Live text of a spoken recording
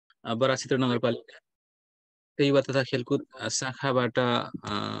बराह क्षेत्र नगरपालिका युवा तथा खेलकुद शाखाबाट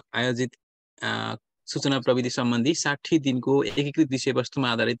आयोजित सूचना प्रविधि सम्बन्धी 60 दिनको एकीकृत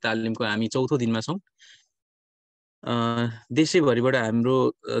विषयवस्तुमा आधारित तालिमको हामी 4थो दिनमा छौँ। देशैभरिबाट हाम्रो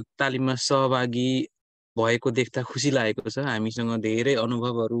तालिममा सहभागी भएको देख्दा खुसी लागेको छ। हामीसँग धेरै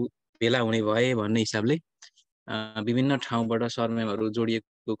अनुभवहरू भेला हुने भए भन्ने हिसाबले विभिन्न ठाउँबाट सरम्यामहरू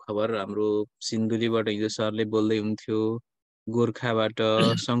जोडिएको खबर हाम्रो सिन्धुलीबाट हिजो सरले बोल्दै हुन्थ्यो, गोर्खाबाट,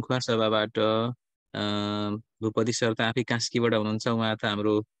 सङ्खुवा सभाबाट, भूपति सर त आफै कास्कीबाट हुनुहुन्छ, उहाँ त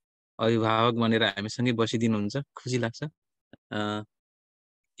हाम्रो अभिभावक बनेर हामीसँगै बसिदिनुहुन्छ, खुसी लाग्छ।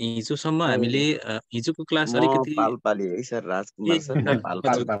 हिजोसम्म हामीले हिजोको क्लास अलिकति पालपाली है सर, राजकुमार सर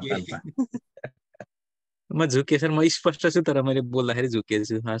म झुके सर, म स्पष्ट छु तर मैले बोल्दाखेरि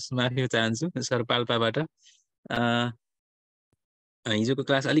झुकेछु, माफी चाहन्छु सर पाल्पाबाट। हिजोको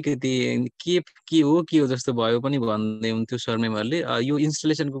क्लास अलिकति के हो जस्तो भयो पनि भन्दै हुन्थ्यो सर म्यामहरूले। यो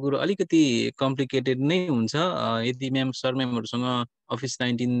इन्स्टलेसनको कुरो अलिकति कम्प्लिकेटेड नै हुन्छ। यदि सर म्यामहरूसँग अफिस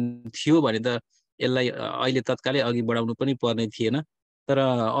 19 थियो भने त यसलाई अहिले तत्कालै अघि बढाउनु पनि पर्ने थिएन, तर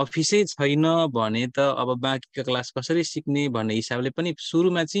अफिसै छैन भने त अब बाँकीका क्लास कसरी सिक्ने भन्ने हिसाबले पनि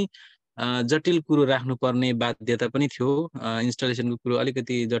सुरुमा चाहिँ जटिल कुरो राख्नुपर्ने बाध्यता पनि थियो। इन्स्टलेसनको कुरो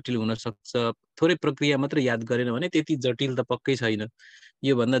अलिकति जटिल हुन सक्छ, थोरै प्रक्रिया मात्र याद गरेन भने त्यति जटिल त पक्कै छैन।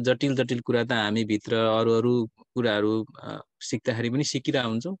 योभन्दा जटिल कुरा त हामी भित्र अरू कुराहरू सिक्दाखेरि पनि सिकिरहेको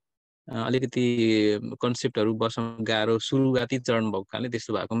हुन्छौँ। अलिकति कन्सेप्टहरू बसाउन गाह्रो सुरुवाती चरण भएको कारणले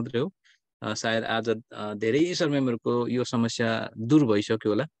त्यस्तो भएको मात्रै हो। सायद आज धेरै सरम्यामहरूको यो समस्या दूर भइसक्यो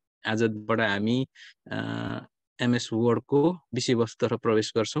होला। आजबाट हामी एमएस वर्डको विषयवस्तुतर्फ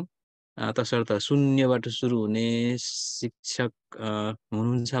प्रवेश गर्छौँ। तसर्थ शून्यबाट सुरु हुने शिक्षक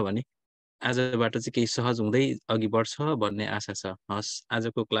हुनुहुन्छ भने आजबाट चाहिँ केही सहज हुँदै अघि बढ्छ भन्ने आशा छ। हस्,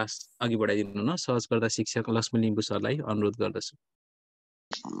 आजको क्लास अघि बढाइदिनु न सहजकर्ता शिक्षक लक्ष्मी लिम्बू सरलाई अनुरोध गर्दछु।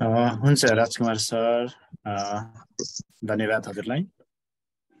 हुन्छ राजकुमार सर, धन्यवाद हजुरलाई।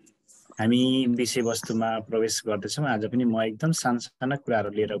 हामी विषयवस्तुमा प्रवेश गर्दैछौँ। आज पनि म एकदम साना कुराहरू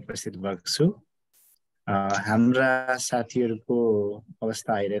लिएर उपस्थित भएको छु। हाम्रा साथीहरूको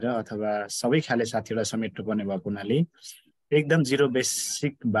अवस्था हेरेर अथवा सबै खाले साथीहरूलाई समेट्नुपर्ने भएको हुनाले एकदम जिरो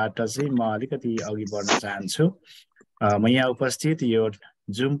बेसिकबाट चाहिँ म अलिकति अघि बढ्न चाहन्छु। म यहाँ उपस्थित यो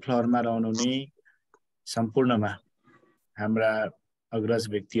जुम फ्लोरमा रहनुहुने सम्पूर्णमा हाम्रा अग्रज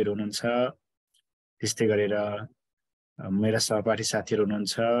व्यक्तिहरू हुनुहुन्छ, त्यस्तै गरेर मेरा सहपाठी साथीहरू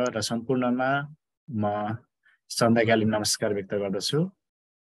हुनुहुन्छ र सम्पूर्णमा म सन्ध्याकालीन नमस्कार व्यक्त गर्दछु।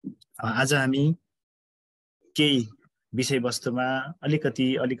 आज हामी केही विषयवस्तुमा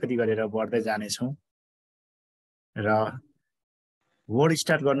अलिकति गरेर बढ्दै जानेछौँ र वर्ड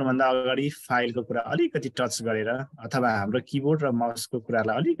स्टार्ट गर्नुभन्दा अगाडि फाइलको कुरा अलिकति टच गरेर अथवा हाम्रो किबोर्ड र माउसको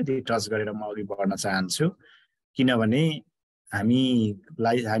कुरालाई अलिकति टच गरेर म अघि बढ्न चाहन्छु, किनभने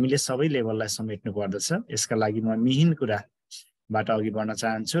हामीले सबै लेभललाई समेट्नु पर्दछ। यसका लागि म मिहिन कुराबाट अघि बढ्न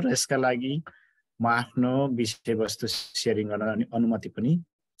चाहन्छु र यसका लागि म आफ्नो विषयवस्तु सेयरिङ गर्न अनुमति पनि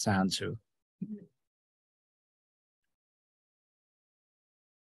चाहन्छु।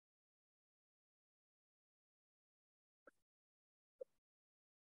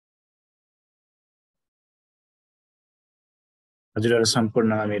 हजुरहरू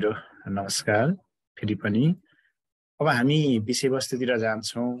सम्पूर्णमा मेरो नमस्कार फेरि पनि। अब हामी विषयवस्तुतिर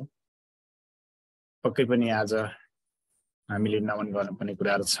जान्छौँ। पक्कै पनि आज हामीले नमन गर्नुपर्ने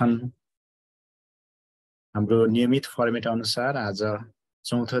कुराहरू छन्। हाम्रो नियमित फर्मेट अनुसार आज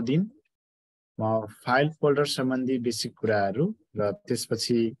चौथो दिन म फाइल फोल्डर सम्बन्धी बेसिक कुराहरू र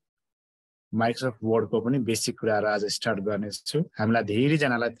त्यसपछि माइक्रोसफ्ट वर्डको पनि बेसिक कुराहरू आज स्टार्ट गर्नेछु। हामीलाई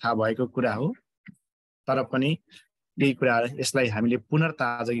धेरैजनालाई थाहा भएको कुरा हो, तर पनि यही कुराहरू यसलाई हामीले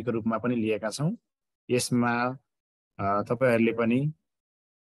पुनर्ताजगीको रूपमा पनि लिएका छौँ। यसमा तपाईहरूले पनि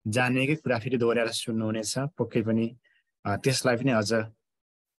जानेकै कुरा फेरि दोहोऱ्याएर सुन्नुहुनेछ। पक्कै पनि त्यसलाई पनि अझ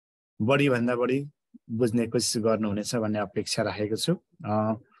बढीभन्दा बढी बुझ्ने कोसिस गर्नुहुनेछ भन्ने अपेक्षा राखेको छु।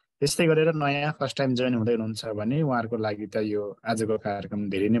 त्यस्तै गरेर नयाँ फर्स्ट टाइम जोइन हुँदै हुनुहुन्छ भने उहाँहरूको लागि त यो आजको कार्यक्रम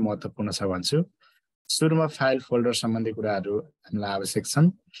धेरै नै महत्त्वपूर्ण छ भन्छु। सुरुमा फाइल फोल्डर सम्बन्धी कुराहरू हामीलाई आवश्यक छन्,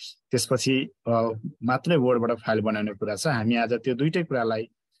 त्यसपछि मात्रै वर्डबाट फाइल बनाउने कुरा छ। हामी आज त्यो दुईटै कुरालाई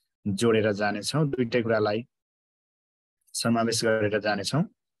जोडेर जानेछौँ, दुईटै कुरालाई समावेश गरेर जानेछौँ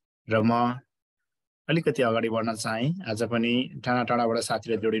र म अलिकति अगाडि बढ्न चाहेँ। आज पनि टाढाबाट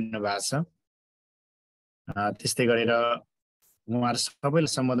साथीले जोडिनु भएको छ, त्यस्तै गरेर उहाँहरू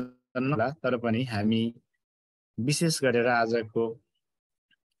सबैलाई सम्बोधन होला, तर पनि हामी विशेष गरेर आजको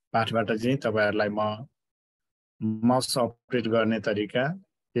पाठबाट चाहिँ तपाईहरूलाई म माउस अपरेट गर्ने तरिका,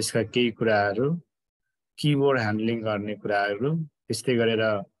 त्यसका केही कुराहरू, किबोर्ड ह्यान्डलिङ गर्ने कुराहरू, त्यस्तै गरेर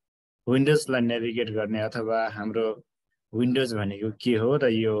विन्डोजलाई नेभिगेट गर्ने अथवा हाम्रो विन्डोज भनेको के हो र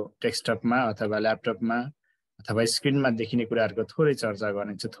यो डेस्कटपमा अथवा ल्यापटपमा अथवा स्क्रिनमा देखिने कुराहरूको थोरै चर्चा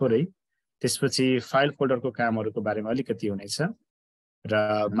गर्नेछु थोरै। त्यसपछि फाइल फोल्डरको कामहरूको बारेमा अलिकति हुनेछ र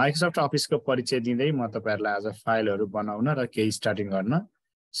माइक्रोसफ्ट अफिसको परिचय दिँदै म तपाईहरुलाई आज फाइलहरू बनाउन र केही स्टार्टिङ गर्न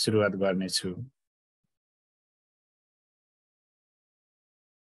सुरुवात गर्नेछु।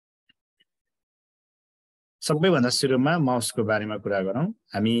 सबैभन्दा सुरुमा माउसको बारेमा कुरा गरौँ।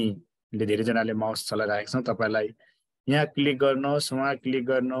 हामीले धेरैजनाले माउस चलाइरहेका छौँ। तपाईलाई यहाँ क्लिक गर्नुहोस्, वहाँ क्लिक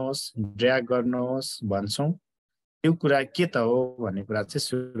गर्नुहोस्, ड्र्याग गर्नुहोस् भन्छौँ। यो कुरा के त हो भन्ने कुरा चाहिँ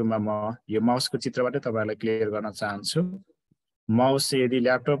सुरुमा म यो माउसको चित्रबाट तपाईहरुलाई क्लियर गर्न चाहन्छु। माउस यदि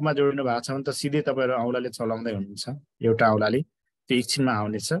ल्यापटपमा जोडिनु भएको छ भने त सिधै तपाईहरु औँलाले चलाउँदै हुनुहुन्छ। एउटा औँलाले त्यो एकछिनमा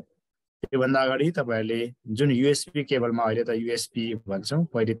आउनेछ। त्योभन्दा अगाडि तपाईहरुले जुन युएसबी केबलमा अहिले त युएसबी भन्छौँ,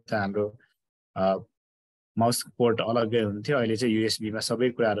 पहिले त हाम्रो माउस पोर्ट अलग्गै हुन्थ्यो, अहिले चाहिँ युएसबीमा सबै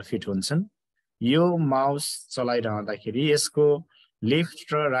कुराहरू फिट हुन्छन्। यो माउस चलाइरहँदाखेरि यसको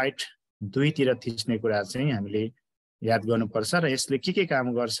लेफ्ट र राइट दुईतिर थिच्ने कुरा चाहिँ हामीले याद गर्नुपर्छ र यसले के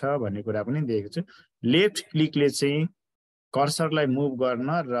काम गर्छ भन्ने कुरा पनि दिएको छु। लेफ्ट क्लिकले चाहिँ कर्सरलाई मुभ गर्न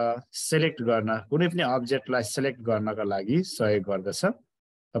र सेलेक्ट गर्न, कुनै पनि अब्जेक्टलाई सेलेक्ट गर्नका लागि सहयोग गर्दछ।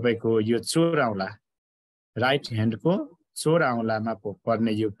 तपाईको यो चोर औँला, राइट ह्यान्डको चोर औँलामा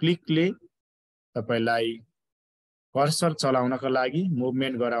पर्ने यो क्लिकले तपाईलाई कर्सर चलाउनका लागि,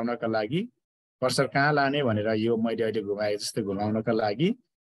 मुभमेन्ट गराउनका लागि, कर्सर कहाँ लाने भनेर यो मैले अहिले घुमाए जस्तै घुमाउनका लागि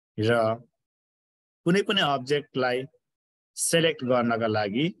र कुनै पनि अब्जेक्टलाई सेलेक्ट गर्नका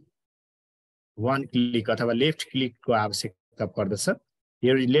लागि वन क्लिक अथवा लेफ्ट क्लिकको आवश्यकता पर्दछ।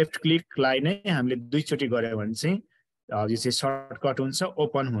 यो लेफ्ट क्लिकलाई नै हामीले दुईचोटि गर्यो भने चाहिँ यो चाहिँ सर्टकट हुन्छ,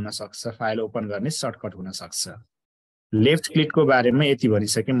 ओपन हुन सक्छ, फाइल ओपन गर्ने सर्टकट हुन सक्छ। लेफ्ट क्लिकको बारेमा यति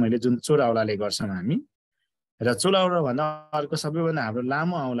भनिसकेँ मैले, जुन चोर औँलाले गर्छौँ हामी। र चोर औँला भन्दा अर्को सबैभन्दा हाम्रो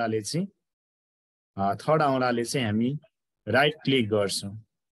लामो औँलाले चाहिँ थर्ड औँलाले चाहिँ हामी राइट क्लिक गर्छौँ।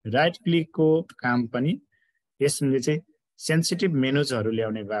 राइट क्लिकको काम पनि यसले चाहिँ सेन्सिटिभ मेनुजहरू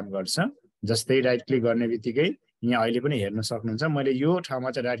ल्याउने काम गर्छ। जस्तै राइट क्लिक गर्ने बित्तिकै यहाँ अहिले पनि हेर्न सक्नुहुन्छ, मैले यो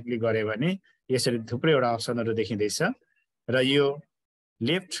ठाउँमा चाहिँ राइट क्लिक गरेँ भने यसरी थुप्रैवटा अप्सनहरू देखिँदैछ र यो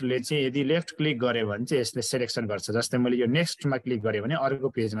लेफ्टले चाहिँ यदि लेफ्ट क्लिक गरेँ भने चाहिँ यसले सेलेक्सन गर्छ। जस्तै मैले यो नेक्स्टमा क्लिक गरेँ भने अर्को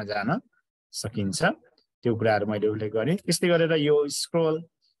पेजमा जान सकिन्छ। त्यो कुराहरू मैले उल्लेख गरेँ। त्यस्तै गरेर यो स्क्रोल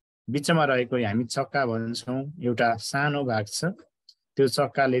बिचमा रहेको हामी चक्का भन्छौँ, एउटा सानो भाग छ, त्यो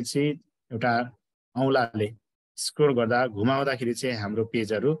चक्काले चाहिँ एउटा औँलाले स्क्रोल गर्दा घुमाउँदाखेरि चाहिँ हाम्रो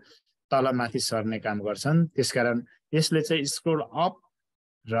पेजहरू तलमाथि सर्ने काम गर्छन्। त्यसकारण यसले चाहिँ स्क्रोल अप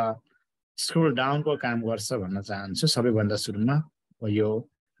र स्क्रोल डाउनको काम गर्छ भन्न चाहन्छु सबैभन्दा सुरुमा यो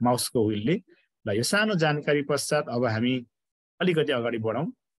माउसको व्हिलले। ल यो सानो जानकारी पश्चात अब हामी अलिकति अगाडि बढौँ।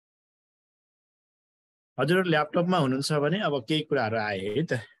 हजुर ल्यापटपमा हुनुहुन्छ भने अब केही कुराहरू आए है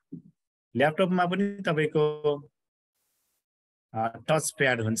त। ल्यापटपमा पनि तपाईको टच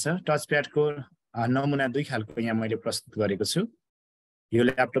प्याड हुन्छ। टच प्याडको नमुना दुई खालको यहाँ मैले प्रस्तुत गरेको छु। यो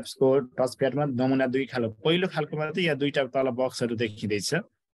ल्यापटपको टच प्याडमा नमुना दुई खालको, पहिलो खालकोमा चाहिँ यहाँ दुईटा तल बक्सहरू देखिँदैछ,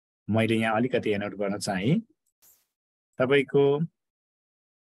 मैले यहाँ अलिकति हेर्न गर्न चाहे। तपाईको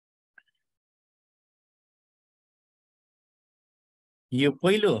यो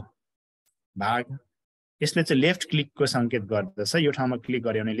पहिलो भाग यसले चाहिँ लेफ्ट क्लिकको संकेत गर्दछ। यो ठाउँमा क्लिक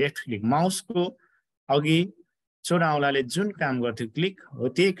गर्यो भने लेफ्ट क्लिक, माउसको अघि चोर औँलाले जुन काम गर्थ्यो क्लिक हो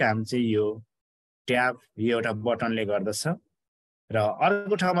त्यही काम चाहिँ यो ट्याब, यो एउटा बटनले गर्दछ। र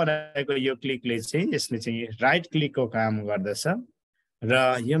अर्को ठाउँमा रहेको यो क्लिकले चाहिँ यसले चाहिँ राइट क्लिकको काम गर्दछ र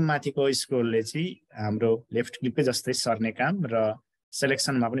यो माथिको स्क्रोलले चाहिँ हाम्रो लेफ्ट क्लिककै जस्तै सर्ने काम र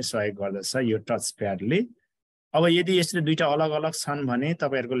सेलेक्सनमा पनि सहयोग गर्दछ यो टच प्याडले। अब यदि यसले दुईटा अलग अलग छन् भने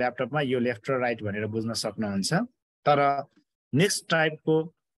तपाईहरुको ल्यापटपमा यो लेफ्ट र राइट भनेर बुझ्न सक्नुहुन्छ। तर नेक्स्ट टाइपको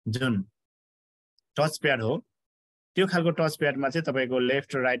जुन टच प्याड हो त्यो खालको टच प्याडमा चाहिँ तपाईको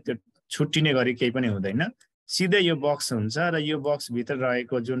लेफ्ट र राइट त्यो छुट्टिने गरी केही पनि हुँदैन, सिधै यो बक्स हुन्छ र यो बक्स भित्र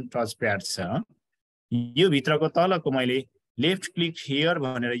रहेको जुन टच प्याड छ यो भित्रको तलको मैले लेफ्ट क्लिक हियर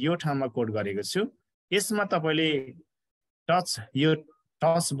भनेर यो ठाउँमा कोड गरेको छु। यसमा तपाईले यो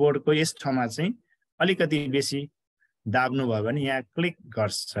टच बोर्डको यस ठाउँमा चाहिँ अलिकति बेसी दाब्नु भयो भने यहाँ क्लिक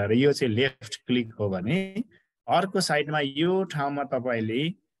गर्छ र यो चाहिँ लेफ्ट क्लिक हो भने अर्को साइडमा यो ठाउँमा तपाईले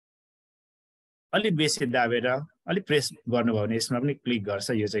अलि बेसी दाबेर अलि प्रेस गर्नुभयो भने यसमा पनि क्लिक गर्छ।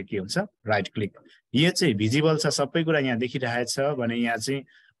 यो चाहिँ के हुन्छ? Right click. यो चाहिँ भिजिबल छ, सबै कुरा यहाँ देखिरहेछ भने यहाँ चाहिँ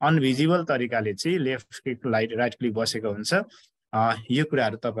अनभिजिबल तरिकाले चाहिँ लेफ्ट क्लिक राइट क्लिक बसेको हुन्छ। यो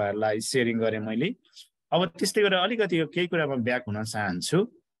कुराहरू तपाईहरुलाई शेयरिङ गरे मैले। अब त्यस्तै गरेर अलिकति यो केही कुरामा ब्याक हुन चाहन्छु।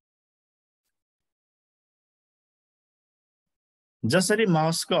 जसरी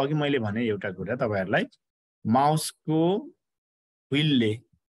माउसको अघि मैले भने एउटा कुरा तपाईहरुलाई, माउसको व्हीलले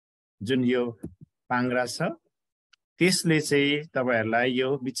जुन यो पाङ्ग्रा छ त्यसले चाहिँ तपाईहरुलाई यो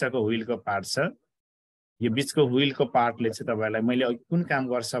बिचको व्हीलको पार्ट छ यो बिचको व्हीलको पार्टले चाहिँ तपाईहरुलाई मैले कुन काम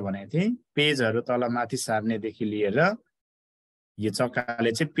गर्छ भनेको थिएँ पेजहरु तल माथि सार्ने देखि लिएर यो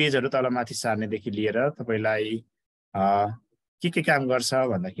चक्काले चाहिँ पेजहरु तल माथि सार्ने देखि लिएर तपाईलाई के काम गर्छ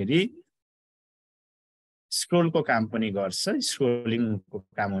भन्दाखेरि स्क्रोलको काम पनि गर्छ स्क्रोलिङको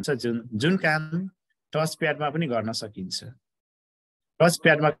काम हुन्छ जुन काम टच प्याडमा पनि गर्न सकिन्छ टच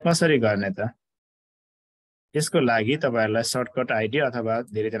प्याडमा कसरी गर्ने त यसको लागि तपाईहरुलाई सर्टकट आइडिया अथवा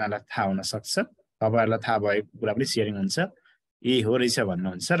धेरै जनालाई थाहा हुन सक्छ तपाईहरुलाई थाहा भएको कुरा पनि शेयरिङ हुन्छ हो रहेछ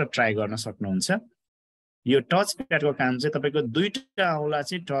भन्नुहुन्छ र ट्राई गर्न सक्नुहुन्छ यो टच प्याडको काम चाहिँ तपाईको दुईटा औँला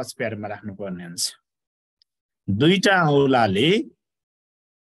चाहिँ टच प्याडमा राख्नु पर्ने हुन्छ दुईटा औँलाले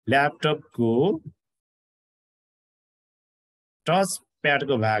ल्यापटपको टच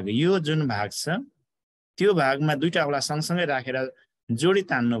प्याडको भाग यो जुन भाग छ त्यो भागमा दुईटा औँला सँगसँगै राखेर जोडी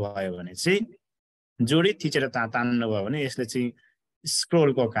तान्नु भयो भने चाहिँ जोडी थिचेर तान्नु भयो भने यसले चाहिँ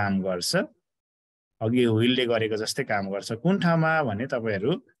स्क्रोलको काम गर्छ अघि व्हीलले गरेको जस्तै काम गर्छ कुन ठाउँमा भने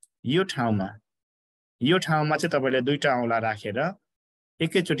तपाईहरु यो ठाउँमा चाहिँ तपाईले दुईटा औँला राखेर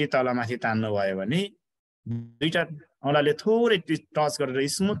एकैचोटी तलमाथि तान्नु भयो भने दुईटा औँलाले थोरै टच गरेर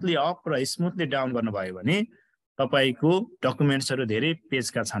स्मुथली अप र स्मुथली डाउन गर्नु भयो भने तपाईको डकुमेन्ट्सहरु धेरै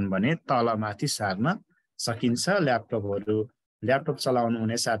पेजका छन् भने तलमाथि सार्न सकिन्छ ल्यापटप चलाउनु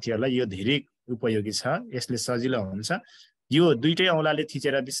हुने साथीहरुलाई यो धेरै उपयोगी छ यसले सजिलो हुन्छ यो दुईटै औँलाले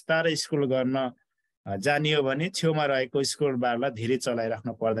थिचेर बिस्तारै स्क्रोल गर्न जानियो भने छेउमा रहेको स्क्रोल बारलाई धेरै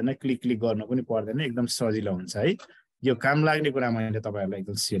चलाइराख्नु पर्दैन क्लिक गर्नु पनि पर्दैन एकदम सजिलो हुन्छ है यो काम लाग्ने कुरा मैले तपाईहरुलाई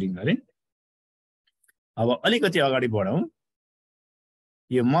एकदम शेयरिङ गरे अब अलिकति अगाडि बढौं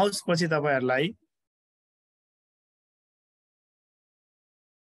यो माउस पछि तपाईहरुलाई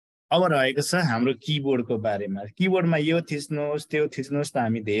अब रहेको छ हाम्रो किबोर्डको बारेमा किबोर्डमा यो थिच्नुहोस् त्यो थिच्नुहोस् त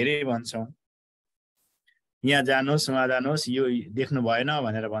हामी धेरै भन्छौं यहाँ जानुहोस् वहाँ जानुहोस् यो देख्नु भएन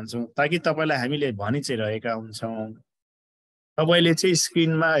भनेर भन्छौं ताकि तपाईलाई हामीले भनि चाहिँ रहेका हुन्छौं तपाईले चाहिँ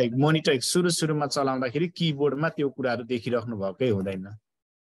स्क्रिनमा मोनिटर सुरुमा चलाउँदाखेरि किबोर्डमा त्यो कुराहरु देखिराख्नु भएकै हुँदैन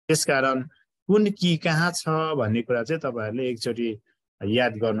त्यसकारण कुन की कहाँ छ भन्ने कुरा चाहिँ तपाईहरुले एकचोटी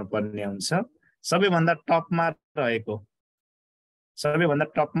याद गर्नुपर्ने हुन्छ सबैभन्दा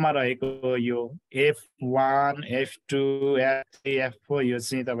टपमा रहेको यो F1 F2 F3 F4 यो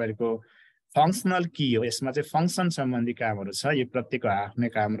चाहिँ तपाईहरुको फंक्शनल की हो यसमा चाहिँ फंक्सन सम्बन्धी कामहरु छ यो प्रत्येकको आफ्नै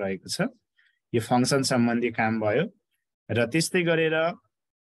काम रहेको छ यो फंक्सन सम्बन्धी काम भयो र त्यस्तै गरेर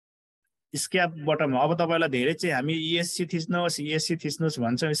स्क्याप बटन अब तपाईलाई धेरै चाहिँ हामी ESC थिच्नुहोस्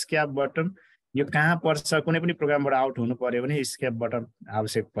भन्छौं स्क्याप बटन यो कहाँ पर्छ कुनै पनि प्रोग्रामबाट आउट हुनु पर्यो भने स्क्याप बटन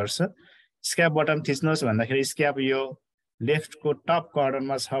आवश्यक पर्छ स्क्याप बटन थिच्नुहोस् भन्दाखेरि स्क्याप यो लेफ्टको टप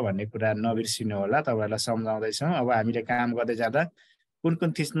कर्नरमा छ भन्ने कुरा नबिर्सिनु होला तपाईहरुलाई सम्झाउँदै छौं अब हामीले काम गर्दै जाँदा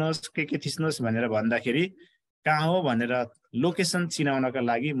कुन थिच्नुहोस् के थिच्नुहोस् भनेर भन्दाखेरि कहाँ हो भनेर लोकेसन चिनाउनका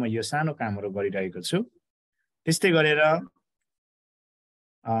लागि म यो सानो कामहरु गरिरहेको छु त्यस्तै गरेर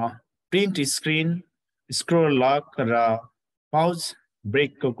प्रिन्ट स्क्रिन स्क्रोल लक र पाउज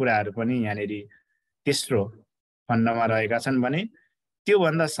ब्रेकको कुराहरु पनि यहाँनेरि तेस्रो खण्डमा रहेका छन् भने त्यो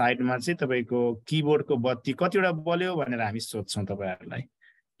भन्दा साइडमा चाहिँ तपाईको किबोर्डको बत्ती कतिवटा बल्यो भनेर हामी सोध्छौं तपाईहरुलाई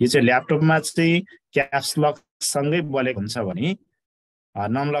यो चाहिँ ल्यापटपमा चाहिँ क्याप्स लक सँगै बलेको हुन्छ भने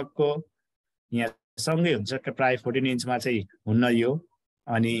नमलकको यहाँ सँगै हुन्छ प्राय 14 इन्चमा चाहिँ हुन्न यो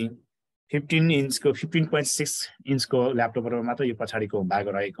अनि 15.6 इन्चको ल्यापटपहरुमा मात्र यो पछाडीको भाग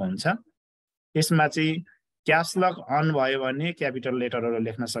रहेको हुन्छ यसमा चाहिँ क्याप्स लक अन भयो भने क्यापिटल लेटरहरु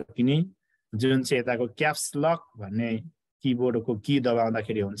लेख्न सकिने जुन चाहिँ यताको क्याप्स लक भन्ने किबोर्डको की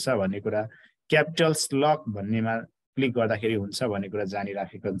दबाउँदाखेरि हुन्छ भन्ने कुरा क्यापिटल्स लक भन्नेमा क्लिक गर्दाखेरि हुन्छ भन्ने कुरा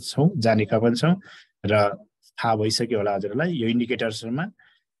जानेका पनि छौं र थाहा भइसक्यो होला हजुरलाई यो इन्डिकेटर्सहरुमा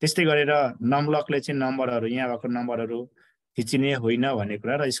त्यस्तै गरेर नमलकले चाहिँ नम्बरहरु यहाँ भएको नम्बरहरु थिचिने होइन भन्ने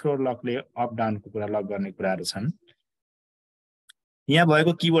कुरा र स्क्रोल लकले अप डाउनको कुरा लक गर्ने कुराहरु छन् यहाँ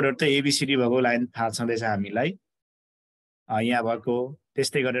भएको किबोर्डहरु त एबीसीडी भएको लाइन थाहा छँदैछ हामीलाई यहाँ भएको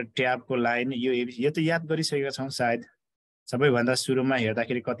त्यस्तै गरेर ट्याबको लाइन यो त याद गरिसकेका छौं सायद सबैभन्दा सुरुमा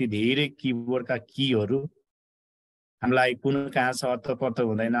हेर्दाखेरि कति धेरै किबोर्डका कीहरु हामीलाई कुन कहाँ छ अत्तपत्त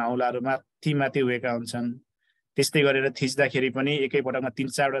हुँदैन औँलाहरु माथि उभेका हुन्छन् त्यस्तै गरेर थिच्दाखेरि पनि एकैपटकमा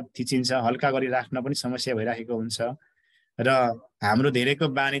 3-4 वटा थिचिन्छ हल्का गरी राख्न पनि समस्या भइराखेको हुन्छ र हाम्रो धेरैको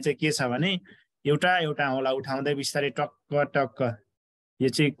बानी चाहिँ के छ भने एउटा औँला उठाउँदै बिस्तारै टक्क यो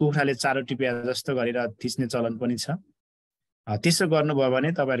चाहिँ कुखुराले चारो टिपे जस्तो गरेर थिच्ने चलन पनि छ त्यसो गर्नुभयो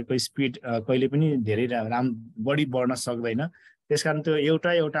भने तपाईहरुको स्पिड कहिले पनि धेरै बढी बढ्न सक्दैन त्यसकारण त्यो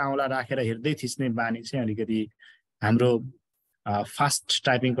एउटा औँला राखेर हेर्दै थिच्ने बानी चाहिँ अलिकति हाम्रो फास्ट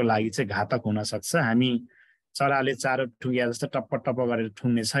टाइपिङको लागि चाहिँ घातक हुन सक्छ हामी चराले चारो ठुङ्ग्या जस्तो टप्प गरेर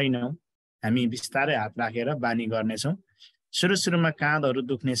ठुङ्ने छैनौं हामी बिस्तारै हात राखेर बानी गर्नेछौँ। सुरुमा काँधहरू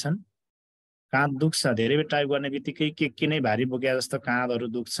दुख्नेछन्, काँध दुख्छ, धेरै बेर टाइप गर्ने बित्तिकै के नै भारी बोके जस्तो काँधहरू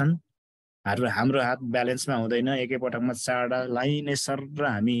दुख्छन्। हाम्रो हात ब्यालेन्समा हुँदैन, एकैपटकमा 4वटा लाइनै सर र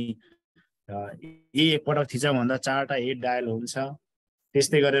हामी एकपटक थिचौँ भन्दा 4वटा हेड डायल हुन्छ।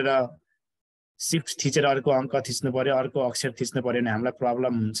 त्यस्तै गरेर सिफ्ट थिचेर अर्को अङ्क थिच्नु पर्यो, अर्को अक्षर थिच्नु पर्यो भने हामीलाई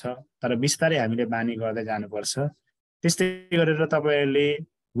प्रब्लम हुन्छ। तर बिस्तारै हामीले बानी गर्दै जानुपर्छ। त्यस्तै गरेर तपाईँहरूले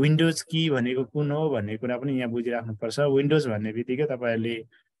विन्डोज की भनेको कुन हो भन्ने कुरा पनि यहाँ बुझिराख्नुपर्छ। विन्डोज भन्ने बित्तिकै तपाईँहरूले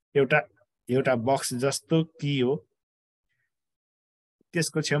एउटा बक्स जस्तो की हो,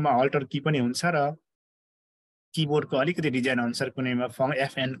 त्यसको छेउमा अल्टर की पनि हुन्छ र किबोर्डको अलिकति डिजाइन अनुसार कुनैमा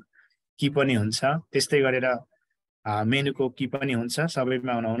FN की पनि हुन्छ। त्यस्तै गरेर मेनुको की पनि हुन्छ,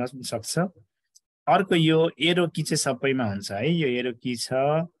 सबैमा हुन सक्छ। अर्को यो एरो की चाहिँ सबैमा हुन्छ है। यो एरो की छ,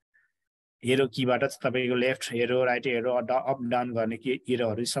 एरो कीबाट तपाईँको left arrow, right arrow, up down गर्ने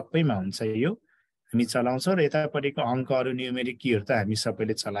एरोहरू सबैमा हुन्छ। यो हामी चलाउँछौँ र यतापट्टिको अङ्कहरू, न्युमेरिक कीहरू त हामी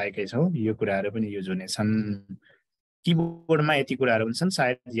सबैले चलाएकै छौँ। यो कुराहरू पनि युज हुनेछन्। किबोर्डमा यति कुराहरू हुन्छन्,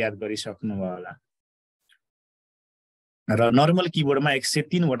 सायद याद गरिसक्नुभयो होला। र नर्मल किबोर्डमा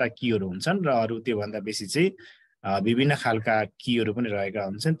 103वटा कीहरू हुन्छन् र अरू त्योभन्दा बेसी चाहिँ विभिन्न खालका कीहरू पनि रहेका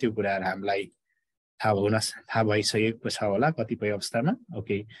हुन्छन्। त्यो कुराहरू हामीलाई थाहा भइसकेको छ होला कतिपय अवस्थामा।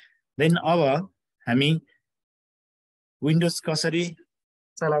 ओके, देन अब हामी विन्डोज कसरी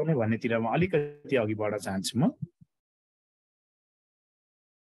चलाउने भन्नेतिर म अलिकति अघि बढ्न चाहन्छु। म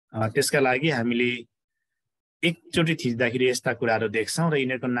त्यसका लागि हामीले एकचोटि थिच्दाखेरि यस्ता कुराहरू देख्छौँ र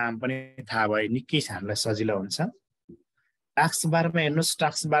यिनीहरूको नाम पनि थाहा भए निकै हामीलाई सजिलो हुन्छ। टास्क बारमा हेर्नुहोस्,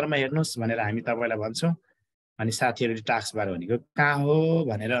 टास्क बारमा हेर्नुहोस् भनेर हामी तपाईँलाई भन्छौँ। अनि साथीहरूले टास्क बार भनेको कहाँ हो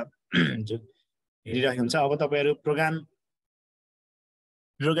भनेर हेरिरहेको हुन्छ। अब तपाईँहरू प्रोग्राम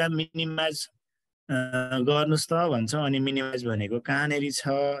मिनिमाइज गर्नुहोस् त भन्छौँ, अनि मिनिमाइज भनेको कहाँनेरि छ।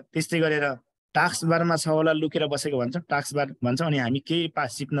 त्यस्तै गरेर टास्क बारमा छ होला लुकेर बसेको भन्छौँ, टास्क बार भन्छौँ। अनि हामी केही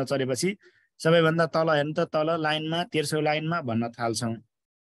सिप नचलेपछि सबैभन्दा तल हेर्नु त, तल लाइनमा, तेर्सो लाइनमा भन्न थाल्छौँ।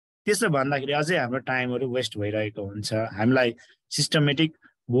 त्यसो भन्दाखेरि अझै हाम्रो टाइमहरू वेस्ट भइरहेको हुन्छ। हामीलाई सिस्टमेटिक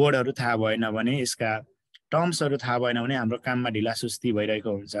बोर्डहरू थाहा भएन भने, यसका टर्म्सहरू थाहा भएन भने हाम्रो काममा ढिला सुस्ती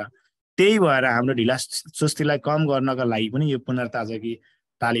भइरहेको हुन्छ। त्यही भएर हाम्रो ढिला सुस्तीलाई कम गर्नका लागि पनि यो पुनर्ताजगी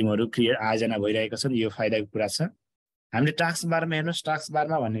तालिमहरू आयोजना भइरहेका छन्। यो फाइदाको कुरा छ। हामीले टास्क बारमा हेर्नुहोस्, टास्क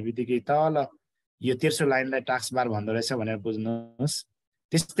बारमा भन्ने बित्तिकै तल यो तेर्सो लाइनलाई टास्क बार भन्दो रहेछ भनेर बुझ्नुहोस्।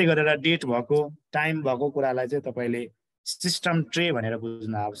 त्यस्तै गरेर डेट भएको, टाइम भएको कुरालाई चाहिँ तपाईँले सिस्टम ट्रे भनेर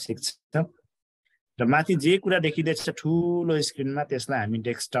बुझ्न आवश्यक छ। र माथि जे कुरा देखिँदैछ ठुलो स्क्रिनमा, त्यसलाई हामी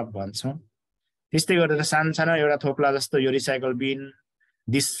डेस्कटप भन्छौँ। त्यस्तै गरेर सानो एउटा थोप्ला जस्तो यो रिसाइकल बिन,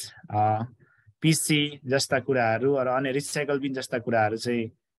 दिस पिसी जस्ता कुराहरू र अन्य रिसाइकल बिन जस्ता कुराहरू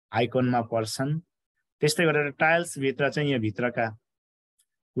चाहिँ आइकनमा पर्छन्। त्यस्तै गरेर टाइल्सभित्र चाहिँ यहाँ भित्रका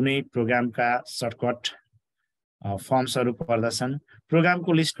कुनै प्रोग्रामका सर्टकट फर्म्सहरू पर्दछन्।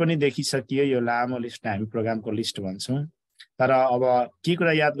 प्रोग्रामको लिस्ट पनि देखिसकियो, यो लामो लिस्ट हामी प्रोग्रामको लिस्ट भन्छौँ। तर अब के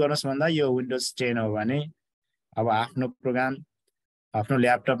कुरा याद गर्नुहोस् भन्दा, यो विन्डोज 10 हो भने अब आफ्नो प्रोग्राम आफ्नो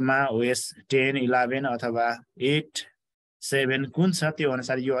ल्यापटपमा OS 10, 11 अथवा 8, 7 कुन छ त्यो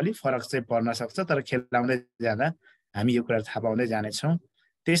अनुसार यो अलिक फरक चाहिँ पर्न सक्छ। तर खेलाउँदै जाँदा हामी यो कुरा थाहा पाउँदै जानेछौँ।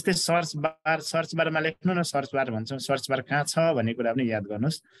 त्यस्तै सर्च बारमा लेख्नु न, सर्च बार भन्छौँ। सर्च बार कहाँ छ भन्ने कुरा पनि याद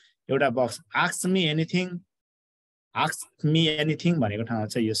गर्नुहोस्। एउटा बक्स आस्क मी एनिथिङ भनेको ठाउँमा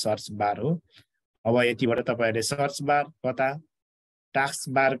चाहिँ यो सर्च बार हो। अब यतिबाट तपाईँहरूले सर्च बार कता, टास्क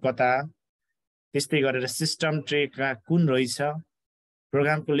बार कता, त्यस्तै गरेर सिस्टम ट्रे कहाँ कुन रहेछ,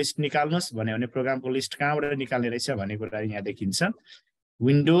 प्रोग्रामको लिस्ट निकाल्नुहोस् भन्यो भने प्रोग्रामको लिस्ट कहाँबाट निकाल्ने रहेछ भन्ने कुरा यहाँ देखिन्छ।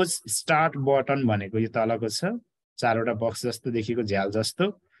 विन्डोज स्टार्ट बटन भनेको यो तलको छ, 4वटा बक्स जस्तो देखिएको झ्याल जस्तो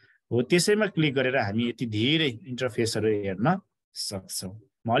हो। त्यसैमा क्लिक गरेर हामी यति धेरै इन्टरफेसहरू हेर्न सक्छौँ।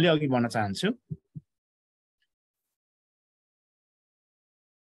 म अलि अघि बढ्न चाहन्छु।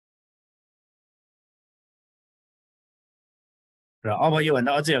 र अब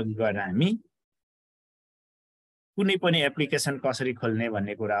योभन्दा अझै अघि गएर हामी कुनै पनि एप्लिकेसन कसरी खोल्ने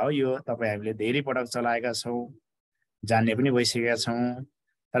भन्ने कुरा हो। यो हामीले धेरै पटक चलाएका छौँ, जान्ने पनि भइसकेका छौँ।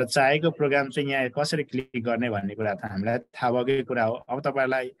 तर चाहेको प्रोग्राम चाहिँ यहाँ कसरी क्लिक गर्ने भन्ने कुरा त हामीलाई थाहा भएकै कुरा हो। अब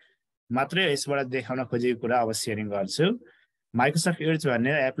तपाईँलाई मात्रै यसबाट देखाउन खोजेको कुरा अब सेयरिङ गर्छु। माइक्रोसफ्ट एड्ज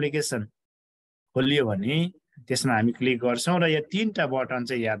भन्ने एप्लिकेसन खोलियो भने त्यसमा हामी क्लिक गर्छौँ र यो 3टा बटन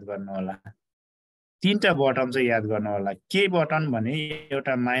चाहिँ याद गर्नु होला। 3टा बटन चाहिँ याद गर्नु होला। के बटन भने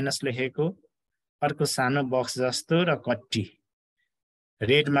एउटा माइनस लेखेको, अर्को सानो बक्स जस्तो र कट्टी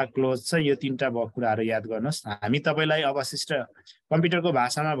रेडमा क्लोज छ। यो 3टा कुराहरू याद गर्नुहोस्। हामी तपाईँलाई अब कम्प्युटरको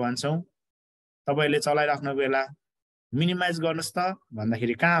भाषामा भन्छौँ, तपाईँले चलाइराख्नु बेला मिनिमाइज गर्नुहोस् त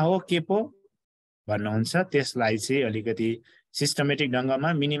भन्दाखेरि कहाँ हो, के पो भन्नुहुन्छ त्यसलाई चाहिँ अलिकति सिस्टमेटिक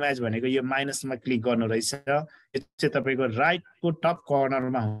ढङ्गमा मिनिमाइज भनेको यो माइनसमा क्लिक गर्नु रहेछ यो चाहिँ तपाईँको राइटको टप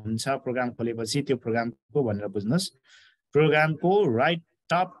कर्नरमा हुन्छ प्रोग्राम खोलेपछि त्यो प्रोग्रामको भनेर बुझ्नुहोस् प्रोग्रामको राइट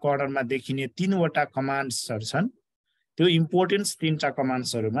टप कर्नरमा देखिने 3वटा कमान्ड्सहरू छन् त्यो इम्पोर्टेन्स 3टा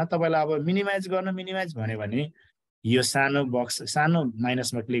कमान्ड्सहरूमा तपाईँलाई अब मिनिमाइज भन्यो भने यो सानो बक्स सानो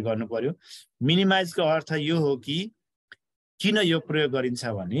माइनसमा क्लिक गर्नु पर्यो मिनिमाइजको अर्थ यो हो कि किन यो प्रयोग गरिन्छ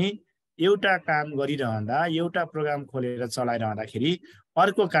भने एउटा काम गरिरहँदा एउटा प्रोग्राम खोलेर चलाइरहँदाखेरि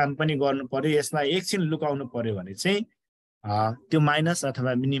अर्को काम पनि गर्नु पर्यो यसलाई एकछिन लुकाउनु पर्यो भने चाहिँ त्यो माइनस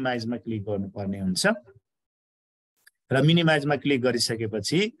अथवा मिनिमाइजमा क्लिक गर्नुपर्ने हुन्छ र मिनिमाइजमा क्लिक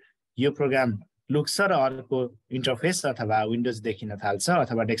गरिसकेपछि यो प्रोग्राम लुक्छ र अर्को इन्टरफेस अथवा विन्डोज देखिन थाल्छ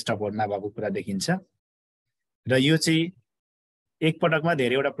अथवा डेस्कटपमा भएको कुरा देखिन्छ र यो चाहिँ एकपटकमा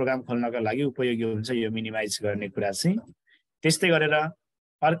धेरैवटा प्रोग्राम खोल्नका लागि उपयोगी हुन्छ यो मिनिमाइज गर्ने कुरा चाहिँ त्यस्तै गरेर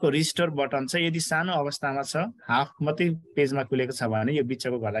अर्को रिस्टोर बटन चाहिँ यदि सानो अवस्थामा छ हाफ मात्रै पेजमा खुलेको छ भने यो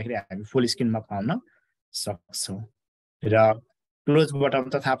बिचको गर्दाखेरि हामी फुल स्क्रिनमा पाउन सक्छौँ र क्लोज बटन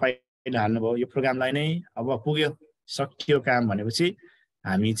त थाहा पाइहाल्नुभयो यो प्रोग्रामलाई नै अब पुग्यो सकियो काम भनेपछि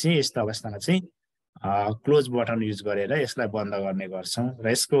हामी चाहिँ यस्तो अवस्थामा चाहिँ क्लोज बटन युज गरेर यसलाई बन्द गर्ने गर्छौँ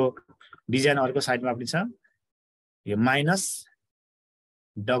र यसको डिजाइन अर्को साइडमा पनि छ यो माइनस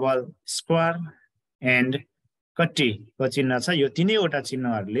डबल स्क्वायर एन्ड कट्टीको चिन्ह छ यो तीनैवटा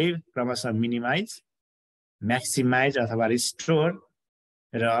चिन्हहरूले क्रमशः मिनिमाइज म्याक्सिमाइज अथवा रिस्टोर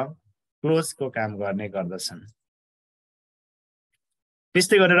र क्लोजको काम गर्ने गर्दछन्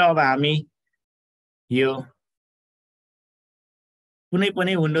त्यस्तै गरेर अब हामी यो कुनै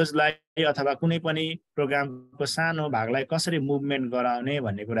पनि विन्डोजलाई अथवा कुनै पनि प्रोग्रामको सानो भागलाई कसरी मुभमेन्ट गराउने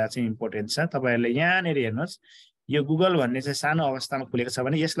भन्ने कुरा चाहिँ इम्पोर्टेन्ट छ तपाईहरुले यहाँनेर हेर्नुस् यो गुगल भन्ने चाहिँ सानो अवस्थामा खुलेको छ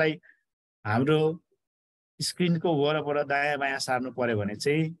भने यसलाई हाम्रो स्क्रिनको वरपर दायाँ बायाँ सार्नु पर्यो भने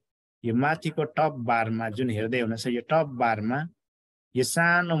चाहिँ यो माथिको टप बारमा जुन हेर्दै हुनुहुन्छ यो टप बारमा यो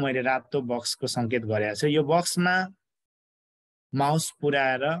सानो मैले रातो बक्सको संकेत गरेको छु यो बक्समा माउस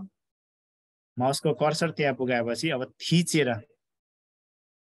पुर्याएर माउसको कर्सर त्यहाँ पुगाएपछि अब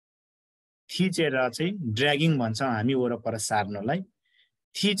थिचेर चाहिँ ड्र्यागिङ भन्छौँ हामी वरपर सार्नलाई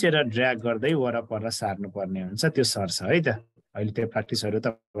थिचेर ड्र्याग गर्दै वरपर सार्नु पर्ने हुन्छ त्यो सर्छ है त अहिले त्यो प्र्याक्टिसहरू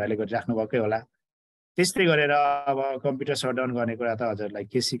तपाईहरुले गरिराख्नु भएकै होला त्यस्तै गरेर अब कम्प्युटर शटडाउन गर्ने कुरा त हजुरलाई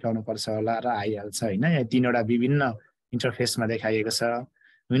के सिकाउनु पर्छ होला र आइहाल्छ हैन यहाँ तीनवटा विभिन्न इन्टरफेसमा देखाइएको छ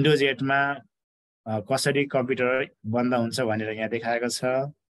विन्डोज 8 मा कसरी कम्प्युटर बन्द हुन्छ भनेर यहाँ देखाएको छ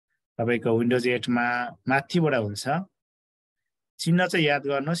तपाईको विन्डोज 8 मा माथिबाट हुन्छ चिन्ह चाहिँ याद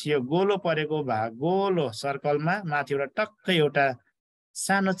गर्नुस् यो गोलो परेको भाग गोलो सर्कलमा माथिबाट टक्कै एउटा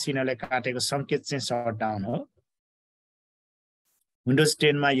सानो चिन्हले काटेको संकेत चाहिँ शटडाउन हो विन्डोज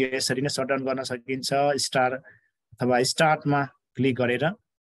 10 मा यो यसरी नै शटडाउन गर्न सकिन्छ स्टार अथवा स्टार्टमा क्लिक गरेर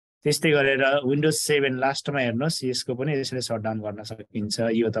त्यस्तै गरेर विन्डोज 7 लास्टमा हेर्नुस् यसको पनि यसरी शटडाउन गर्न सकिन्छ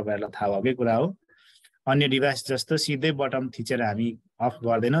यो तपाईहरुलाई थाहा भएकै कुरा हो अन्य डिभाइस जस्तो सिधै बटन थिचेर हामी अफ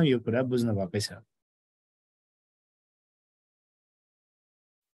गर्दैनौं यो कुरा बुझ्नु भएकै छ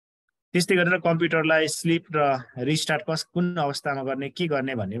त्यस्तै गरेर कम्प्युटरलाई स्लिप र रिस्टार्ट कुन अवस्थामा गर्ने के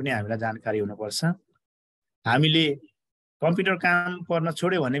गर्ने भन्ने पनि हामीलाई जानकारी हुनुपर्छ हामीले कम्प्युटर काम पर्न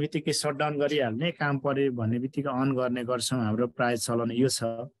छोड्यो भन्ने बित्तिकै शटडाउन गरिहाल्ने काम पर्यो भन्ने बित्तिकै अन गर्ने गर्छौं हाम्रो प्राय चलन यो छ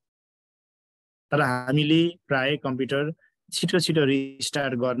तर हामीले प्राय कम्प्युटर छिटो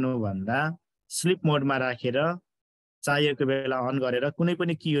रिस्टार्ट गर्नु भन्दा स्लिप मोडमा राखेर चाहिएको बेला अन गरेर कुनै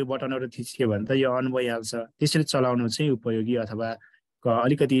पनि की बटनहरु थिच्यो भने त यो अन भइहाल्छ त्यसरी चलाउनु चाहिँ उपयोगी अथवा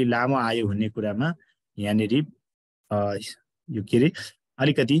अलिकति लामो आयो हुने कुरामा यहाँनेरि यो के रे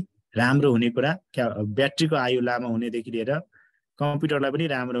अलिकति राम्रो हुने कुरा ब्याट्रीको आयु लामो हुनेदेखि लिएर कम्प्युटरलाई पनि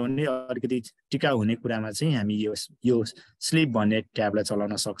राम्रो हुने अलिकति टिकाउ हुने कुरामा चाहिँ हामी यो स्लिप भन्ने ट्याबलाई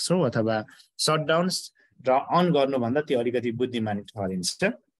चलाउन सक्छौं अथवा शटडाउन र अन गर्नुभन्दा त्यो अलिकति बुद्धिमानी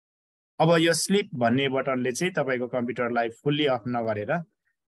ठहरिन्छ अब यो स्लिप भन्ने बटनले चाहिँ तपाईको कम्प्युटरलाई फुल्ली अफ नगरेर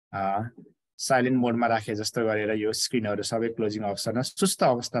साइलेन्ट मोडमा राखे जस्तो गरेर यो स्क्रिनहरु सबै क्लोजिङ अप्सनमा सुस्त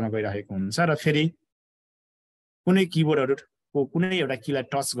अवस्थामा गइरहेको हुन्छ र फेरि कुनै किबोर्डहरुको कुनै एउटा कीलाई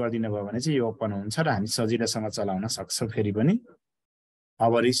टच गर्दिनु भयो भने चाहिँ यो ओपन हुन्छ र हामी सजिलोसँग चलाउन सक्छौं फेरि पनि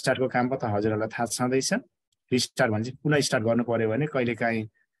अब रिस्टार्टको काम त हजुरहरुलाई थाहा छँदैछ रिस्टार्ट भने चाहिँ पुनः स्टार्ट गर्नु पर्यो भने कहिलेकाहीँ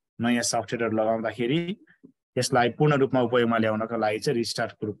नयाँ सफ्टवेयरहरु लगाउँदाखेरि यसलाई पूर्ण रूपमा उपयोगमा ल्याउनको लागि चाहिँ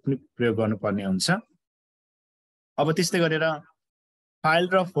रिस्टार्टको पनि प्रयोग गर्नुपर्ने हुन्छ अब त्यस्तै गरेर फाइल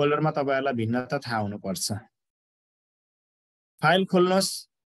र फोल्डरमा तपाईहरुलाई भिन्नता थाहा हुनुपर्छ फाइल खोल्नुस्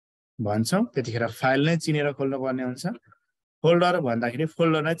भन्छौं त्यतिखेर फाइल नै चिनेर खोल्नु पर्ने हुन्छ फोल्डर भन्दाखेरि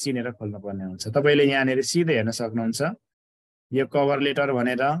फोल्डर नै चिनेर खोल्नु पर्ने हुन्छ तपाईले यहाँनेर सिधै हेर्न सक्नुहुन्छ यो कभर लेटर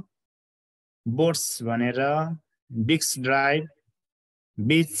भनेर बोर्ड्स भनेर डिस्क ड्राइभ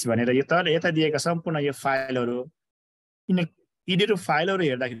बिच भनेर यो तर यता दिएका सम्पूर्ण यो फाइलहरू यिनीहरू फाइलहरू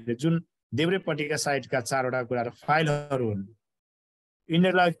हेर्दाखेरि जुन देब्रेपट्टिका साइडका 4वटा कुराहरू फाइलहरू हुन्।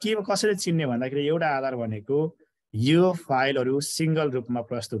 यिनीहरूलाई कसरी चिन्ने भन्दाखेरि एउटा आधार भनेको यो फाइलहरू सिंगल रूपमा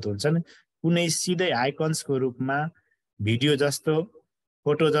प्रस्तुत हुन्छन्। कुनै सिधै आइकन्सको रूपमा, भिडियो जस्तो,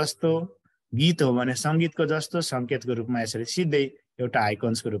 फोटो जस्तो, गीत हो भने सङ्गीतको जस्तो सङ्केतको रूपमा यसरी सिधै एउटा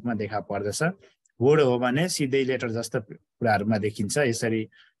आइकन्सको रूपमा देखा पर्दछ। वर्ड हो भने सिधै लेटर जस्तो कुराहरूमा देखिन्छ। यसरी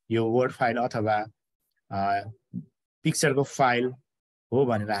यो वर्ड फाइल अथवा पिक्चरको फाइल हो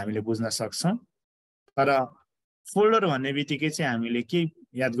भनेर हामीले बुझ्न सक्छौँ। तर फोल्डर भन्ने बित्तिकै चाहिँ हामीले के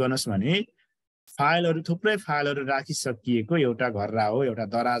याद गर्नुहोस् भने फाइलहरू, थुप्रै फाइलहरू राखिसकिएको एउटा घररा हो, एउटा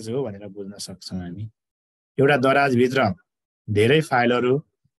दराज हो भनेर बुझ्न सक्छौँ हामी। एउटा दराजभित्र धेरै फाइलहरू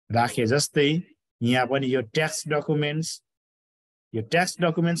राखे जस्तै यहाँ पनि यो ट्याक्स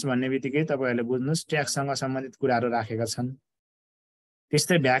डकुमेन्ट्स भन्ने बित्तिकै तपाईँहरूले बुझ्नुहोस् ट्याक्ससँग सम्बन्धित कुराहरू राखेका छन्।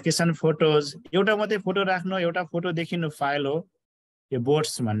 त्यस्तै भ्याकेसन फोटोज, एउटा मात्रै फोटो राख्नु, एउटा फोटो देखिनु फाइल हो, यो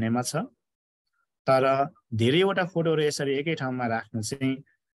बोट्स भन्नेमा छ। तर धेरैवटा फोटोहरू यसरी एकै ठाउँमा राख्नु चाहिँ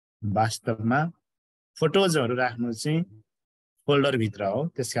वास्तवमा फोटोजहरू राख्नु चाहिँ फोल्डरभित्र हो।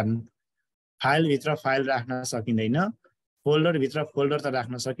 त्यसकारण फाइलभित्र फाइल राख्न सकिँदैन, फोल्डरभित्र फोल्डर त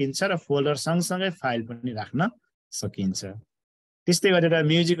राख्न सकिन्छ र फोल्डर सँगसँगै फाइल पनि राख्न सकिन्छ। त्यस्तै गरेर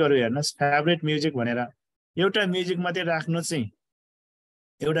म्युजिकहरू हेर्नुहोस्, फेभरेट म्युजिक भनेर एउटा म्युजिक मात्रै राख्नु चाहिँ,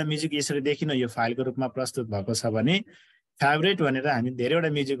 एउटा म्युजिक यसरी देखिन यो फाइलको रूपमा प्रस्तुत भएको छ भने फेभरेट भनेर हामी धेरैवटा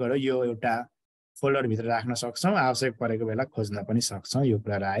म्युजिकहरू यो एउटा फोल्डरभित्र राख्न सक्छौँ। आवश्यक परेको बेला खोज्न पनि सक्छौँ। यो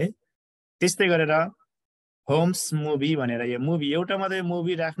कुरा आए। त्यस्तै गरेर होम्स मुभी भनेर यो मुभी, एउटा मात्रै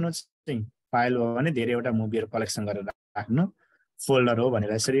मुभी राख्नु चाहिँ फाइल हो भने धेरैवटा मुभीहरू कलेक्सन गरेर राख्नु फोल्डर हो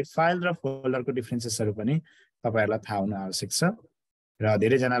भनेर यसरी फाइल र फोल्डरको डिफ्रेन्सेसहरू पनि तपाईँहरूलाई थाहा हुन आवश्यक छ र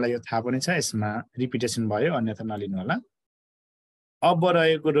धेरैजनालाई यो थाहा पनि छ। यसमा रिपिटेसन भयो, अन्यथा नलिनु होला। अब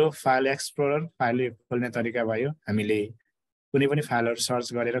रहेको रो फाइल एक्सप्लोरर, फाइल खोल्ने तरिका भयो। हामीले कुनै पनि फाइलहरू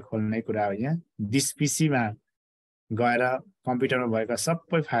सर्च गरेर खोल्ने कुरा हो। यहाँ दिस पिसीमा गएर कम्प्युटरमा भएका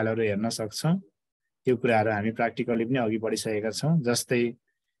सबै फाइलहरू हेर्न सक्छौँ। त्यो कुराहरू हामी प्र्याक्टिकली पनि अघि बढिसकेका छौँ। जस्तै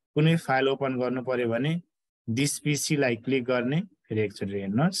कुनै फाइल ओपन गर्नु पर्यो भने दिस पिसीलाई क्लिक गर्ने, फेरि एकचोटि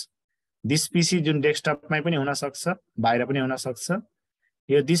हेर्नुहोस्, दिस पिसी जुन डेस्कटपमै पनि हुनसक्छ, बाहिर पनि हुनसक्छ।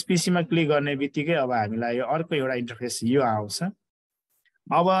 यो दिस पिसीमा क्लिक गर्ने बित्तिकै अब हामीलाई यो अर्को एउटा इन्टरफेस यो आउँछ।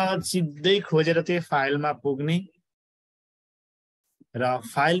 अब सिधै खोजेर त्यो फाइलमा पुग्ने र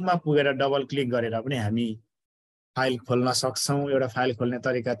फाइलमा पुगेर डबल क्लिक गरेर पनि हामी फाइल खोल्न सक्छौँ। एउटा फाइल खोल्ने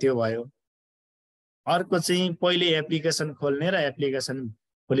तरिका त्यो भयो। अर्को चाहिँ पहिले एप्लिकेसन खोल्ने र एप्लिकेसन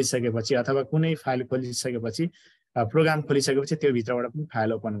खोलिसकेपछि अथवा कुनै फाइल खोलिसकेपछि, प्रोग्राम खोलिसकेपछि त्यो भित्रबाट पनि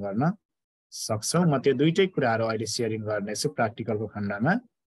फाइल ओपन गर्न सक्छौँ। म त्यो दुईटै कुराहरू अहिले सेयरिङ गर्नेछु प्र्याक्टिकलको खण्डमा।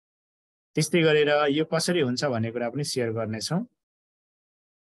 त्यस्तै गरेर यो कसरी हुन्छ भन्ने कुरा पनि सेयर गर्नेछौँ।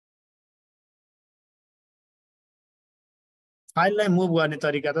 फाइललाई मुभ गर्ने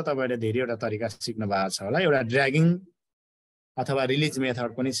तरिका त तपाईँले धेरैवटा तरिका सिक्नु भएको छ होला। एउटा ड्र्यागिङ अथवा रिलिज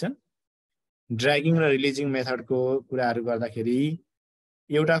मेथड पनि छ। ड्र्यागिङ र रिलिजिङ मेथडको कुराहरू गर्दाखेरि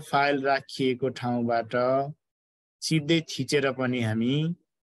एउटा फाइल राखिएको ठाउँबाट सिधै थिचेर पनि हामी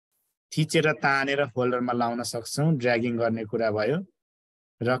तानेर फोल्डरमा लाउन सक्छौँ। ड्र्यागिङ गर्ने कुरा भयो।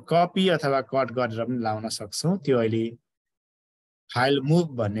 र कपी अथवा कट गरेर पनि लाउन सक्छौँ। त्यो अहिले फाइल मुभ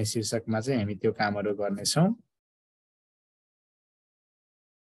भन्ने शीर्षकमा चाहिँ हामी त्यो कामहरू गर्नेछौँ।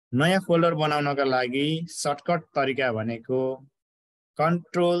 नयाँ फोल्डर बनाउनका लागि सर्टकट तरिका भनेको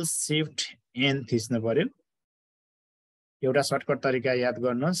Ctrl+Shift+N थिच्नु पर्यो। एउटा सर्टकट तरिका याद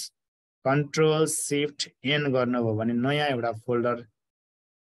गर्नुहोस्, Ctrl+Shift+N गर्नुभयो भने नयाँ एउटा फोल्डर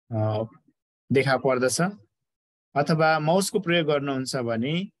देखा पर्दछ। अथवा माउसको प्रयोग गर्नुहुन्छ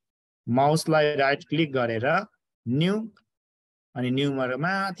भने माउसलाई राइट क्लिक गरेर न्यू अनि न्यूमा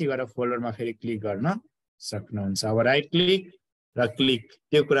माथि गएर फोल्डरमा फेरि क्लिक गर्न सक्नुहुन्छ। अब राइट क्लिक र क्लिक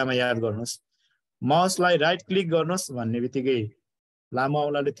त्यो कुरामा याद गर्नुहोस्। माउसलाई राइट क्लिक गर्नुहोस् भन्ने बित्तिकै लामो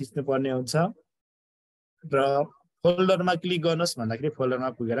औँलाले थिच्नु पर्ने हुन्छ र फोल्डरमा क्लिक गर्नुहोस् भन्दाखेरि फोल्डरमा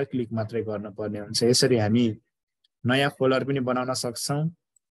पुगेर क्लिक मात्रै गर्नुपर्ने हुन्छ। यसरी हामी नयाँ फोल्डर पनि बनाउन सक्छौँ।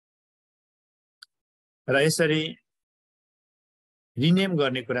 र यसरी रिनेम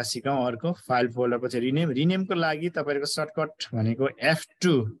गर्ने कुरा सिकौँ। अर्को फाइल फोल्डरपछि रिनेमको लागि तपाईँको सर्टकट भनेको F2।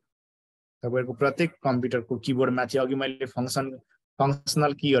 तपाईँको प्रत्येक कम्प्युटरको किबोर्डमाथि अघि मैले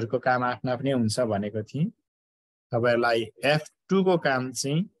फङ्सनल कीहरूको काम आफ्नै हुन्छ भनेको थिएँ। तपाईँहरूलाई F2 को काम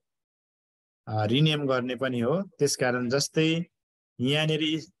चाहिँ रिनेम गर्ने पनि हो। त्यसकारण जस्तै यहाँनिर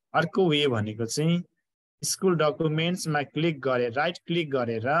अर्को वे भनेको चाहिँ स्कुल डकुमेन्ट्समा क्लिक गरेर राइट क्लिक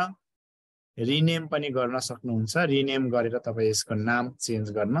गरेर रिनेम पनि गर्न सक्नुहुन्छ। रिनेम गरेर तपाईँ यसको नाम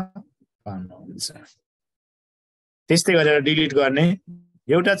चेन्ज गर्न पाउनुहुन्छ। त्यस्तै गरेर डिलिट गर्ने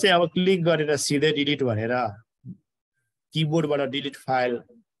एउटा चाहिँ अब क्लिक गरेर सिधै डिलिट भनेर किबोर्डबाट डिलिट फाइल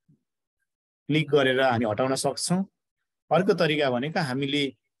क्लिक गरेर हामी हटाउन सक्छौं अर्को तरिका भनेको हामीले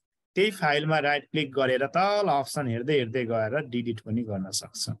त्यही फाइलमा राइट क्लिक गरेर तल अप्सन हेर्दै हेर्दै गएर डिलिट पनि गर्न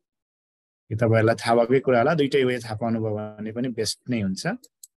सक्छौं यो तपाईहरुलाई थाहा भएकै कुरा होला दुईटै वे थाहा पाउनु भयो भने पनि बेस्ट नै हुन्छ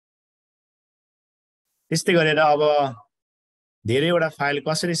त्यस्तै गरेर अब धेरैवटा फाइल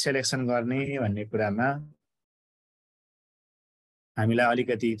कसरी सिलेक्सन गर्ने भन्ने कुरामा हामीलाई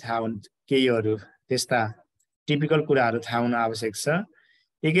अलिकति थाहा हुन्छ केहीहरु त्यस्ता टिपिकल कुराहरु थाहा हुन आवश्यक छ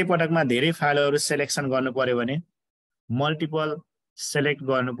एकै पटकमा धेरै फाइलहरु सिलेक्सन गर्नु पर्यो भने मल्टिपल सेलेक्ट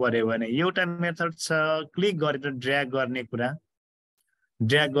गर्नु पर्यो भने एउटा मेथड छ क्लिक गरेर ड्र्याग गर्ने कुरा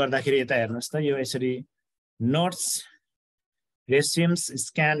ड्र्याग गर्दाखेरि यता हेर्नुस् त यो यसरी notes रेज्युम्स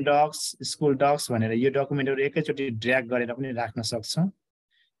scan ducks school ducks भनेर यो डकुमेन्टहरु एकैचोटी ड्र्याग गरेर पनि राख्न सक्छौं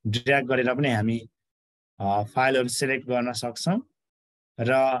ड्र्याग गरेर पनि हामी फाइलहरु सिलेक्ट गर्न सक्छौं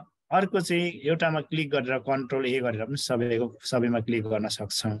र अर्को चाहिँ एउटामा क्लिक गरेर कन्ट्रोल ए गरेर पनि सबैमा क्लिक गर्न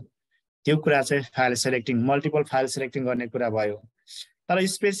सक्छौं त्यो कुरा चाहिँ file selecting multiple file selecting गर्ने कुरा भयो तर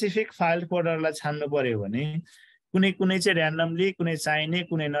स्पेसिफिक फाइल फोल्डरलाई छान्नु पर्यो भने कुनै चाहिँ र्यान्डमली कुनै चाहिने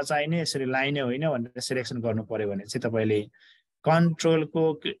कुनै नचाहिने यसरी लाइनै होइन भनेर सिलेक्सन गर्नु पर्यो भने चाहिँ तपाईले कन्ट्रोल को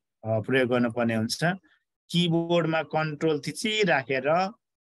प्रयोग गर्नुपर्ने हुन्छ किबोर्डमा कन्ट्रोल थिची राखेर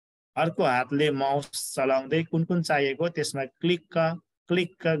अर्को हातले माउस चलाउँदै कुन चाहिएको त्यसमा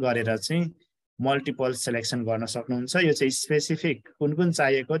क्लिक गरेर चाहिँ मल्टिपल सिलेक्सन गर्न सक्नुहुन्छ यो चाहिँ स्पेसिफिक कुन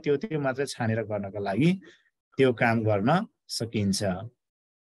चाहिएको त्यो मात्र छानेर गर्नको लागि त्यो काम गर्न सकिन्छ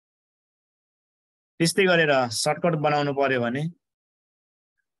त्यस्तै गरेर सर्टकट बनाउनु पर्यो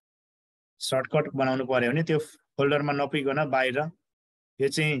भने त्यो फोल्डरमा नपुगिकन बाहिर यो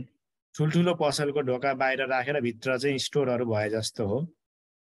चाहिँ ठुलठुलो पसलको ढोका बाहिर राखेर भित्र चाहिँ स्टोरहरु भए जस्तो हो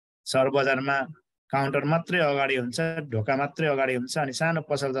सहर बजारमा काउन्टर मात्रै अगाडि हुन्छ ढोका मात्रै अगाडि हुन्छ अनि सानो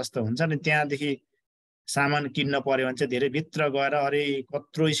पसल जस्तो हुन्छ अनि त्यहाँदेखि सामान किन्न पर्यो भने चाहिँ धेरै भित्र गएर अरे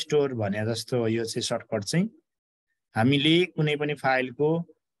कत्रो स्टोर भने जस्तो यो चाहिँ सर्टकट चाहिँ हामीले कुनै पनि फाइलको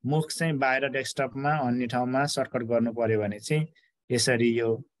मुख चाहिँ बाहिर डेस्कटपमा अन्य ठाउँमा सर्टकट गर्नु पर्यो भने चाहिँ यसरी यो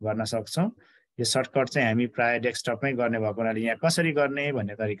गर्न सक्छौं यो सर्टकट चाहिँ हामी प्राय डेस्कटपमै गर्ने भएको हुनाले यहाँ कसरी गर्ने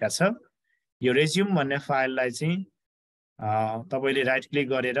भन्ने तरिका छ यो रेज्युम भन्ने फाइललाई चाहिँ तपाईले राइट क्लिक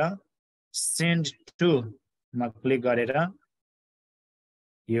गरेर सेन्ड टु मा क्लिक गरेर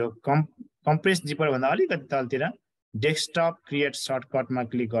यो कम्प्रेस जिपर भन्दा अलिकति तलतिर डेस्कटप क्रिएट सर्टकटमा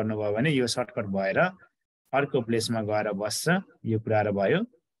क्लिक गर्नुभयो भने यो सर्टकट भएर अर्को प्लेसमा गएर बस्छ यो कुराहरु भयो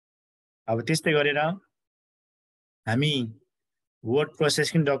अब त्यस्तै गरेर हामी वर्ड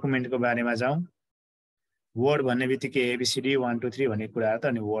प्रोसेसिङ डकुमेन्टको बारेमा जाउँ वर्ड भन्ने बित्तिकै एबीसीडी 1 2 3 भन्ने कुराहरु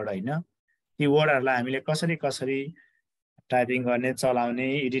त अनि वर्ड हैन ती वर्डहरुलाई हामीले कसरी टाइपिङ गर्ने चलाउने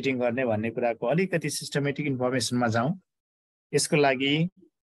एडिटिङ गर्ने भन्ने कुराको अलिकति सिस्टमेटिक इन्फर्मेसनमा जाउँ यसको लागि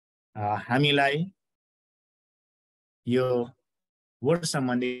हामीलाई यो वर्ड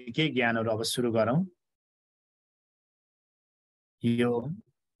सम्बन्धी केही ज्ञानहरु अब सुरु गरौँ यो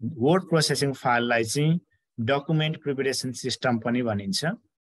वर्ड प्रोसेसिङ फाइललाई चाहिँ डकुमेन्ट प्रिपरेसन सिस्टम पनि भनिन्छ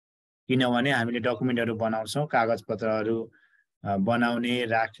किनभने हामीले डकुमेन्टहरु बनाउँछौं कागजपत्रहरु बनाउने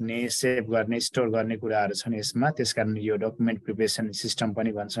राख्ने सेभ गर्ने स्टोर गर्ने कुराहरु छन् यसमा त्यसकारण यो डकुमेन्ट प्रिपरेसन सिस्टम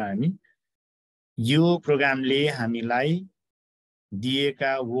पनि भन्छौं हामी यो प्रोग्रामले हामीलाई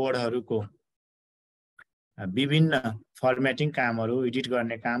दिएका वर्डहरुको विभिन्न फर्मेटिङ कामहरु एडिट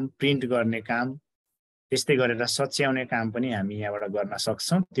गर्ने काम प्रिन्ट गर्ने काम त्यस्तै गरेर सच्याउने काम पनि हामी यहाँबाट गर्न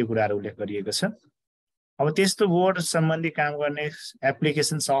सक्छौं त्यो कुराहरु उल्लेख गरिएको छ अब त्यस्तो वर्ड सम्बन्धी काम गर्ने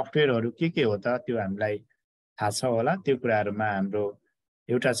एप्लिकेसन सफ्टवेयरहरु के हो त त्यो हामीलाई थाहा छ होला त्यो कुराहरुमा हाम्रो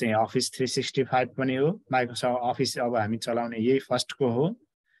एउटा चाहिँ अफिस 365 पनि हो माइक्रोसफ्ट अफिस अब हामी चलाउने यही फर्स्टको हो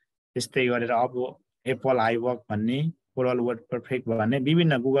त्यस्तै गरेर अब एप्पल आइवर्क भन्ने कोरल वर्ड परफेक्ट भन्ने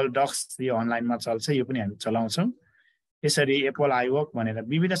विभिन्न गुगल डक्स यो अनलाइनमा चल्छ यो पनि हामी चलाउँछौं यसरी एप्पल आइवर्क भनेर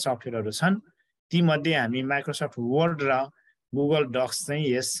विभिन्न सफ्टवेयरहरु छन् ती मध्ये हामी माइक्रोसफ्ट वर्ड र गुगल डक्स चाहिँ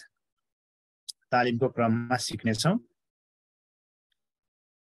यस तालिमको क्रममा सिक्ने छौं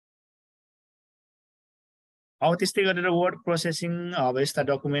अब त्यस्तै गरेर वर्ड प्रोसेसिङ अब यस्ता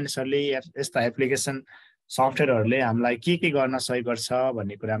डकुमेन्ट्सहरुले यस्ता एप्लिकेसन सफ्टवेयरहरुले हामीलाई के गर्न सहयोग गर्छ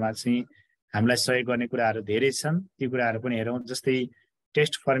भन्ने कुरामा चाहिँ हामीलाई सहयोग गर्ने कुराहरु धेरै छन् ती कुराहरु पनि हेरौं जस्तै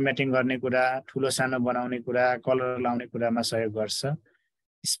टेक्स्ट फर्मेटिङ गर्ने कुरा ठूलो सानो बनाउने कुरा कलर लाउने कुरामा सहयोग गर्छ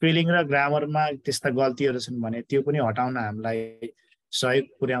स्पेलिङ र ग्रामरमा त्यस्ता गल्तीहरु छन् भने त्यो पनि हटाउन हामीलाई सहयोग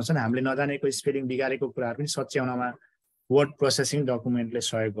पुर्याउँछन् हामीले नजानेको स्पेलिङ बिगारेको कुराहरु पनि सच्याउनमा वर्ड प्रोसेसिङ डकुमेन्टले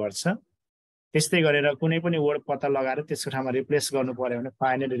सहयोग गर्छ त्यस्तै गरेर कुनै पनि वर्ड पत्ता लगाएर त्यसको ठाउँमा रिप्लेस गर्नु पर्यो भने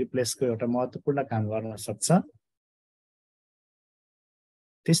फाइनली रिप्लेसको एउटा महत्त्वपूर्ण काम गर्न सक्छ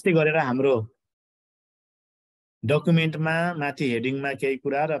त्यस्तै गरेर हाम्रो डकुमेन्टमा माथि हेडिङमा केही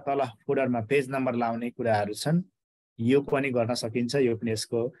कुरा र तल फोल्डरमा पेज नम्बर लाउने कुराहरू छन्। यो पनि गर्न सकिन्छ, यो पनि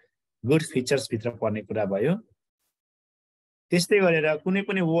यसको गुड फिचर्स भित्र पर्ने कुरा भयो। त्यस्तै गरेर कुनै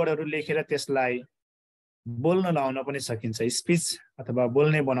पनि वर्डहरू लेखेर त्यसलाई बोल्न लाउन पनि सकिन्छ, स्पिच अथवा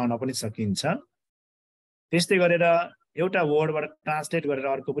बोल्ने बनाउन पनि सकिन्छ। त्यस्तै गरेर एउटा वर्डबाट ट्रान्सलेट गरेर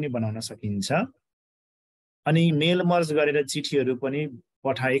अर्को पनि बनाउन सकिन्छ। अनि मेल मर्ज गरेर चिठीहरू पनि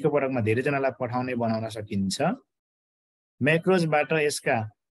एकपटकमा धेरैजनालाई पठाउने बनाउन सकिन्छ। म्याक्रोजबाट यसका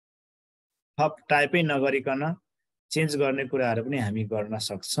थप टाइपै नगरिकन चेन्ज गर्ने कुराहरू पनि हामी गर्न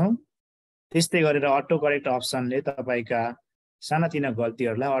सक्छौँ। त्यस्तै गरेर अटो करेक्ट अप्सनले तपाईँका सानातिना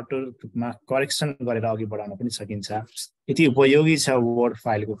गल्तीहरूलाई अटोमा करेक्सन गरेर अघि बढाउन पनि सकिन्छ। यति उपयोगी छ वर्ड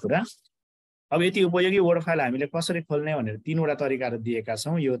फाइलको कुरा। अब यति उपयोगी वर्ड फाइल हामीले कसरी खोल्ने भनेर 3वटा तरिकाहरू दिएका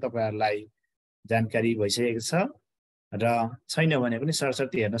छौँ। यो तपाईँहरूलाई जानकारी भइसकेको छ र छैन भने पनि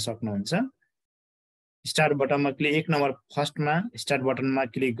सरसर्ती हेर्न सक्नुहुन्छ। स्टार्ट बटनमा क्लिक 1 नम्बर फर्स्टमा स्टार्ट बटनमा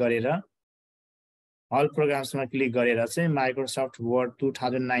क्लिक गरेर अल प्रोग्राम्समा क्लिक गरेर चाहिँ माइक्रोसफ्ट वर्ड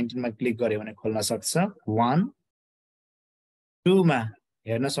 2019 मा क्लिक गर्यो भने खोल्न सक्छ। 1 2 मा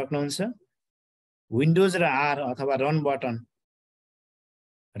हेर्न सक्नुहुन्छ। विन्डोज र आर अथवा run button,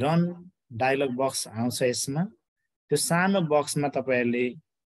 run dialogue box आउँछ यसमा। त्यो सानो बक्समा तपाईहरुले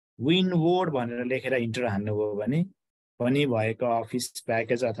विन वर्ड भनेर लेखेर इन्टर हान्नुभयो भने पनि भएको अफिस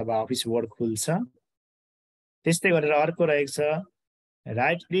प्याकेज अथवा अफिस वर्ड खुल्छ। त्यस्तै गरेर अर्को रहेको छ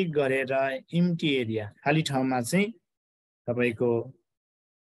राइट क्लिक गरेर इम्टी एरिया, खाली ठाउँमा चाहिँ तपाईको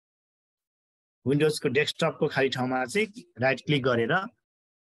विन्डोजको डेस्कटपको खाली ठाउँमा चाहिँ राइट क्लिक गरेर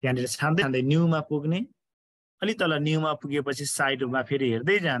त्यहाँनिर छान्दै छान्दै न्यूमा पुग्ने। अलि तल न्यूमा पुगेपछि साइडमा फेरि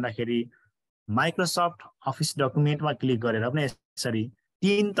हेर्दै जाँदाखेरि माइक्रोसफ्ट अफिस डकुमेन्टमा क्लिक गरेर पनि यसरी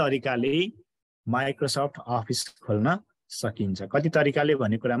 3 तरिकाले माइक्रोसफ्ट अफिस खोल्न सकिन्छ। कति तरिकाले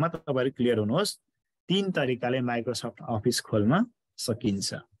भन्ने कुरामा तपाईहरु क्लियर हुनुहोस्। 3 तरिकाले माइक्रोसफ्ट अफिस खोल्न सकिन्छ।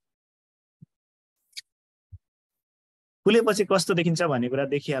 खुलेपछि कस्तो देखिन्छ भन्ने कुरा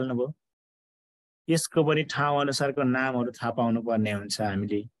देखिहाल्नुभयो। यसको पनि ठाउँ अनुसारको नामहरु थाहा पाउनु पर्ने हुन्छ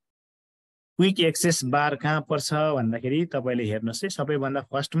हामीले। क्विक एक्सेस बार कहाँ पर्छ भन्दाखेरि तपाईले हेर्नुस् है, सबैभन्दा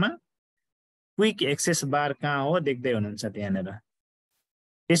फर्स्टमा क्विक एक्सेस बार कहाँ हो देख्दै हुनुहुन्छ त्यहाँनेर।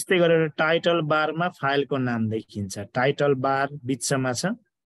 त्यस्तै गरेर टाइटल बारमा फाइलको नाम देखिन्छ। टाइटल बार बिचमा छ,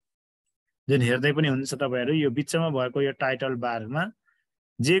 जुन हेर्दै पनि हुनुहुन्छ तपाईहरु। यो बिचमा भएको यो टाइटल बारमा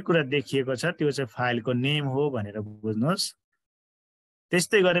जे कुरा देखिएको छ त्यो चाहिँ फाइलको नेम हो भनेर बुझ्नुहोस्।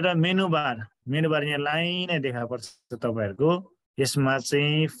 त्यस्तै गरेर मेनु बार यहाँ लाइनै देखा पर्छ तपाईहरुको। यसमा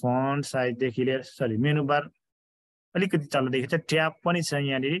चाहिँ फन्ट साइज देखि लिएर मेनु बार अलिकति तल देखिन्छ। ट्याब पनि छ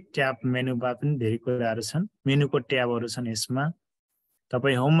यहाँनिर, ट्याब मेनु बार पनि धेरै कुराहरु छन्, मेनुको ट्याबहरु छन् यसमा।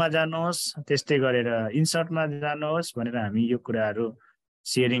 तपाई होममा जानुहोस्, त्यस्तै गरेर इन्सर्टमा जानुहोस् भनेर हामी यो कुराहरु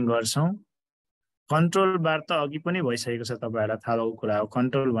शेयरिङ गर्छौं। कन्ट्रोल बार त अघि पनि भइसकेको छ, तपाईहरुलाई थाहा भएको कुरा हो।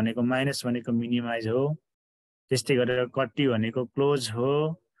 कन्ट्रोल भनेको माइनस भनेको मिनिमाइज हो, त्यस्तै गरेर कट्टी भनेको क्लोज हो।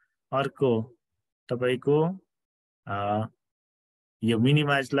 अर्को तपाईको यो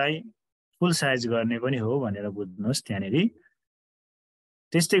मिनिमाइजलाई फुल साइज गर्ने पनि हो भनेर बुझ्नुहोस् त्यहाँनेर।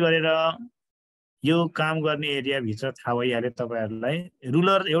 त्यस्तै गरेर यो काम गर्ने एरिया भित्र थाहा भइहाल्यो तपाईहरुलाई।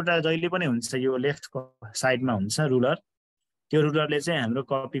 रुलर एउटा जहिले पनि हुन्छ, यो लेफ्टको साइडमा हुन्छ रुलर। त्यो रुलरले चाहिँ हाम्रो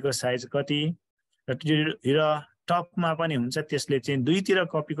कपीको साइज कति र टपमा पनि हुन्छ, त्यसले चाहिँ दुईतिर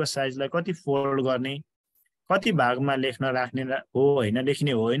कपीको साइजलाई कति फोल्ड गर्ने, कति भागमा लेख्न राख्ने हो हैन,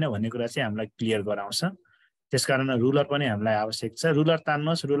 लेख्ने हो हैन भन्ने कुरा चाहिँ हामीलाई क्लियर गराउँछ। त्यसकारण रुलर पनि हामीलाई आवश्यक छ। रुलर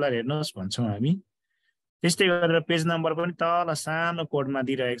तान्नुहोस्, रुलर हेर्नुहोस् भन्छौं हामी। त्यस्तै गरेर पेज नम्बर पनि तल सानो कोडमा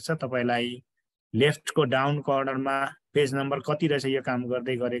दिइरहेको छ तपाईलाई। लेफ्टको डाउन कर्नरमा पेज नम्बर कति रहेछ यो काम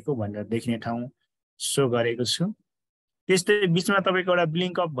गर्दै गरेको भनेर देख्ने ठाउँ सो गरेको छु। त्यस्तै बीचमा तपाईको एउटा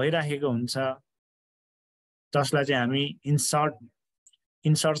ब्लिङ्क अप भइराखेको हुन्छ, जसलाई चाहिँ हामी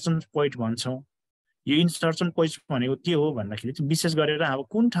इन्सर्सन पोइन्ट भन्छौं। यो इन्सर्सन पोइन्ट भनेको के हो भन्दाखेरि चाहिँ विशेष गरेर अब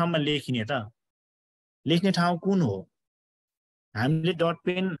कुन ठाउँमा लेखिने त, लेख्ने ठाउँ कुन हो। हामीले डट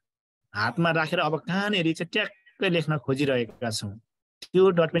पेन हातमा राखेर अब कहाँनेरि चाहिँ ट्याक्कै लेख्न खोजिरहेका छौं, त्यो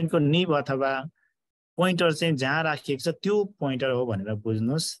डट पेनको निब अथवा पोइन्टर चाहिँ जहाँ राखिएको छ त्यो पोइन्टर हो भनेर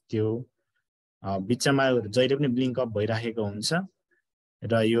बुझ्नुहोस्। त्यो बिचमा जहिले पनि ब्लिङ्क अप भइराखेको हुन्छ।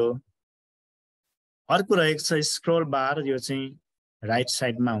 र यो अर्को रहेको छ स्क्रोल बार, यो चाहिँ राइट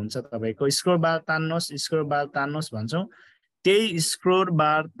साइडमा हुन्छ तपाईको। Scroll bar तान्नुहोस्, scroll bar तान्नुहोस् भन्छौं। त्यही स्क्रोल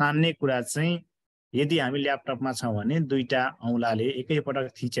बार तान्ने कुरा चाहिँ यदि हामी ल्यापटपमा छौं भने दुईटा औंलाले एकैपटक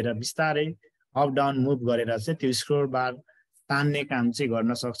थिचेर बिस्तारै अप डाउन मुभ गरेर चाहिँ त्यो स्क्रोल बार तान्ने काम चाहिँ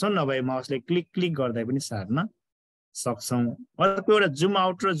गर्न सक्छौं। नभए माउसले क्लिक क्लिक गर्दै पनि सार्न सक्छौं। अर्को एउटा जुम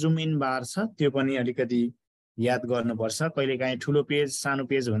आउट र जुम इन बार छ, त्यो पनि अलिकति याद गर्नुपर्छ। कहिलेकाहीँ ठुलो पेज सानो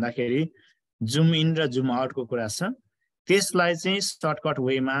पेज हुँदाखेरि जुम इन र जुम आउटको कुरा छ, त्यसलाई चाहिँ सर्टकट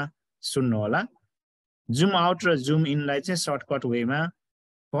वेमा सुन्नु होला। जुम आउट र जुम इनलाई चाहिँ सर्टकट वेमा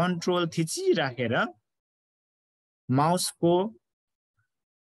कन्ट्रोल थिचिराखेर माउसको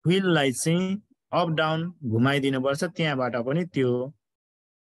व्हीललाई चाहिँ अप डाउन घुमाइदिनुपर्छ। त्यहाँबाट पनि त्यो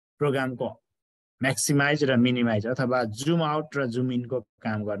प्रोग्रामको म्याक्सिमाइज र मिनिमाइज अथवा जुम आउट र जुम इनको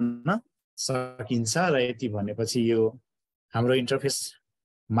काम गर्न सकिन्छ। र यति भनेपछि यो हाम्रो इन्टरफेस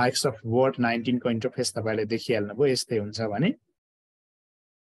माइक्रोसफ्ट वर्ड 19 को इन्टरफेस तपाईले देखिहाल्नुभयो। यस्तै हुन्छ भने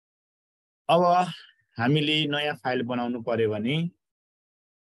अब हामीले नयाँ फाइल बनाउनु पर्यो भने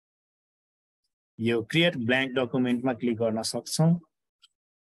यो क्रिएट ब्ल्याङ्क डकुमेन्टमा क्लिक गर्न सक्छौं।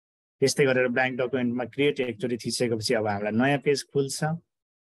 त्यस्तै गरेर ब्ल्याङ्क डकुमेन्टमा क्रिएट एकचोटि थिचेपछि अब हामीलाई नयाँ पेज खुल्छ।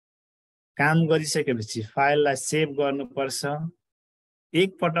 काम गरिसकेपछि फाइललाई सेभ गर्नुपर्छ। एक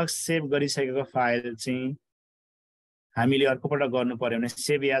पटक सेभ गरिसकेको फाइल चाहिँ हामीले अर्को पटक गर्नु पर्यो भने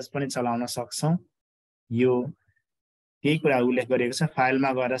सेभ एज पनि चलाउन सक्छौं। यो केही कुरा उल्लेख गरिएको छ,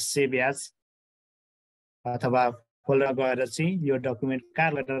 फाइलमा गएर सेभ एज अथवा फोल्डर गएर चाहिँ यो डकुमेन्ट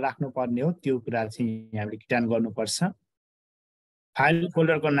कहाँ लगेर राख्नु पर्ने हो त्यो कुरा चाहिँ हामीले किटान गर्नुपर्छ। फाइल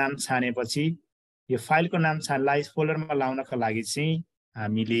फोल्डरको नाम छानेपछि यो फाइलको नाम छान्नलाई फोल्डरमा लाउनका लागि चाहिँ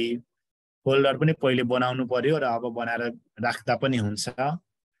हामीले फोल्डर पनि पहिले बनाउनु पर्यो र अब बनाएर राख्दा पनि हुन्छ।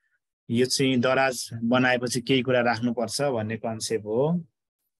 यो चाहिँ दराज बनाएपछि केही कुरा राख्नुपर्छ भन्ने कन्सेप्ट हो।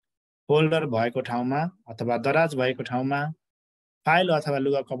 फोल्डर भएको ठाउँमा अथवा दराज भएको ठाउँमा फाइल अथवा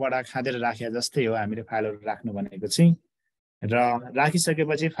लुगा कपडा खाँदेर राखे जस्तै हो हामीले फाइलहरु राख्नु भनेको चाहिँ। र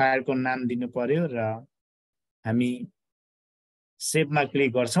राखिसकेपछि फाइलको नाम दिनु पर्यो र हामी सेभमा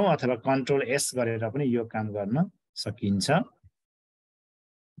क्लिक गर्छौं अथवा कन्ट्रोल एस गरेर पनि यो काम गर्न सकिन्छ।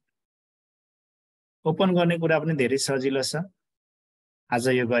 ओपन गर्ने कुरा पनि धेरै सजिलो छ। आज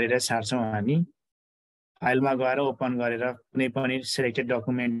यो गरेर छाड्छौं हामी। फाइलमा गएर ओपन गरेर कुनै पनि सिलेक्टेड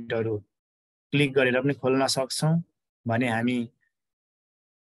डकुमेन्टहरु क्लिक गरेर पनि खोल्न सक्छौं भने हामी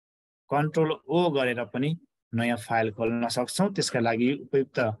कन्ट्रोल ओ गरेर पनि नयाँ फाइल खोल्न सक्छौं। त्यसका लागि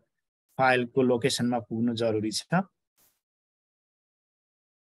उपयुक्त फाइलको लोकेसनमा पुग्नु जरुरी छ।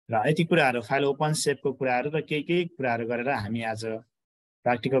 र यति कुराहरु फाइल ओपन सेभको कुराहरु र केही कुराहरु गरेर हामी आज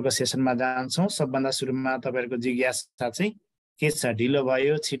प्र्याक्टिकलको सेसनमा जान्छौं। सबभन्दा सुरुमा तपाईहरुको जिज्ञासा चाहिँ के छ, ढिलो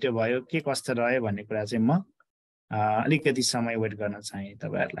भयो छिटो भयो के कस्तो रह्यो भन्ने कुरा चाहिँ म अलिकति समय वेट गर्न चाहे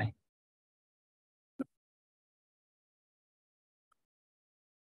तपाईहरुलाई।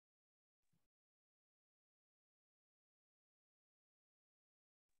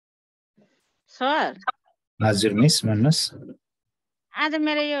 सर हजुर मिस भन्नुस्। आज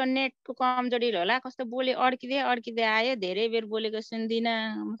मेरो यो नेटको कमजोरी होला, कस्तो बोले अड्किँदै आयो, धेरै बेर बोलेको सुन्दिन,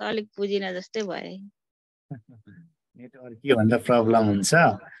 म त अलिक बुझिन जस्तै भए। नेट अड्कियो भन्दा प्रब्लम हुन्छ।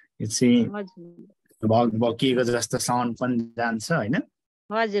 यो चाहिँ बकिएको जस्तो साउन्ड पनि जान्छ हैन?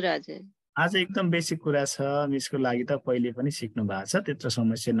 हजुर हजुर। आज एकदम बेसिक कुरा छ, मिसको लागि त पहिले पनि सिक्नु भएको छ, त्यत्रो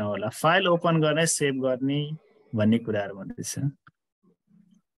समस्या नहोला। फाइल ओपन गर्ने सेभ गर्ने भन्ने कुराहरु भन्दैछ।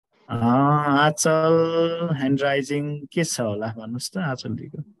 आचल ह्यान्डराइजिङ के छ होला भन्नुस् त आचल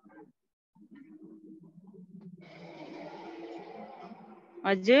दिको।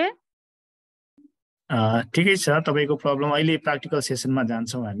 हजुर ठिकै छ तपाईको प्रब्लम। अहिले प्र्याक्टिकल सेसनमा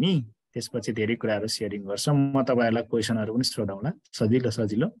जान्छौं हामी, त्यसपछि धेरै कुराहरु शेयरिङ गर्छौं। म तपाईहरुलाई क्वेशनहरु पनि सोधौला सजिलो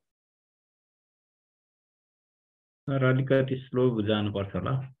सजिलो। सर अलिकति स्लो बुझाउनु पर्छ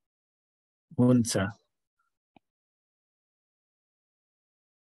होला। हुन्छ।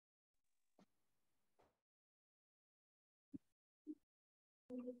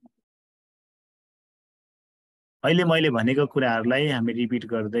 अहिले मैले भनेको कुराहरुलाई हामी रिपिट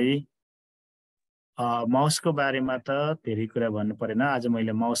गर्दै माउसको बारेमा त धेरै कुरा भन्नु परेन। आज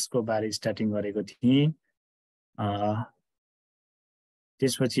मैले माउसको बारे स्टार्टिङ गरेको थिएँ।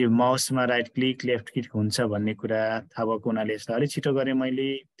 त्यसपछि माउसमा राइट क्लिक लेफ्ट क्लिक हुन्छ भन्ने कुरा थाहा भएको हुनाले यसलाई अलि छिटो गरेँ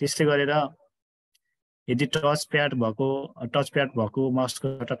मैले। त्यस्तै गरेर यदि टच प्याड भएको माउसको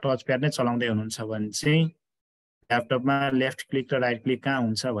टच प्याड नै चलाउँदै हुनुहुन्छ भने चाहिँ ल्यापटपमा लेफ्ट क्लिक र राइट क्लिक कहाँ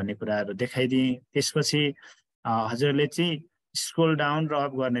हुन्छ भन्ने कुराहरु देखाइदिएँ। त्यसपछि हजुरले चाहिँ स्क्रोल डाउन र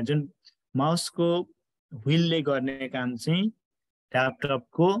अप गर्ने जुन माउसको व्हीलले गर्ने काम चाहिँ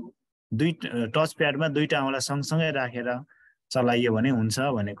ल्यापटपको टच प्याडमा दुईटा औँला सँगसँगै राखेर चलाइयो भने हुन्छ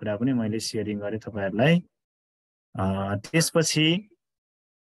भन्ने कुरा पनि मैले शेयरिङ गरे तपाईहरुलाई। त्यसपछि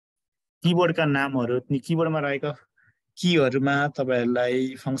किबोर्डका नामहरु, किबोर्डमा रहेका कीहरुमा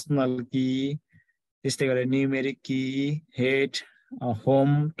तपाईहरुलाई फंक्सनल की, त्यस्तै गरेर न्यूमेरिक की, हेड, होम,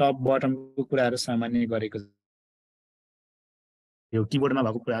 टप बटमको कुराहरु सामान्य गरेको छ। यो किबोर्डमा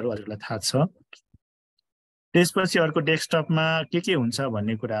भएको कुराहरु हजुरलाई थाहा छ। त्यसपछि अर्को डेस्कटपमा के हुन्छ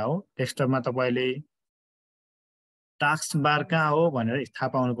भन्ने कुरा हो। डेस्कटपमा तपाईले टास्क बार कहाँ हो भनेर थाहा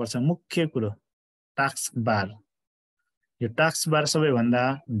पाउनुपर्छ। मुख्य कुरो टास्क बार, यो टास्क बार सबैभन्दा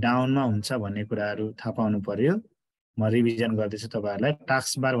डाउनमा हुन्छ भन्ने कुराहरू थाहा पाउनु पर्यो। म रिभिजन गर्दैछु तपाईहरुलाई।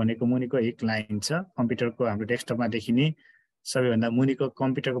 टास्क बार भनेको मुनिको एक लाइन छ, कम्प्युटरको हाम्रो डेस्कटपमा देखिने सबैभन्दा मुनिको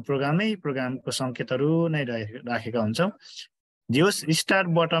कम्प्युटरको प्रोग्रामको संकेतहरू नै राखेका हुन्छौँ। जोस स्टार्ट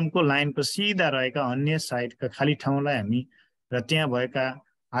बटनको लाइनको सिधा रहेका अन्य साइडका खाली ठाउँलाई हामी र त्यहाँ भएका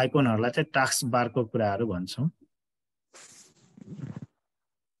आइकनहरूलाई चाहिँ टास्क बारको कुराहरू भन्छौँ।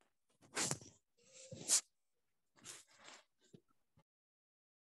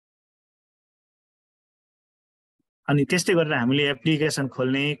 अनि त्यस्तै गरेर हामीले एप्लिकेसन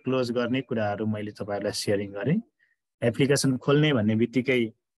खोल्ने क्लोज गर्ने कुराहरू मैले तपाईहरुलाई शेयरिङ गरेँ। एप्लिकेसन खोल्ने भन्ने बित्तिकै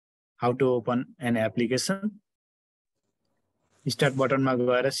how to open an application, start बटनमा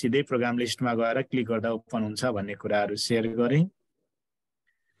गएर सिधै प्रोग्राम लिस्टमा गएर क्लिक गर्दा ओपन हुन्छ भन्ने कुराहरू शेयर गरेँ।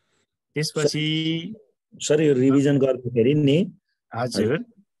 त्यसपछि सर यो रिभिजन गर्दाखेरि नि हजुर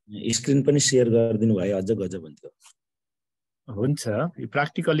स्क्रिन पनि शेयर गरिदिनु भयो, अझ गजब हुन्थ्यो। हुन्छ, यो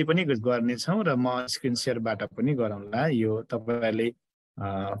प्र्याक्टिकली पनि गर्नेछौँ र म स्क्रिन शेयरबाट पनि गरौँला। यो तपाईहरुले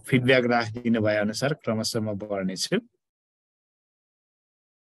फिडब्याक राखिदिनु भए अनुसार क्रमशः म बढ्नेछु।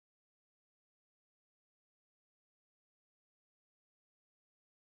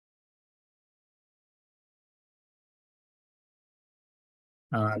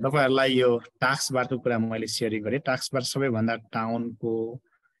 तपाईहरुलाई यो टास्क बारको कुरा मैले शेयरिङ गरेँ। टास्क बार सबैभन्दा टाउनको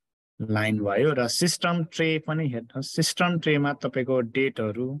लाइन भयो र सिस्टम ट्रे पनि हेर्नुहोस्। सिस्टम ट्रेमा तपाईको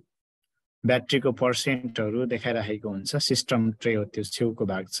डेटहरू, ब्याट्रीको पर्सेन्टहरू देखाइराखेको हुन्छ। सिस्टम ट्रे हो त्यो छेउको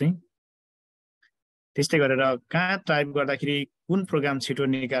भाग चाहिँ। त्यस्तै गरेर कहाँ टाइप गर्दाखेरि कुन प्रोग्राम छिटो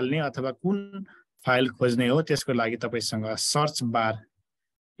निकाल्ने अथवा कुन फाइल खोज्ने हो त्यसको लागि तपाईसँग सर्च बार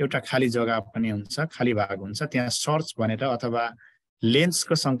एउटा खाली जग्गा पनि हुन्छ, खाली भाग हुन्छ। त्यहाँ सर्च भनेर अथवा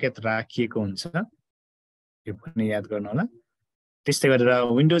लेन्सको संकेत राखिएको हुन्छ, यो पनि याद गर्नु होला। त्यस्तै गरेर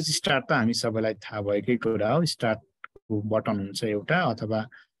विन्डोज स्टार्ट त हामी सबैलाई थाहा भएकै कुरा हो। स्टार्टको बटन हुन्छ एउटा, अथवा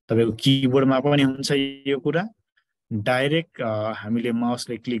तपाईको किबोर्डमा पनि हुन्छ यो कुरा। डाइरेक्ट हामीले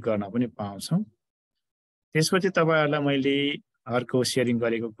माउसले क्लिक गर्न पनि पाउँछौँ। त्यसपछि तपाईहरुलाई मैले अर्को शेयरिङ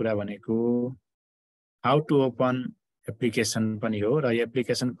गरेको कुरा भनेको हाउ टु ओपन एप्लिकेसन पनि हो। र यो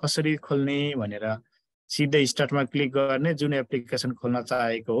एप्लिकेसन कसरी खोल्ने भनेर सिधै स्टार्टमा क्लिक गर्ने, जुन एप्लिकेसन खोल्न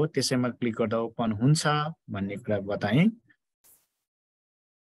चाहेको हो त्यसैमा क्लिक गर्दा ओपन हुन्छ भन्ने कुरा बताएँ।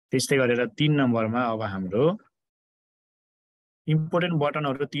 त्यस्तै गरेर 3 नम्बरमा अब हाम्रो इम्पोर्टेन्ट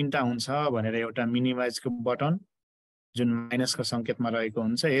बटनहरू 3टा हुन्छ भनेर एउटा मिनिमाइजको बटन जुन माइनसको संकेतमा रहेको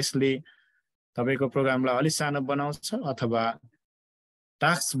हुन्छ, यसले तपाईको प्रोग्रामलाई अलि सानो बनाउँछ अथवा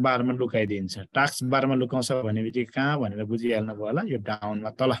टास्क बारमा लुकाइदिन्छ। टास्क बारमा लुकाउँछ भन्ने बित्तिकै कहाँ भनेर बुझिहाल्नु भयो होला। यो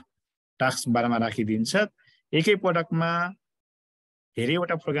डाउनमा तल टास्क बारमा राखिदिन्छ। एकै पटकमा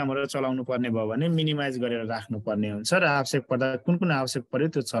धेरैवटा प्रोग्रामहरू चलाउनु पर्ने भयो भने मिनिमाइज गरेर राख्नु पर्ने हुन्छ र आवश्यक पर्दा कुन आवश्यक पर्यो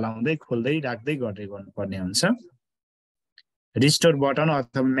त्यो चलाउँदै खोल्दै राख्दै गर्दै गर्नुपर्ने हुन्छ। रिस्टोर बटन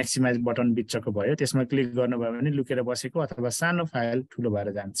अथवा म्याक्सिमाइज बटन बिचको भयो, त्यसमा क्लिक गर्नुभयो भने लुकेर बसेको अथवा सानो फाइल ठुलो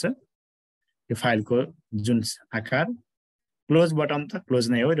भएर जान्छ यो फाइलको जुन आकार। क्लोज बटन त क्लोज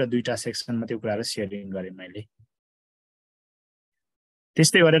नै हो र 2टा सेक्सनमा त्यो कुराहरू शेयरिङ गरेँ मैले।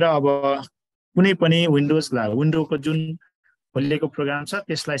 त्यस्तै गरेर अब कुनै पनि विन्डोको जुन खोलिएको प्रोग्राम छ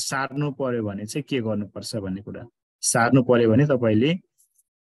त्यसलाई सार्नु पर्यो भने चाहिँ के गर्नुपर्छ भन्ने कुरा। सार्नु पर्यो भने तपाईले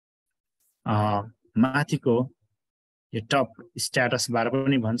माथिको यो टप स्ट्याटस बार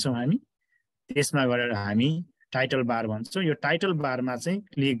पनि भन्छौँ हामी, त्यसमा गएर हामी टाइटल बार भन्छौँ। यो टाइटल बारमा चाहिँ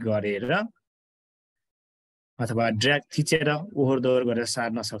क्लिक गरेर अथवा ड्र्याग थिचेर ओहोरदोहोर गरेर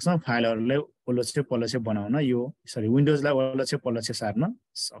सार्न सक्छौँ। फाइलहरूलाई ओलोछे पलोछे बनाउन विन्डोजलाई ओलोछे पलोछे सार्न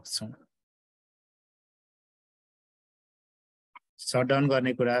सक्छौँ। शटडाउन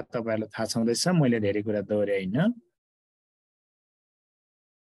गर्ने कुरा तपाईहरुलाई थाहा छँदैछ, मैले धेरै कुरा दोहोर्याइन।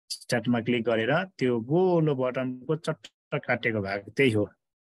 स्टार्टमा क्लिक गरेर त्यो गोलो बटनको चट्ट काटेको भाग त्यही हो।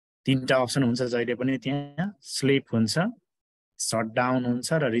 3टा अप्सन हुन्छ जहिले पनि त्यहाँ। स्लिप हुन्छ, शटडाउन हुन्छ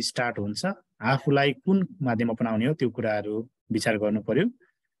र रिस्टार्ट हुन्छ। आफूलाई कुन माध्यम अपनाउने हो त्यो कुराहरू विचार गर्नु पर्यो।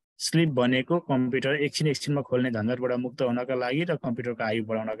 स्लिप भनेको कम्प्युटर एकछिनमा खोल्ने झन्झटबाट मुक्त हुनका लागि र कम्प्युटरको आयु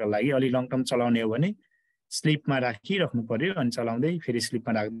बढाउनका लागि अलि लङ टर्म चलाउने हो भने स्लिपमा राखिराख्नु पर्यो अनि चलाउँदै फेरि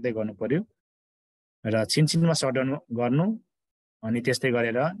स्लिपमा राख्दै गर्नु पर्यो र छिनछिनमा शटडाउन गर्नु अनि त्यस्तै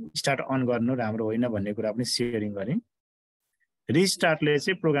गरेर स्टार्ट अन गर्नु राम्रो होइन भन्ने कुरा पनि शेयरिङ गरेँ। रिस्टार्टले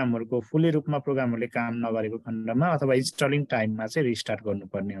चाहिँ प्रोग्रामहरुको फुल्ली रूपमा प्रोग्रामहरुले काम नगरेको खण्डमा अथवा इन्स्टलिङ टाइममा चाहिँ रिस्टार्ट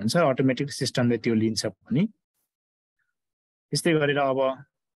गर्नुपर्ने हुन्छ। अटोमेटिक सिस्टमले त्यो लिन्छ पनि। त्यस्तै गरेर अब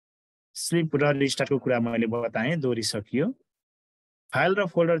स्लिप र रिस्टार्टको कुरा मैले बताएँ, दोहोरिसकियो। फाइल र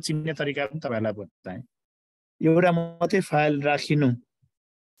फोल्डर चिन्ने तरिका पनि तपाईहरुलाई बताएँ। एउटा मात्रै फाइल राखिनु,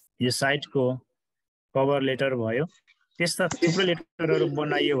 यो साइटको कभर लेटर भयो, त्यस्ता थुप्रै लेटरहरू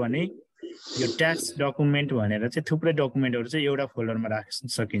बनाइयो भने यो ट्याक्स डकुमेन्ट भनेर चाहिँ थुप्रै डकुमेन्टहरू चाहिँ एउटा फोल्डरमा राख्न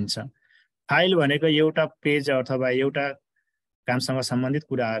सकिन्छ। फाइल भनेको एउटा पेज अथवा एउटा कामसँग सम्बन्धित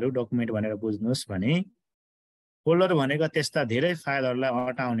कुराहरू डकुमेन्ट भनेर बुझ्नुहोस् भने फोल्डर भनेको त्यस्ता धेरै फाइलहरूलाई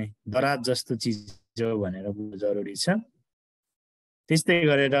अटाउने दराज जस्तो चिज हो भनेर बुझ्नु जरुरी छ। त्यस्तै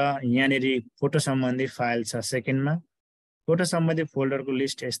गरेर यहाँनिर फोटो सम्बन्धी फाइल छ सेकेन्डमा। फोटो सम्बन्धी फोल्डरको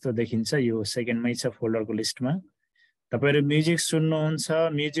लिस्ट यस्तो देखिन्छ, यो सेकेन्डमै छ फोल्डरको लिस्टमा। तपाईहरु म्युजिक सुन्नुहुन्छ,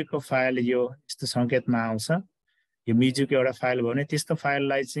 म्युजिकको फाइल यो यस्तो संकेतमा आउँछ। यो म्युजिकको एउटा फाइल भयो भने त्यस्तो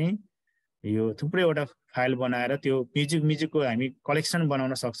फाइललाई चाहिँ यो थुप्रैवटा फाइल बनाएर त्यो म्युजिकको हामी कलेक्सन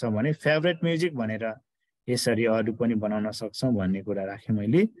बनाउन सक्छौँ भने फेभरेट म्युजिक भनेर यसरी अरू पनि बनाउन सक्छौँ भन्ने कुरा राखेँ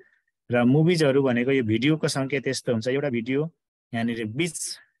मैले। र मुभिजहरू भनेको यो भिडियोको संकेत यस्तो हुन्छ, एउटा भिडियो यहाँनिर बिच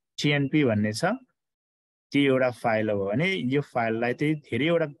TNP भन्ने छ, त्यो एउटा फाइल हो भने यो फाइललाई चाहिँ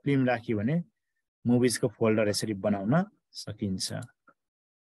धेरैवटा फिल्म राख्यो भने मुभिजको फोल्डर यसरी बनाउन सकिन्छ।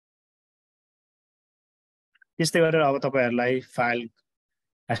 त्यस्तै गरेर अब तपाईहरुलाई फाइल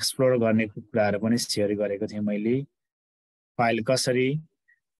एक्सप्लोर गर्ने कुराहरू पनि शेयर गरेको थिएँ मैले। फाइल कसरी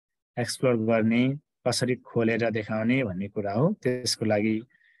एक्सप्लोर गर्ने, कसरी खोलेर देखाउने भन्ने कुरा हो। त्यसको लागि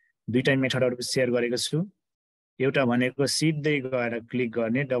दुईटा मेथडहरु शेयर गरेको छु। एउटा भनेको सिधै गएर क्लिक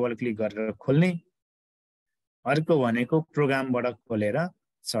गर्ने, डबल क्लिक गरेर खोल्ने। अर्को भनेको प्रोग्रामबाट खोलेर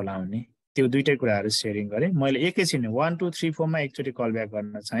चलाउने। त्यो दुईटै कुराहरू शेयरिङ गरे। मैले एकैछिन 1 2 3 4 मा एकचोटी कल ब्याक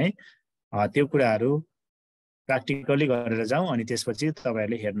गर्न चाहे। त्यो कुराहरू प्र्याक्टिकली गरेर जाउँ अनि त्यसपछि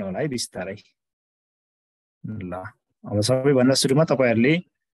तपाईहरुले हेर्नु होला है बिस्तारै। ल अब सबैभन्दा सुरुमा तपाईहरुले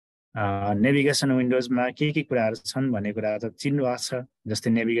नेभिगेसन विन्डोजमा के कुराहरू छन् भन्ने कुरा त चिन्नु भएको छ। जस्तै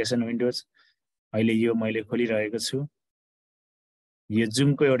नेभिगेसन विन्डोज अहिले यो मैले खोलिरहेको छु। यो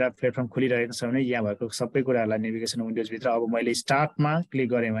जुमको एउटा प्लेटफर्म खोलिरहेको छ भने यहाँ भएको सबै कुराहरूलाई नेभिगेसन विन्डोज भित्र अब मैले स्टार्टमा क्लिक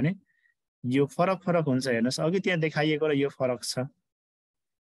गरेँ भने यो फरक हुन्छ। हेर्नुस् अघि त्यहाँ देखाइएको र यो फरक छ,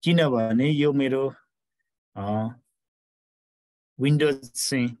 किनभने यो मेरो विन्डोज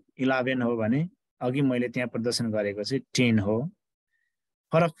चाहिँ 11 हो भने अघि मैले त्यहाँ प्रदर्शन गरेको चाहिँ 10 हो।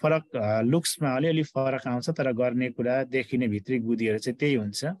 फरक लुक्समा अलिअलि फरक आउँछ, तर गर्ने कुरा देखिने भित्री बुद्धिहरू चाहिँ त्यही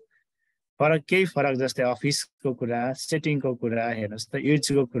हुन्छ। केही फरक जस्तै अफिसको कुरा, सेटिङको कुरा, हेर्नुस् त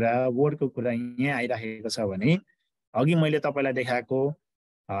एजको कुरा, वर्डको कुरा यहाँ आइराखेको छ भने अघि मैले तपाईलाई देखाएको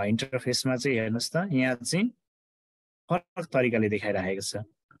इन्टरफेसमा चाहिँ हेर्नुस् त यहाँ चाहिँ फरक तरिकाले देखाइराखेको छ।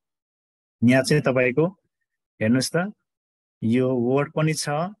 यहाँ चाहिँ तपाईको हेर्नुस् त यो वर्ड पनि छ,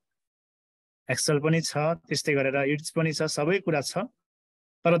 एक्सेल पनि छ, त्यस्तै गरेर इट्स पनि छ, सबै कुरा छ।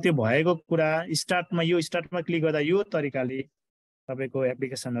 तर त्यो भएको कुरा स्टार्टमा क्लिक गर्दा यो तरिकाले तपाईको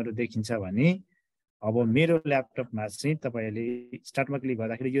एप्लिकेसनहरु देखिन्छ भने अब मेरो ल्यापटपमा चाहिँ तपाईले स्टार्टमा क्लिक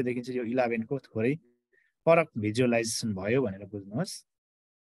गर्दाखेरि यो देखिन्छ, यो 11 को थोरै फरक भिजुअलाइजेसन भयो भनेर बुझ्नुहोस्।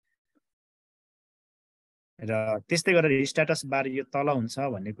 र त्यस्तै गरेर स्ट्याटस बार यो तल हुन्छ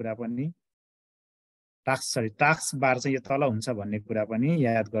भन्ने कुरा पनि टास्क बार चाहिँ यो तल हुन्छ भन्ने कुरा पनि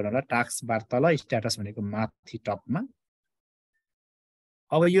याद गर्नु होला। टास्क बार तल, स्ट्याटस भनेको माथि टपमा।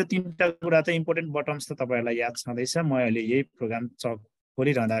 अब यो तीनटा कुरा त इम्पोर्टेन्ट बटम्स त तपाईहरुलाई याद छँदैछ। म अहिले यही प्रोग्राम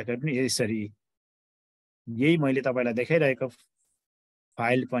खोलिरहँदाखेरि पनि यसरी यही मैले तपाईलाई देखाइरहेको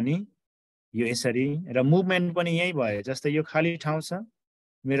फाइल पनि यो यसरी र मुभमेन्ट पनि यही भयो। जस्तै यो खाली ठाउँ छ,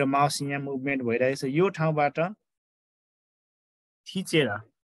 मेरो माउस यहाँ मुभमेन्ट भइरहेछ, यो ठाउँबाट थिचेर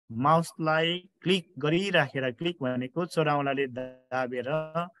माउसलाई क्लिक गरिराखेर, क्लिक भनेको चौराउलाले दाबेर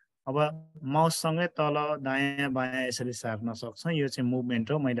अब माउससँगै तल दायाँ बायाँ यसरी सार्न सक्छ। यो चाहिँ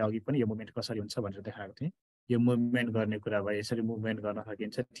मुभमेन्ट हो। मैले अघि पनि यो मुभमेन्ट कसरी हुन्छ भनेर देखाएको थिएँ। यो मुभमेन्ट गर्ने कुरा भयो, यसरी मुभमेन्ट गर्न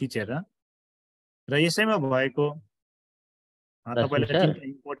सकिन्छ थिचेर। र यसैमा भएको तपाईले तीनटा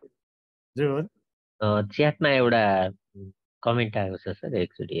इम्पोर्टेन्ट जो च्याटमा एउटा कमेन्ट आएको छ सर,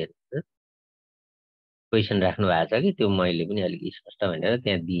 एकचोटि हेर्नुहोस्। क्वेसन राख्नु भएको छ कि त्यो मैले पनि अलिक स्पष्ट भनेर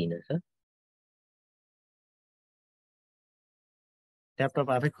त्यहाँ दिइनँ सर। ल्यापटप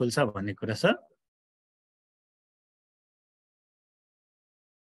आफै खुल्छ भन्ने कुरा सर।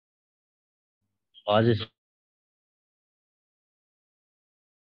 हजुर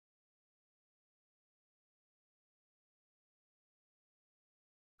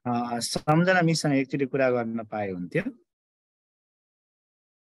सम्झना मिससँग एकचोटि कुरा गर्न पाए हुन्थ्यो।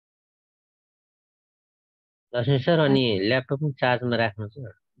 लक्ष्मी सर अनि ल्यापटप पनि चार्जमा राख्नु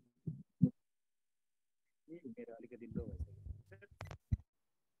सर। मेरो अलिकति लो भइसक्यो,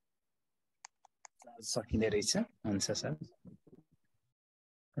 सकिने रहेछ। हुन्छ सर,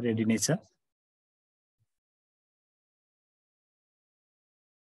 रेडी नै छ।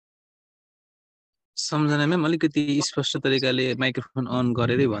 सम्झना म्याम अलिकति स्पष्ट तरिकाले माइक्रोफोन अन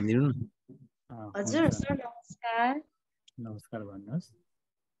गरेरै भनिदिनु न। हजुर सर नमस्कार। नमस्कार भन्नुहोस्।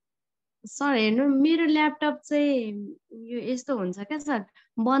 सर हेर्नु मेरो ल्यापटप चाहिँ यो यस्तो हुन्छ क्या सर,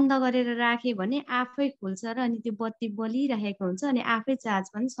 बन्द गरेर राखेँ भने आफै खुल्छ र अनि त्यो बत्ती बलिरहेको हुन्छ अनि आफै चार्ज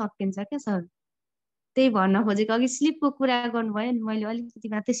पनि सकिन्छ क्या सर। त्यही भन्न खोजेको, अघि स्लिपको कुरा गर्नुभयो नि, मैले अलिकति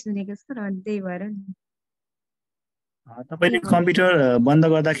मात्रै सुनेको सर, अनि त्यही भएर नि। तपाईँले कम्प्युटर बन्द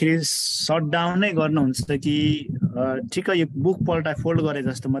गर्दाखेरि सट डाउन नै गर्नुहुन्छ कि ठिक्क यो बुक फोल्ड गरे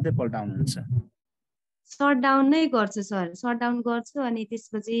जस्तो मात्रै पल्टाउनुहुन्छ? सट डाउन नै गर्छु सर, सट डाउन गर्छु अनि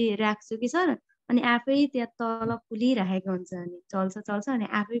त्यसपछि राख्छु कि सर, अनि आफै त्यहाँ तल खुलिरहेको हुन्छ अनि चल्छ अनि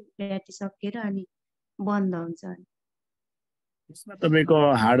आफै ब्याट्री सकिएर अनि बन्द हुन्छ। यसमा तपाईँको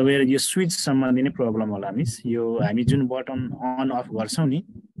हार्डवेयर यो स्विच सम्बन्धी नै प्रब्लम होला मिस। यो हामी जुन बटन अन अफ गर्छौँ नि,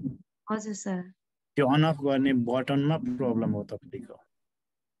 हजुर सर, त्यो अन अफ गर्ने बटनमा प्रब्लम हो तपाईँको।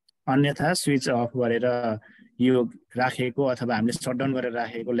 अन्यथा स्विच अफ गरेर यो राखेको अथवा हामीले सटडाउन गरेर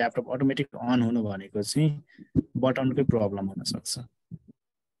राखेको ल्यापटप अटोमेटिक अन हुनु भनेको चाहिँ बटनकै प्रब्लम हुन सक्छ।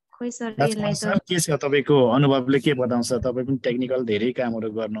 खोइ सर यसलाई त के छ तपाईँको अनुभवले के बताउँछ? तपाईँ पनि टेक्निकल धेरै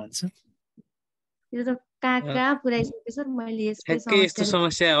कामहरू गर्नुहुन्छ। यो त कहाँ पुऱ्याइसक्यो सर, मैले ठ्याक्कै यस्तो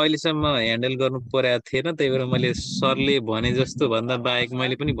समस्या अहिलेसम्म ह्यान्डल गर्नु परेको थिएन, त्यही भएर मैले सरले भने जस्तो भन्दा बाहेक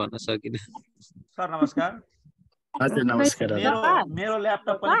मैले पनि भन्न सकिनँ। सर नमस्कार। हजुर नमस्कार। मेरो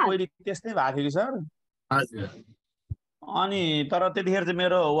ल्यापटप पनि पहिले त्यस्तै भएको थियो कि सर। हजुर। अनि तर त्यतिखेर चाहिँ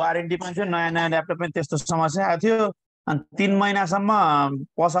मेरो वारेन्टी पनि थियो, नयाँ ल्यापटप पनि त्यस्तो समस्या आएको थियो। अनि 3 महिनासम्म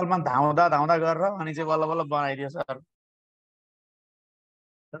पसलमा धाउँदा गरेर अनि चाहिँ बल्ल बल्ल बनाइदियो सर।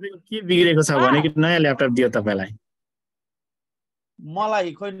 तपाईँको के बिग्रेको छ भने कि नयाँ ल्यापटप दियो तपाईँलाई?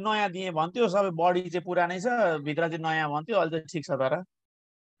 मलाई खोइ नयाँ दिए भन्थ्यो, सबै बडी चाहिँ पुरानै छ, भित्र चाहिँ नयाँ भन्थ्यो। अहिले चाहिँ ठिक छ तर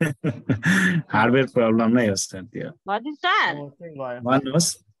हार्डवेयर प्रब्लम नै हो सर त्यो। हजुर सर भन्नुहोस्।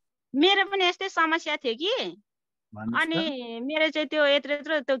 मेरो पनि यस्तै समस्या थियो कि, अनि मेरो चाहिँ त्यो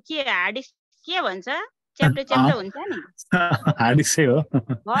यत्रो त्यो के हार्ड डिस्क के भन्छ, च्याप्टे हुन्छ नि, हार्ड डिस्कै हो।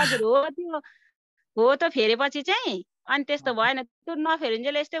 हजुर हो त्यो हो त फेरेपछि चाहिँ अनि त्यस्तो भएन। त्यो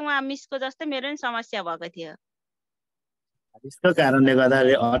नफेरुन्जेल यस्तै उहाँ मिसको जस्तै मेरो पनि समस्या भएको थियो। यसको कारणले गर्दा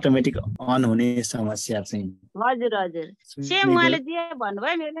अटोमेटिक अन हुने समस्या चाहिँ हजुर सेम उहाँले जे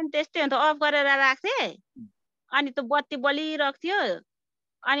भन्नुभयो मेरो पनि त्यस्तै हुन्छ। अफ गरेर राख्थेँ अनि त्यो बत्ती बलिरहेको थियो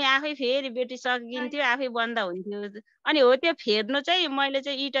अनि आफै फेरि ब्याट्री सकिन्थ्यो, आफै बन्द हुन्थ्यो। अनि हो त्यो फेर्नु चाहिँ मैले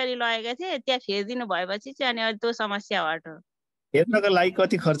चाहिँ इटरी लगेको थिएँ, त्यहाँ फेरिदिनु भएपछि चाहिँ अनि अहिले त्यो समस्या हट्यो। हेर्नको लागि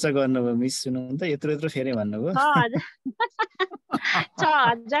कति खर्च गर्नुभयो मिस? सुनौँ त, यत्रो फेरि भन्नुभयो।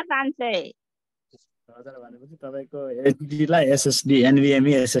 6,500 भनेपछि तपाईँको एचडीलाई एसएसडी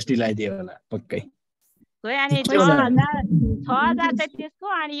एनभिएमई एसएसडी लगाइदियो होला पक्कै। खोइ अनि 6,000 चाहिँ त्यसको,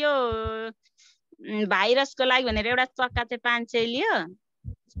 अनि यो भाइरसको लागि भनेर एउटा चक्का चाहिँ 500 लियो,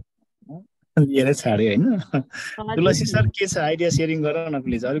 लिएर छाड्यो होइन। तुलसी सर के छ आइडिया सेयरिङ गरौँ न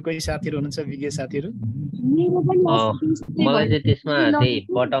प्लिज। अरू कोही साथीहरू हुनुहुन्छ विज्ञ साथीहरू? मलाई चाहिँ त्यसमा त्यही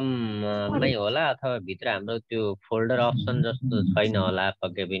बटममै होला अथवा भित्र हाम्रो त्यो फोल्डर अप्सन जस्तो छैन होला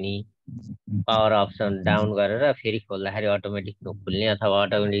पक्कै पनि। पावर अप्सन डाउन गरेर फेरि खोल्दाखेरि अटोमेटिक खुल्ने अथवा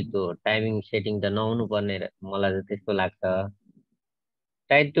अटोमेटिक त्यो टाइमिङ सेटिङ त नहुनु पर्ने, मलाई चाहिँ त्यस्तो लाग्छ।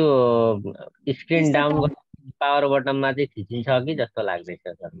 सायद त्यो स्क्रिन डाउन पावर बटममा चाहिँ थिचिन्छ कि जस्तो लाग्दैछ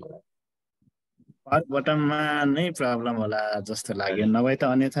सर मलाई। पावर बटममा नै प्रब्लम होला जस्तो लाग्यो, नभए त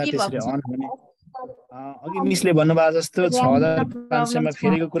अन्यथा त्यसरी अन हुने। अघि मिसले भन्नुभएको जस्तो 6,500मा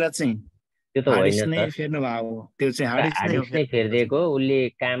फेरेको कुरा चाहिँ त्यो त होइन नै फेर्नु भएको, त्यो चाहिँ हार्ड डिस्क नै फेरिदिएको। उसले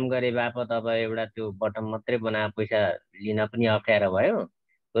काम गरे बापत अब एउटा त्यो बटम मात्रै बनाए पैसा लिन पनि अप्ठ्यारो भयो,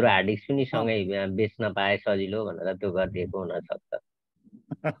 बरु हार्ड डिस्क पनि सँगै बेच्न पाए सजिलो भनेर त्यो गरिदिएको हुन सक्छ।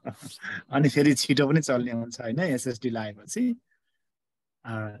 अनि फेरि छिटो पनि चल्ने हुन्छ होइन एसएसडी लगाएपछि।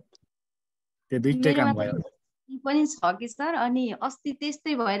 त्यो दुईटै काम भयो पनि छ कि सर। अनि अस्ति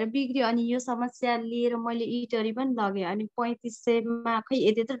त्यस्तै भएर बिग्रियो, अनि यो समस्या लिएर मैले इटरी पनि लगेँ, अनि 3500मा खै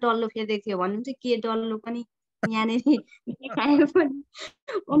यति त डल्लो फेरिदिएको थियो भन्नु चाहिँ के डल्लो पनि यहाँनिर देखायो पनि।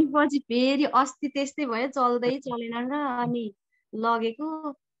 अनि पछि फेरि अस्ति त्यस्तै भयो, चलेन र अनि लगेको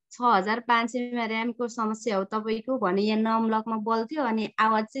 6,500मा ऱ्यामको समस्या हो तपाईँको भने यहाँ नमलकमा बल्थ्यो अनि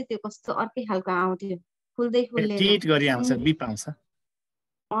आवाज चाहिँ त्यो कस्तो अर्कै खालको आउँथ्यो, खुल्दै खुल्दैन।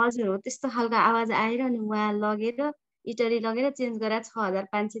 हजुर हो त्यस्तो खालको आवाज आएर अनि उहाँ लगेर इटरी लगेर चेन्ज गरेर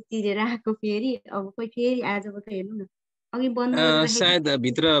 6,500 तिरेर आएको फेरि। अब खोइ फेरि आजबाट हेर्नु न, अघि बन्द सायद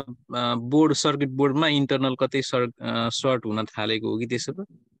भित्र बोर्ड सर्किट बोर्डमा इन्टरनल कतै सर्ट हुन थालेको हो कि त्यसो त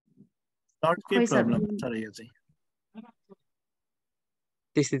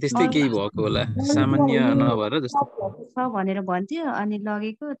त्यस्तै केही भएको होला, सामान्य नभएर जस्तो छ भनेर भन्थ्यो। अनि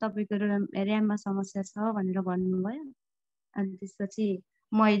लगेको तपाईँको ऱ्याममा समस्या छ भनेर भन्नुभयो। अनि त्यसपछि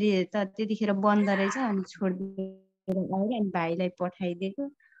मैले त त्यतिखेर बन्द रहेछ अनि छोडिदिएर आएर अनि भाइलाई पठाइदिएको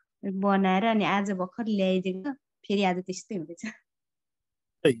बनाएर, अनि आज भर्खर ल्याइदिएको, फेरि आज त्यस्तै हुँदैछ।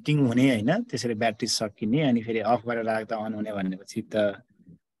 हिटिङ हुने होइन, त्यसरी ब्याट्री सकिने अनि फेरि अफ गरेर राख्दा अन हुने भनेपछि त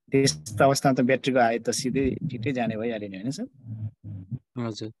त्यस्तो अवस्थामा त ब्याट्रीको आयो त सिधै छिटै जाने भइहाल्यो नि होइन सर?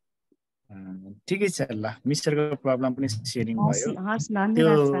 हजुर ठिकै छ ल, मिक्सचरको प्रब्लम पनि सेयरिङ भयो। हस् त्यो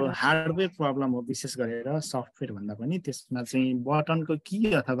धन्यवाद सर। हार्डवेयर प्रब्लम हो विशेष गरेर, सफ्टवेयर भन्दा पनि त्यसमा चाहिँ बटनको की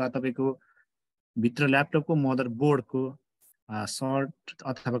अथवा तपाईँको भित्र ल्यापटपको मदर बोर्डको सर्ट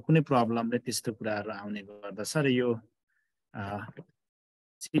अथवा कुनै प्रब्लमले त्यस्तो कुराहरू आउने गर्दछ र यो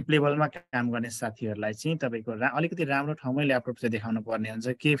चिप लेभलमा काम गर्ने साथीहरूलाई चाहिँ तपाईँको अलिकति राम्रो ठाउँमै ल्यापटप चाहिँ देखाउनु पर्ने हुन्छ।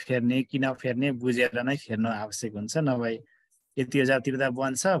 के फेर्ने कि नफेर्ने बुझेर नै फेर्नु आवश्यक हुन्छ, नभए यति हजार तिर्दा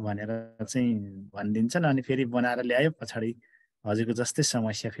बन्छ भनेर चाहिँ भनिदिन्छन् अनि फेरि बनाएर ल्यायो पछाडि हजुरको जस्तै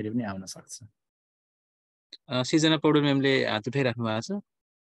समस्या फेरि पनि आउन सक्छ। सिजना पौडेल म्यामले हात उठाइराख्नु भएको छ।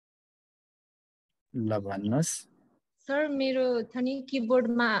 ल भन्नुहोस्। सर मेरो छ नि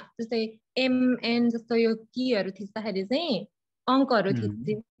किबोर्डमा जस्तै एमएन जस्तो यो कीहरू थिच्दाखेरि चाहिँ अङ्कहरू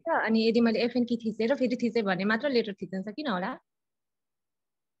थिचिन्छ, अनि यदि मैले एफएन की थिचेर फेरि थिचेँ भने मात्र लेटर थिचिन्छ, किन होला?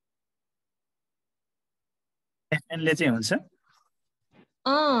 एफएनले चाहिँ हुन्छ,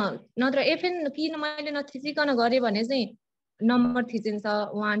 नत्र एफएन किन मैले नथिचिकन गरेँ भने चाहिँ नम्बर थिचिन्छ,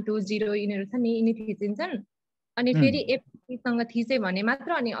 1 2 0 यिनीहरू छ नि, यिनी थिचिन्छन्, अनि फेरि एफएनसँग थिचेँ भने मात्र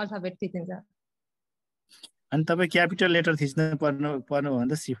अनि अल्फाबेट थिचिन्छ। अनि तपाईँ क्यापिटल लेटर थिच्नु पर्नु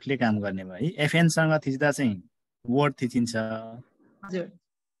भन्दा सिफ्टले काम गर्ने भयो है। एफएनसँग थिच्दा चाहिँ वर्ड थिचिन्छ। हजुर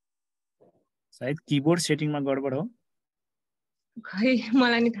सायद किबोर्ड सेटिङमा गडबड हो। खै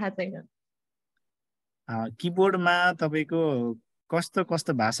मलाई नि थाहा छैन। किबोर्डमा तपाईँको कस्तो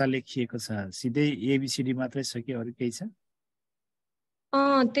कस्तो भाषा लेखिएको छ? सिधै एबिसिडी मात्रै छ कि अरू केही छ?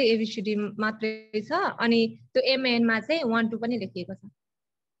 त्यो एबिसिडी मात्रै छ, अनि त्यो एमएनमा चाहिँ 1 2 पनि लेखिएको छ।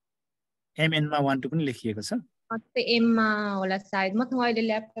 एमएनमा 1 2 पनि लेखिएको छ? त्यो एममा होला सायद, मसँग अहिले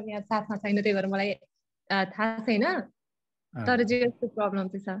ल्यापटप यहाँ साथमा छैन, त्यही भएर मलाई थाहा छैन, तर जे यस्तो प्रब्लम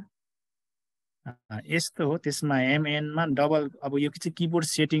चाहिँ छ। यस्तो हो, त्यसमा एमएनमा डबल, अब यो चाहिँ किबोर्ड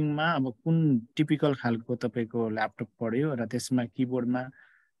सेटिङमा अब कुन टिपिकल खालको तपाईँको ल्यापटप पढ्यो र त्यसमा किबोर्डमा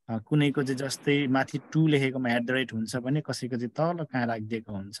कुनैको चाहिँ जस्तै माथि 2 लेखेकोमा @ हुन्छ भने कसैको चाहिँ तल कहाँ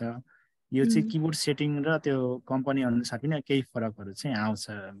राखिदिएको हुन्छ। यो चाहिँ किबोर्ड सेटिङ र त्यो कम्पनी अनुसार पनि केही फरकहरू चाहिँ आउँछ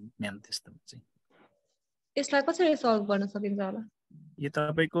म्याम। त्यस्तो चाहिँ यसलाई कसरी सल्भ गर्न सकिन्छ होला? यो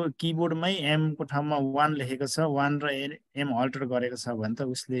तपाईँको किबोर्डमै एम को ठाउँमा 1 लेखेको छ, 1 र एम अल्टर गरेको छ भने त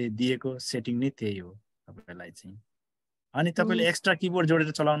उसले दिएको सेटिङ नै त्यही हो तपाईँलाई चाहिँ। अनि तपाईँले एक्स्ट्रा किबोर्ड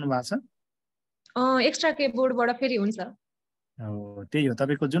जोडेर चलाउनु भएको छ? एक्स्ट्रा किबोर्डबाट फेरि हुन्छ? त्यही हो,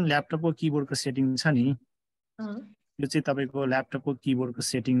 तपाईँको जुन ल्यापटपको किबोर्डको सेटिङ छ नि, यो चाहिँ तपाईँको ल्यापटपको किबोर्डको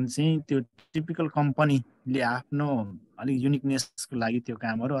सेटिङ चाहिँ त्यो टिपिकल कम्पनीले आफ्नो अलिक युनिकनेसको लागि त्यो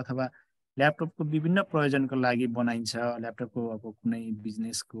कामहरू अथवा ल्यापटपको विभिन्न प्रयोजनको लागि बनाइन्छ। ल्यापटपको अब कुनै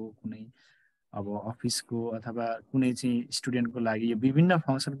बिजनेसको, कुनै अब अफिसको अथवा कुनै चाहिँ स्टुडेन्टको लागि यो विभिन्न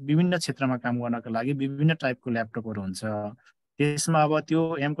फङ्सन, विभिन्न क्षेत्रमा काम गर्नको लागि विभिन्न टाइपको ल्यापटपहरू हुन्छ। त्यसमा अब त्यो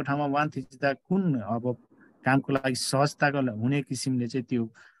एमको ठाउँमा 1 थिच्दा कुन अब कामको लागि सहजताको हुने किसिमले चाहिँ त्यो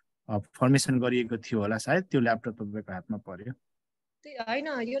फर्मेसन गरिएको थियो होला, सायद त्यो ल्यापटप तपाईँको हातमा पर्यो। होइन,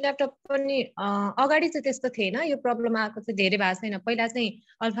 यो ल्यापटप पनि अगाडि चाहिँ त्यस्तो थिएन, यो प्रब्लम आएको चाहिँ धेरै भएको छैन। पहिला चाहिँ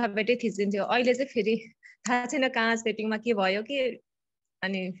अल्फाबेटै थिचिन्थ्यो, अहिले चाहिँ फेरि थाहा छैन कहाँ सेटिङमा के भयो कि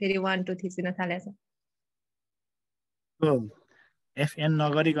अनि फेरि 1 2 थिचिन थालेछ। एफएन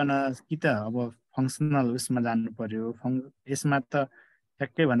नगरिकन कि त अब फङ्सनल उसमा जानु पर्यो। यसमा त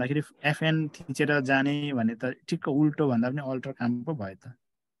ठ्याक्कै भन्दाखेरि एफएन थिचेर जाने भने त ठिक्क उल्टो भन्दा पनि अल्टर काम पो भयो त।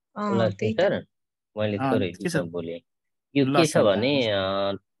 सर मैले थोरै बोलेँ, यो के छ भने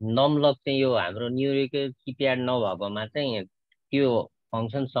नमलक चाहिँ यो हाम्रो न्युमेरिक किप्याड नभएकोमा चाहिँ त्यो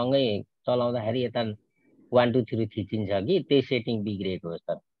फङ्सनसँगै चलाउँदाखेरि यता 1 2 3 थिचिन्छ कि त्यही सेटिङ बिग्रिएको हो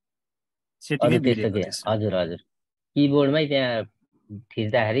सर। हजुर हजुर, किबोर्डमै त्यहाँ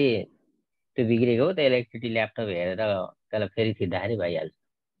थिच्दाखेरि त्यो बिग्रेको हो, त्यो इलेक्ट्रिसिटी ल्यापटप हेरेर त्यसलाई फेरि थिच्दाखेरि भइहाल्छ।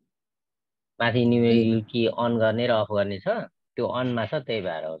 माथि न्युमेरिक की अन गर्ने र अफ गर्ने छ, त्यो अनमा छ, त्यही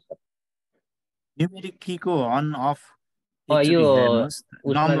भएर हो सर। न्युमेरिक कीको अन अफ यो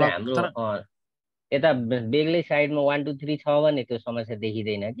उसमा चाहिँ हाम्रो यता बेग्लै साइडमा 1 2 3 छ भने त्यो समस्या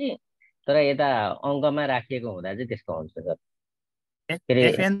देखिँदैन कि, तर यता अङ्कमा राखिएको हुँदा चाहिँ त्यस्तो हुन्छ सर।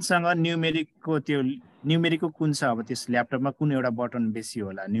 एफएनसँग न्युमेरिकको त्यो न्युमेरिकको कुन छ अब त्यस ल्यापटपमा कुन एउटा बटन बेसी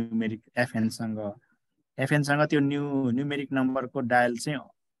होला? न्युमेरिक एफएनसँग त्यो न्युमेरिक नम्बरको डायल चाहिँ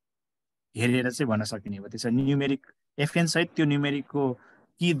हेरेर चाहिँ भन्न सकिने हो। त्यसो न्युमेरिक एफएन सहित त्यो न्युमेरिकको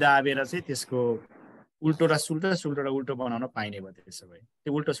की दाबेर चाहिँ त्यसको उल्टो र सुल्टो, सुल्टो र उल्टो बनाउन पाइने भयो। त्यसो भए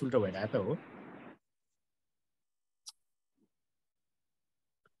त्यो उल्टो सुल्टो भइरहेको त हो।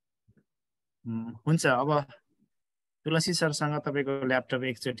 हुन्छ, अब तुलसी सरसँग तपाईँको ल्यापटप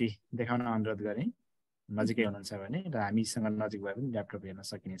एकचोटि देखाउन अनुरोध गरेँ। नजिकै हुनुहुन्छ भने र हामीसँग नजिक भए पनि ल्यापटप हेर्न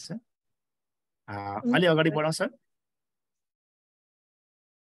सकिनेछ। अलि अगाडि बढौँ सर।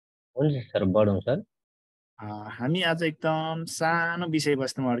 हुन्छ सर, बढौँ सर। हामी आज एकदम सानो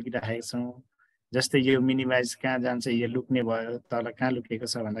विषयवस्तुमा अड्किराखेका छौँ। जस्तै यो मिनिमाइज कहाँ जान्छ, यो लुक्ने भयो, तल कहाँ लुकेको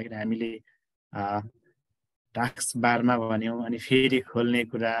छ भन्दाखेरि हामीले टास्क बारमा भन्यौँ, अनि फेरि खोल्ने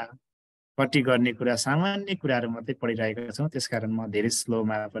कुरा, पट्टी गर्ने कुरा, सामान्य कुराहरू मात्रै पढिरहेका छौँ। त्यसकारण म धेरै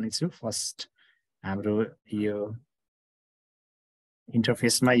स्लोमा पनि छु। फर्स्ट हाम्रो यो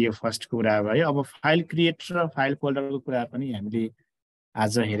इन्टरफेसमा यो फर्स्ट कुरा भयो। अब फाइल क्रिएट र फाइल फोल्डरको कुरा पनि हामीले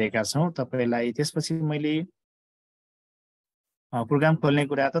आज हेरेका छौँ। तपाईँलाई त्यसपछि मैले प्रोग्राम खोल्ने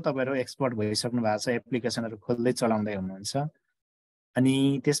कुरा त तपाईँहरू एक्सपर्ट भइसक्नु भएको छ, एप्लिकेसनहरू खोल्दै चलाउँदै हुनुहुन्छ। अनि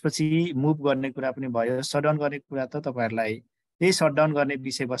त्यसपछि मुभ गर्ने कुरा पनि भयो। सटडाउन गर्ने कुरा त तपाईँहरूलाई त्यही सटडाउन गर्ने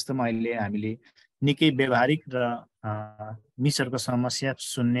विषयवस्तुमा अहिले हामीले निकै व्यवहारिक र मिसहरूको समस्या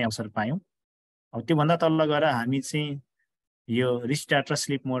सुन्ने अवसर पायौँ। अब त्योभन्दा तल्ल गएर हामी चाहिँ यो रिस्टार्ट र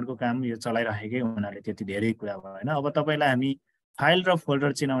स्लिप मोडको काम यो चलाइरहेकै हुनाले त्यति धेरै कुरा भएन। अब तपाईँलाई हामी फाइल र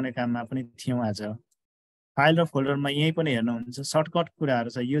फोल्डर चिनाउने काममा पनि थियौँ आज। फाइल र फोल्डरमा यहीँ पनि हेर्नुहुन्छ सर्टकट कुराहरू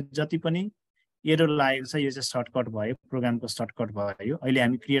छ। यो जति पनि एरर लागेको छ यो चाहिँ सर्टकट भयो, प्रोग्रामको सर्टकट भयो। अहिले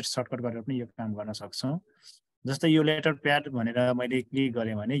हामी क्रिएट सर्टकट गरेर पनि यो काम गर्न सक्छौँ। जस्तै यो लेटर प्याड भनेर मैले क्लिक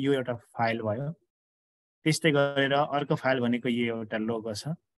गरेँ भने यो एउटा फाइल भयो। त्यस्तै गरेर अर्को फाइल भनेको यो एउटा लोगो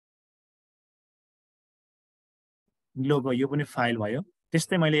छ, लोगो यो पनि फाइल भयो।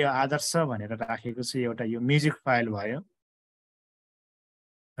 त्यस्तै मैले यो आदर्श भनेर राखेको छु, एउटा यो म्युजिक फाइल भयो।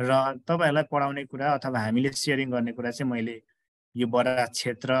 र तपाईँहरूलाई पढाउने कुरा अथवा हामीले सेयरिङ गर्ने कुरा चाहिँ मैले यो बडा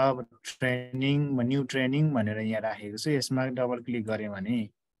क्षेत्र ट्रेनिङ, न्यू ट्रेनिङ भनेर यहाँ राखेको छु। यसमा डबल क्लिक गरेँ भने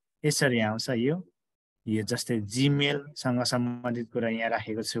यसरी आउँछ। यो जस्तै जिमेलसँग सम्बन्धित कुरा यहाँ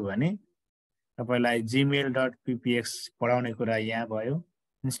राखेको छु भने तपाईँलाई gmail.ppx पढाउने कुरा यहाँ भयो।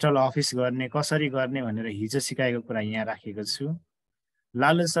 इन्स्टल अफिस गर्ने कसरी गर्ने भनेर हिजो सिकाएको कुरा यहाँ राखेको छु।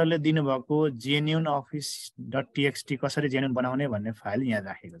 लालु सरले दिनुभएको जेन्युन अफिस.txt कसरी जेन्युन बनाउने भन्ने फाइल यहाँ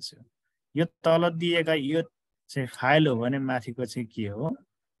राखेको छु। यो तल दिएका यो चाहिँ फाइल हो भने माथिको चाहिँ के हो,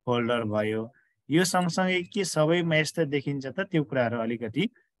 फोल्डर भयो। यो सँगसँगै के सबैमा यस्तो देखिन्छ त त्यो कुराहरू अलिकति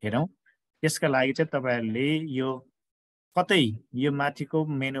हेरौँ। त्यसका लागि चाहिँ तपाईँहरूले यो कतै यो माथिको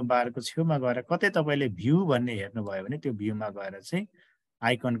मेनु बारको छेउमा गएर कतै तपाईँले भ्यू भन्ने हेर्नुभयो भने त्यो भ्यूमा गएर चाहिँ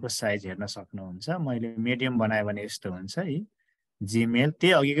आइकनको साइज हेर्न सक्नुहुन्छ। मैले मिडियम बनाएँ भने यस्तो हुन्छ है। जिमेल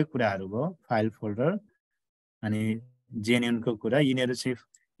त्यही अघिकै कुराहरू भयो, फाइल फोल्डर अनि जेन्युनको कुरा। यिनीहरू चाहिँ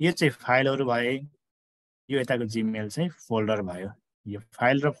यो चाहिँ फाइलहरू भए, यो यताको जिमेल चाहिँ फोल्डर भयो। यो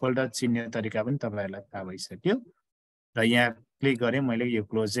फाइल र फोल्डर चिन्ने तरिका पनि तपाईँहरूलाई थाहा भइसक्यो। र यहाँ क्लिक गरेँ मैले, यो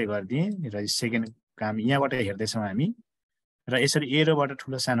क्लोज चाहिँ गरिदिएँ। र सेकेन्ड काम यहाँबाट हेर्दैछौँ हामी। र यसरी एरोबाट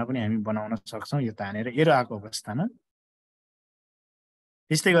ठुलो सानो पनि हामी बनाउन सक्छौँ यो तानेर एरो आएको अवस्थामा।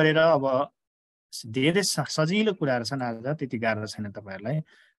 त्यस्तै गरेर अब धेरै सजिलो कुराहरू छन् आज, त्यति गाह्रो छैन तपाईँहरूलाई।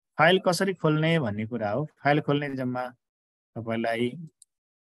 फाइल कसरी खोल्ने भन्ने कुरा हो। फाइल खोल्ने जम्मा तपाईँलाई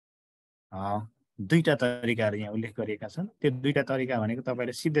दुईटा तरिकाहरू यहाँ उल्लेख गरिएका छन्। त्यो दुईटा तरिका भनेको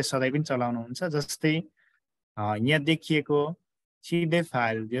तपाईँले सिधै सधैँ पनि चलाउनुहुन्छ। जस्तै यहाँ देखिएको सिधै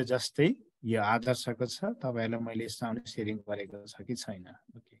फाइल यो जस्तै यो आदर्शको छ। तपाईँहरूलाई मैले साउन्ड सेयरिङ गरेको छ कि छैन?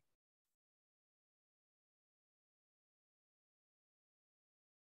 ओके,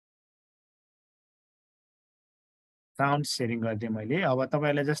 साउन्ड सेयरिङ गरिदिएँ मैले। अब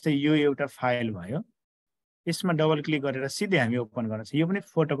तपाईँहरूलाई जस्तै यो एउटा फाइल भयो, यसमा डबल क्लिक गरेर सिधै हामी ओपन गर्न सक्छौँ। यो पनि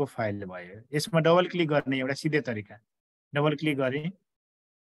फोटोको फाइल भयो। यसमा डबल क्लिक गर्ने एउटा सिधै तरिका, डबल क्लिक गरेँ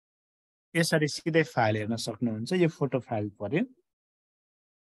यसरी सिधै फाइल हेर्न सक्नुहुन्छ। यो फोटो फाइल पर्यो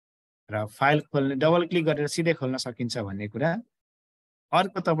र फाइल खोल्ने डबल क्लिक गरेर सिधै खोल्न सकिन्छ भन्ने कुरा।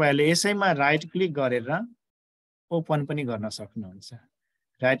 अर्को तपाईँहरूले यसैमा राइट क्लिक गरेर ओपन पनि गर्न सक्नुहुन्छ।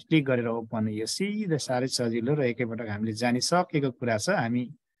 राइट क्लिक गरेर ओपन, यो सिधै साह्रै सजिलो र एकैपटक हामीले जानिसकेको कुरा छ। हामी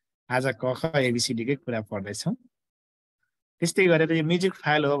आज क ख एबिसिडीकै कुरा पढ्दैछौँ। त्यस्तै गरेर यो म्युजिक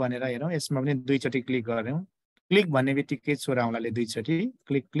फाइल हो भनेर हेरौँ। यसमा पनि दुईचोटि क्लिक गऱ्यौँ। क्लिक भन्ने बित्तिकै चोराउलाले दुईचोटि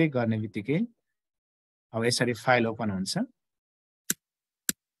क्लिक गर्ने बित्तिकै अब यसरी फाइल ओपन हुन्छ।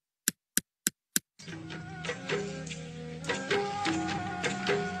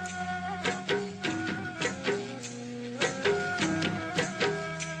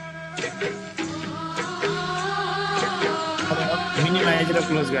 मिनिमाइज र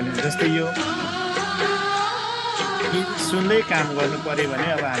क्लोज गर्ने। जस्तै यो सुन्दै काम गर्नु पर्यो भने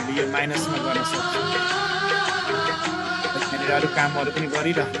अब हामीले यो माइनसमा गर्न सक्छौँ। अरू कामहरू पनि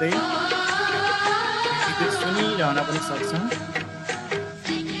गरिराख्दै सुनिरहन पनि सक्छौँ।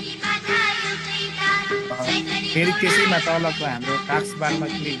 फेरि त्यसैमा तलको हाम्रो टास्क बारमा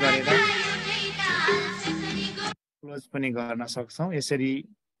क्लिक गरेर क्लोज पनि गर्न सक्छौँ। यसरी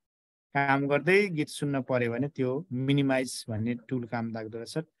काम गर्दै गीत सुन्न पर्यो भने त्यो मिनिमाइज भन्ने टुल काम लाग्दो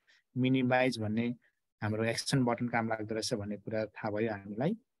रहेछ, मिनिमाइज भन्ने हाम्रो एक्सन बटन काम लाग्दो रहेछ भन्ने कुरा थाहा भयो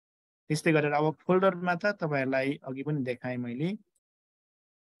हामीलाई। त्यस्तै गरेर अब फोल्डरमा त तपाईँहरूलाई अघि पनि देखाएँ मैले,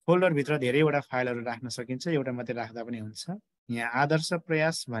 फोल्डरभित्र धेरैवटा फाइलहरू राख्न सकिन्छ, एउटा मात्रै राख्दा पनि हुन्छ। यहाँ आदर्श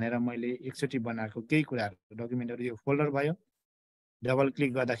प्रयास भनेर मैले एकचोटि बनाएको केही कुराहरू डकुमेन्टहरू यो फोल्डर भयो। डबल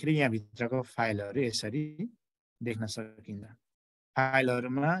क्लिक गर्दाखेरि यहाँ भित्रको फाइलहरू यसरी देख्न सकिन्छ।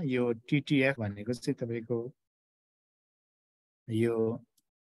 फाइलहरूमा यो TTF भनेको चाहिँ तपाईँको यो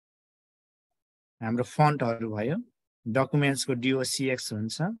हाम्रो फन्टहरू भयो, डकुमेन्ट्सको DOCX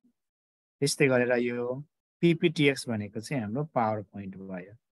हुन्छ, त्यस्तै गरेर यो PPTX भनेको चाहिँ हाम्रो पावर पोइन्ट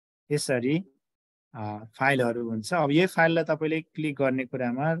भयो। यसरी फाइलहरू हुन्छ। अब यही फाइललाई तपाईँले क्लिक गर्ने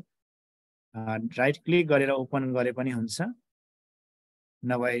कुरामा राइट क्लिक गरेर ओपन गरे पनि हुन्छ,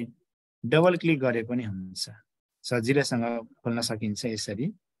 नभए डबल क्लिक गरे पनि हुन्छ, सजिलैसँग खोल्न सकिन्छ यसरी।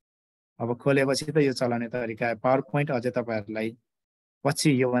 अब खोलेपछि त यो चलाउने तरिका पावर पोइन्ट अझै तपाईँहरूलाई पछि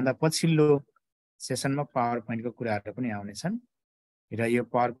योभन्दा पछिल्लो सेसनमा पावर पोइन्टको कुराहरू पनि आउनेछन् र यो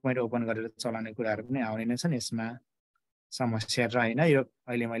पावर पोइन्ट ओपन गरेर चलाउने कुराहरू पनि आउने नै छन्। यसमा समस्या रहेन। यो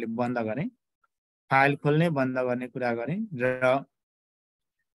अहिले मैले बन्द गरेँ, फाइल खोल्ने बन्द गर्ने कुरा गरेँ र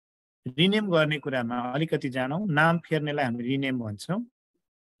रिनेम गर्ने कुरामा अलिकति जानौँ। नाम फेर्नेलाई हामी रिनेम भन्छौँ।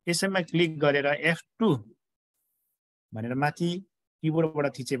 यसैमा क्लिक गरेर F2 भनेर माथि किबोर्डबाट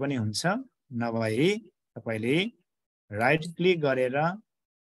थिचे पनि हुन्छ, नभए तपाईँले राइट क्लिक गरेर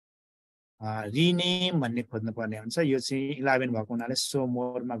रिनेम भन्ने खोज्नु पर्ने हुन्छ। यो चाहिँ 11 भएको हुनाले सो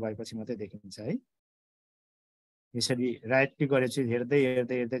मोरमा गएपछि मात्रै देखिन्छ है। यसरी राइट क्लिक गरेपछि हेर्दै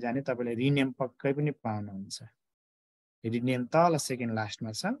हेर्दै हेर्दै जाने तपाईँले रिनेम पक्कै पनि पाउनुहुन्छ। रिनेम तल सेकेन्ड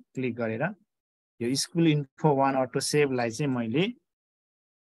लास्टमा छ, क्लिक गरेर यो स्कुल इन्फो 1 अटो सेभलाई चाहिँ मैले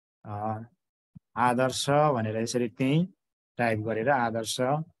आदर्श भनेर यसरी त्यही टाइप गरेर आदर्श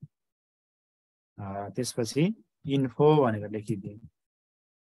त्यसपछि इन्फो भनेर लेखिदिएँ।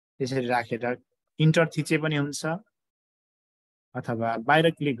 त्यसरी राखेर इन्टर थिचे पनि हुन्छ अथवा बाहिर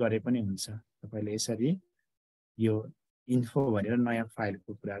क्लिक गरे पनि हुन्छ। तपाईँले यसरी यो इन्फो भनेर नयाँ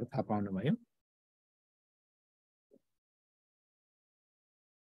फाइलको कुराहरू थाहा पाउनुभयो।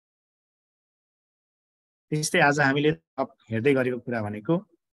 त्यस्तै आज हामीले हेर्दै गरेको कुरा भनेको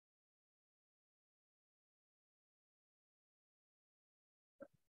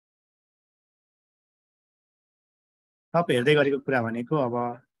अब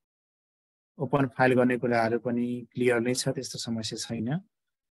ओपन फाइल गर्ने कुराहरू पनि क्लियर नै छ, त्यस्तो समस्या छैन।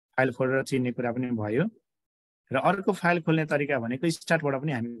 फाइल फोल्डर चिन्ने कुरा पनि भयो र अर्को फाइल खोल्ने तरिका भनेको स्टार्टबाट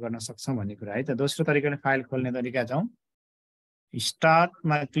पनि हामी गर्न सक्छौँ भन्ने कुरा है। त दोस्रो तरिकाले फाइल खोल्ने तरिका जाउँ,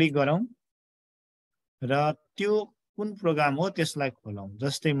 स्टार्टमा क्लिक गरौँ र त्यो कुन प्रोग्राम हो त्यसलाई खोलौँ।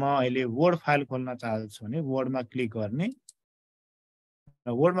 जस्तै म अहिले वर्ड फाइल खोल्न चाहन्छु भने वर्डमा क्लिक गर्ने र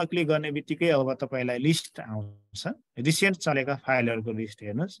वर्डमा क्लिक गर्ने बित्तिकै अब तपाईँलाई लिस्ट आउँछ, रिसेन्ट चलेका फाइलहरूको लिस्ट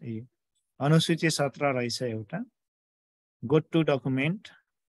हेर्नुहोस्। अनुसूची 17 रहेछ एउटा, गो टु डकुमेन्ट,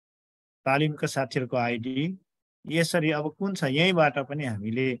 तालिमका साथीहरूको आइडी, यसरी अब कुन छ यहीँबाट पनि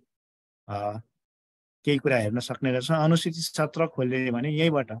हामीले केही कुरा हेर्न सक्ने रहेछौँ। अनुसूची 17 खोल्यो भने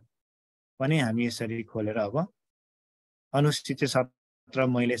यहीँबाट पनि हामी यसरी खोलेर अब अनुसूची 17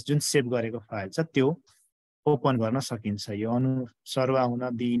 मैले जुन सेभ गरेको फाइल छ त्यो ओपन गर्न सकिन्छ। यो अनुसरुवा हुन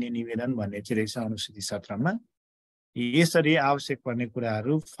दिइने निवेदन भन्ने चाहिँ रहेछ अनुसूची 17मा। यसरी आवश्यक पर्ने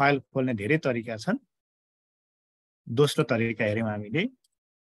कुराहरू फाइल खोल्ने धेरै तरिका छन्। दोस्रो तरिका हेऱ्यौँ हामीले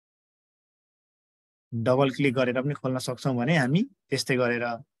डबल क्लिक गरेर पनि खोल्न सक्छौँ भने हामी त्यस्तै गरेर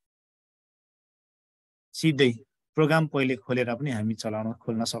सिधै प्रोग्राम पहिले खोलेर पनि हामी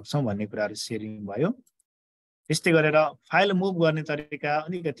खोल्न सक्छौँ भन्ने कुराहरू सेयरिङ भयो। त्यस्तै गरेर फाइल मुभ गर्ने तरिका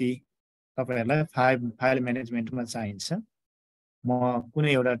अलिकति तपाईँहरूलाई फाइल म्यानेजमेन्टमा चाहिन्छ। म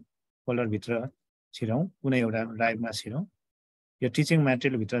कुनै एउटा फोल्डरभित्र छिरौँ, कुनै एउटा ड्राइभमा छिरौँ, यो टिचिङ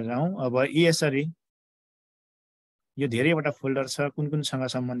मेटेरियलभित्र जाउँ। अब यसरी यो धेरैवटा फोल्डर छ, कुन कुनसँग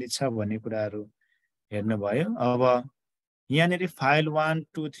सम्बन्धित छ भन्ने कुराहरू हेर्नुभयो। अब यहाँनिर फाइल 1,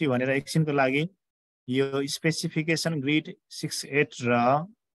 2, 3 भनेर एकछिनको लागि यो स्पेसिफिकेसन ग्रिड 68 र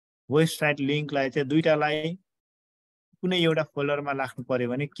वेबसाइट लिङ्कलाई चाहिँ दुईटालाई कुनै एउटा फोल्डरमा राख्नु पर्यो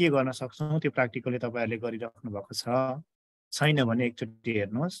भने के गर्न सक्छौँ, त्यो प्र्याक्टिकली तपाईँहरूले गरिराख्नु भएको छैन भने एकचोटि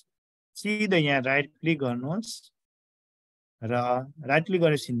हेर्नुहोस्। सिधै यहाँ राइट क्लिक गर्नुहोस् र राइट क्लिक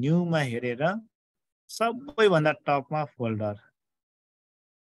गरेपछि न्यूमा हेरेर सबैभन्दा टपमा फोल्डरमा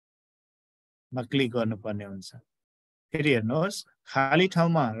क्लिक गर्नुपर्ने हुन्छ। फेरि हेर्नुहोस् खाली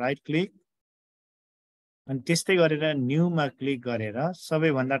ठाउँमा राइट क्लिक अनि त्यस्तै गरेर न्यूमा क्लिक गरेर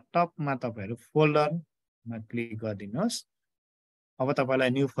सबैभन्दा टपमा तपाईँहरू फोल्डरमा क्लिक गरिदिनुहोस्। अब तपाईँलाई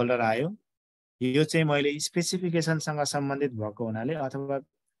न्यू फोल्डर आयो। यो चाहिँ मैले स्पेसिफिकेसनसँग सम्बन्धित भएको हुनाले अथवा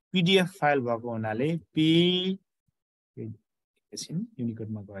PDF फाइल भएको हुनाले एकछिन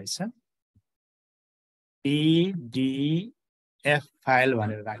युनिकोडमा गएछ PDF फाइल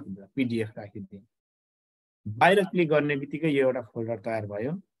भनेर राखिदिन्छ PDF राखिदिए बाहिर क्लिक गर्ने बित्तिकै यो एउटा फोल्डर तयार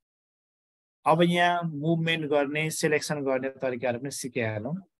भयो अब यहाँ मुभमेन्ट गर्ने सिलेक्सन गर्ने तरिकाहरु पनि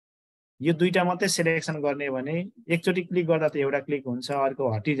सिकाइहालौं यो दुईटा मात्रै सिलेक्सन गर्ने भने एकचोटी क्लिक गर्दा त एउटा क्लिक हुन्छ अर्को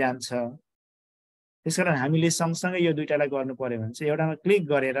हटिजान्छ त्यसकारण हामीले सँगसँगै यो दुईटालाई गर्नु पर्यो भने चाहिँ एउटामा क्लिक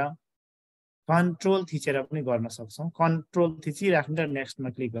गरेर कन्ट्रोल थिचेर पनि गर्न सक्छौं कन्ट्रोल थिचिराख्नु र नेक्स्टमा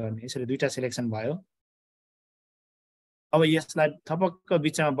क्लिक गर्ने यसरी दुईटा सिलेक्सन भयो अब यसलाई थपक्क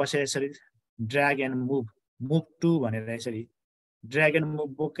बिचमा बसेर यसरी ड्र्याग एन्ड मुभ टु भनेर यसरी ड्र्याग एन्ड मुभ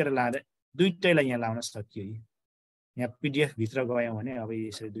बोकेर लाँदा दुईटैलाई यहाँ लाउन सकियो यहाँ PDF भित्र गयौं भने अब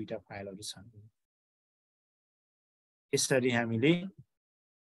यसरी दुईटा फाइलहरु छन् यसरी हामीले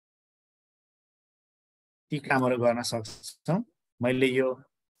ती कामहरु गर्न सक्छौं मैले यो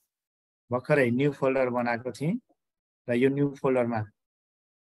भर्खरै न्यू फोल्डर बनाएको थिएँ र यो न्यू फोल्डर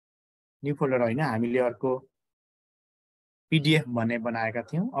हैन हामीले अर्को PDF भन्ने बनाएका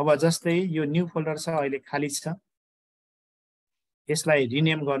थियौं अब जस्तै यो न्यू फोल्डर छ अहिले खाली छ यसलाई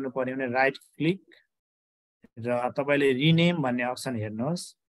रिनेम गर्नु पर्यो भने राइट क्लिक र तपाईले रिनेम भन्ने अप्सन हेर्नुहोस्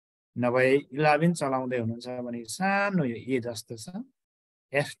नभए 11 चलाउँदै हुनुहुन्छ भने सानो यो ए जस्तो छ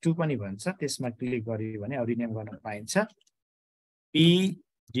F2 पनि भन्छ त्यसमा क्लिक गरियो भने रिनेम गर्न पाइन्छ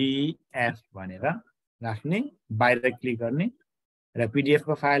PDF भनेर राख्ने बाहिर क्लिक गर्ने र PDF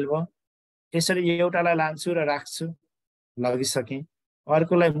को फाइल भयो यसरी एउटालाई लान्छु र राख्छु लगिसके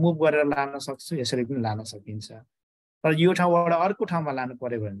अर्कोलाई मुभ गरेर लान सक्छु यसरी पनि लान सकिन्छ तर यो ठाउँबाट अर्को ठाउँमा लानु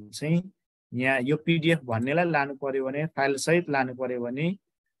पर्यो भने चाहिँ यहाँ यो PDF भन्नेलाई लानु पर्यो भने फाइल सहित लानु पर्यो भने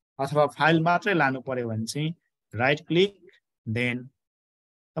अथवा फाइल मात्रै लानु पर्यो भने चाहिँ राइट क्लिक देन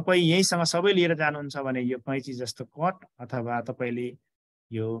तपाई यहीसँग सबै लिएर जानुहुन्छ भने यो कैंची जस्तो कट अथवा तपाईले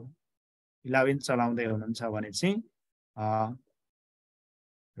यो 11 चलाउँदै हुनुहुन्छ भने चाहिँ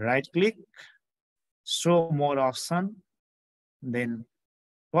right click show more option then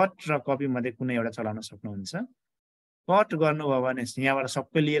cut र कपी मध्ये कुनै एउटा चलाउन सक्नुहुन्छ कट गर्नुभयो भने यहाँबाट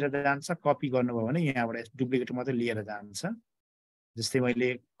सबै लिएर जान्छ कपी गर्नुभयो भने यहाँबाट डुप्लिकेट मात्रै लिएर जान्छ जस्तै मैले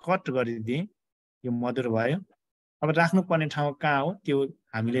कट गरिदिए यो मधुर भयो अब राख्नु पर्ने ठाउँ कहाँ हो त्यो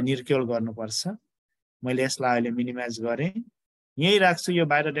हामीले निर्क्युल गर्नुपर्छ मैले यसलाई अहिले मिनिमाइज गरे यही राख्छु यो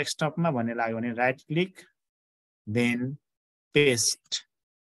बाहिर डेस्कटपमा भन्ने लाग्यो भने right click then paste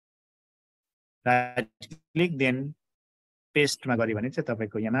right click then पेस्टमा गरे भने चाहिँ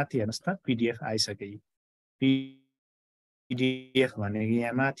तपाईको यहाँ माथि हेर्नुस् त PDF आइसक्यो PDF भनेको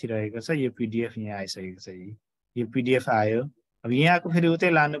यहाँ माथि रहेको छ यो PDF यहाँ आइसकेको छ यो PDF आयो अब यहाँको फेरि उतै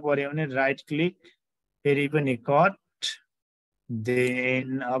लानु पर्यो भने राइट क्लिक फेरि पनि कट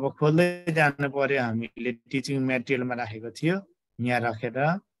देन अब खोल्दै जानु पर्यो हामीले टिचिङ मटेरियलमा राखेको थियो यहाँ राखेर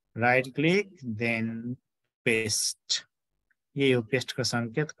राइट क्लिक देन पेस्ट यही हो पेस्टको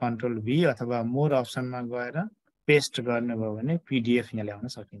संकेत कन्ट्रोल V अथवा मोर अप्सनमा गएर पेस्ट गर्नुभयो भने PDF यहाँ ल्याउन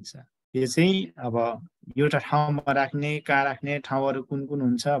सकिन्छ यो चाहिँ अब एउटा ठाउँमा राख्ने कहाँ राख्ने ठाउँहरु कुन कुन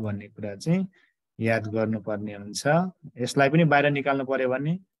हुन्छ भन्ने कुरा चाहिँ याद गर्नुपर्ने हुन्छ यसलाई पनि बाहिर निकाल्नु पर्यो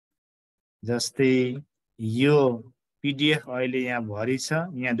भने जस्तै यो PDF अहिले यहाँ भरि छ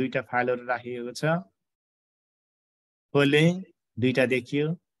यहाँ दुईटा फाइलहरु राखिएको छ खोले दुईटा देखियो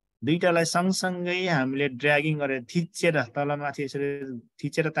दुईटालाई सँगसँगै हामीले ड्र्यागिङ गरेर थिचेर तलमाथि यसरी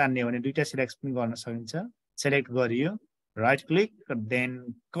थिचेर तान्ने हो भने दुईटा सिलेक्ट पनि गर्न सकिन्छ सेलेक्ट गरियो राइट क्लिक देन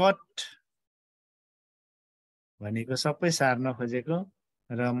कट भनेको सबै सार्न खोजेको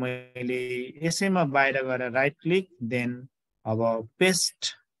र मैले यसैमा बाहिर गएर राइट क्लिक देन अब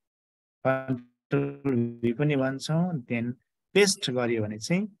पेस्ट कन्ट्रोल V पनि भन्छौं देन पेस्ट गरियो भने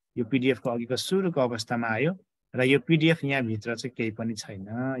चाहिँ यो PDF को अघिको सुरुको अवस्थामा आयो र यो PDF यहाँ भित्र चाहिँ केही पनि छैन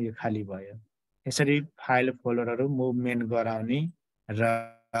यो खाली भयो यसरी फाइल फोल्डरहरु मुभमेन्ट गराउने र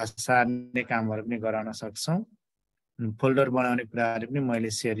सार्ने कामहरु पनि गराउन सक्छौं फोल्डर बनाउने कुराहरु पनि मैले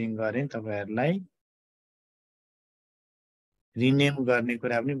शेयरिङ गरे तपाईहरुलाई रिनेम गर्ने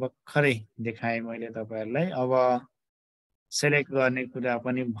कुरा पनि भर्खरै देखाए मैले तपाईहरुलाई अब सेलेक्ट गर्ने कुरा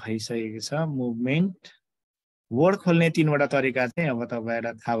पनि भइसकेको छ मुभमेन्ट वर्ड खोल्ने तीनवटा तरिका चाहिँ अब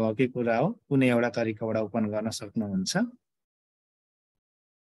तपाईहरुलाई थाहा भएकै कुरा हो कुनै एउटा तरिकाबाट ओपन गर्न सक्नुहुन्छ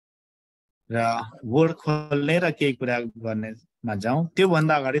र वर्ड खोल्ने र केही कुरा गर्नेमा जाउँ त्यो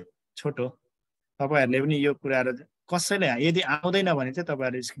भन्दा अगाडि छोटो तपाईहरुले पनि यो कुराहरु कसैले यदि आउँदैन भने चाहिँ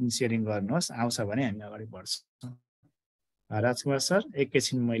तपाईहरुले स्क्रिन शेयरिङ गर्नुहोस् आउँछ भने हामी अगाडि बढ्छौं राजकुमार सर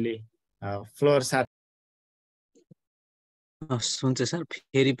एकैछिन मैले फ्लोर साथ हुन्छ सर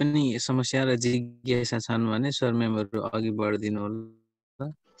फेरि पनि समस्या र जिज्ञासा छन् भने सर मेम्बरहरु अघि बढ्दिनु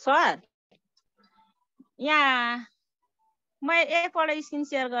होला सर यहाँ म एकपल्ट स्क्रिन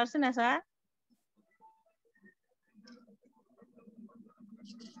सेयर गर्छु न सर।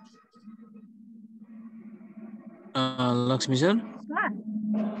 लक्ष्मी सर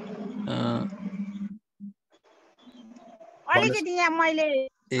अलिकति यहाँ मैले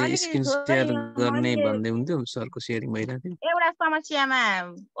स्क्रिन सेयर गर्ने भन्दै हुन्थ्यो सरको सेयरिङ भइरहेको थियो। एउटा समस्यामा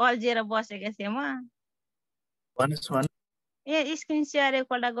अल्झिएर बसेको थिएँ म। ए स्क्रिन सेयर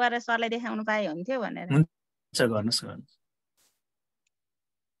एकपल्ट गरेर सरलाई देखाउनु पाए हुन्थ्यो भनेर। गर्नुहोस् गर्नुहोस्।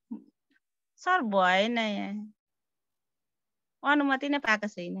 सर भएन यहाँ, अनुमति नै पाएको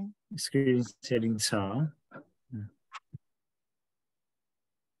छैन। स्क्रिन सेयरिङ छ।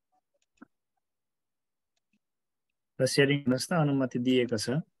 र सेयरिङ गर्नुहोस् त, अनुमति दिएको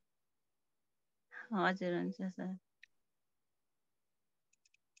छ। हजुर हुन्छ सर।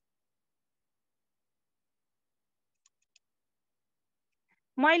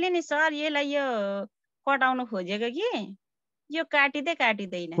 मैले नि सर यसलाई यो कटाउन खोजेको कि यो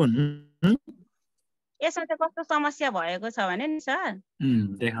काटिँदैन। यसमा चाहिँ कस्तो समस्या भएको छ भने नि सर,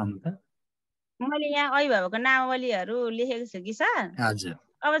 देखाउनु त। मैले यहाँ अभिभावकको नामावलीहरू लेखेको छु कि सर। हजुर।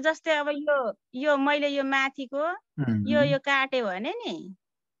 अब जस्तै अब यो मैले यो माथिको यो काट्यो भने नि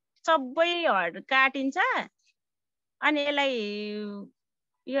सबै काटिन्छ। अनि यसलाई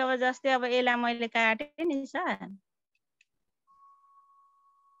यो अब जस्तै अब यसलाई मैले काटेँ नि सर,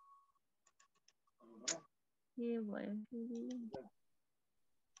 के भयो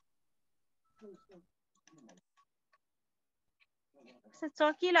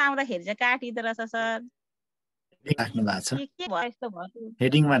चकिलो आउँदाखेरि चाहिँ काटिँदो रहेछ सर। राख्नु भएको छ, के भयो यस्तो भयो?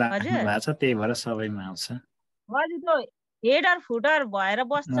 हेडिङमा राख्नु भएको छ, त्यही भएर सबैमा आउँछ। हजुर त्यो हेडर फुटर भएर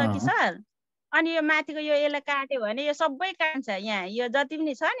बस्छ कि सर। अनि यो माथिको यो यसलाई काट्यो भने यो सबै काट्छ। यहाँ यो जति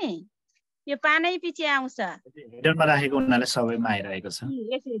पनि छ नि यो पानै पछि आउँछ। हेडरमा राखेको हुनाले सबैमा आइरहेको छ।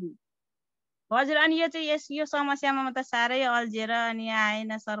 यसरी हजुर। अनि यो चाहिँ यो समस्यामा म त साह्रै अल्झिएर अनि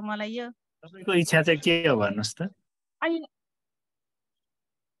आएन सर मलाई यो। तपाईको इच्छा चाहिँ के हो भन्नुस् त? अनि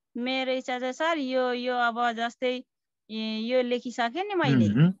मेरो इच्छा चाहिँ सर यो अब जस्तै यो लेखिसकेँ नि मैले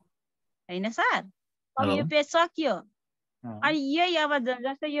हैन सर। अब यो पेज सकियो। अनि यही अब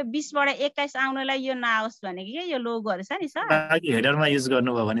जस्तै यो 20 बाट 21 आउनलाई यो नआओस् भनेको के यो लोगोहरु छ नि सर। लागि हेडरमा युज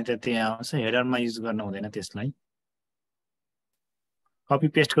गर्नुभयो भने त त्यही आउँछ। हेडरमा युज गर्नु हुँदैन, त्यसलाई कपी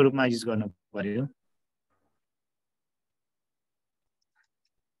पेस्टको रूपमा युज गर्नु पर्यो।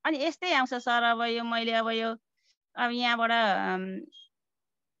 अनि यस्तै आउँछ सर। अब यो मैले अब यहाँबाट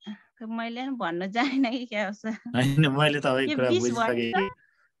मैले भन्नु जानेन कि के आउँछ। हैन, मैले तपाईको कुरा बुझिसकेँ कि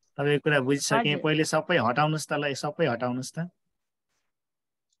तपाईको कुरा बुझिसकेँ। पहिले सबै हटाउनुस् त, ल सबै हटाउनुस् त।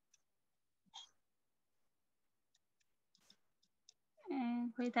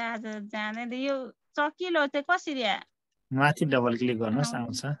 खोइ त आज जाने यो चकिलो चाहिँ कसरी माथि डबल क्लिक गर्नुस्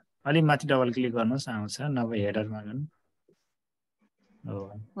आउँछ। अलि माथि डबल क्लिक गर्नुस् आउँछ, नभए हेडरमा गर्नु।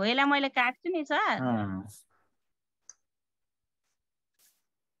 हो यसलाई मैले काट्छु नि सर।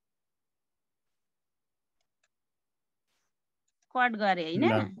 कट गरे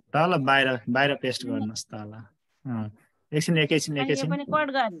हैन। तल बाहिर पेस्ट गर्नुस् तल। एकछिन यो पनि कट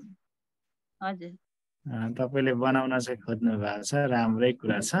गरे। हजुर। तपाईले बनाउन चाहिँ खोज्नु भएको छ, राम्रै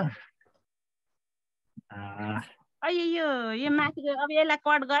कुरा छ। यो माथिको अब यसलाई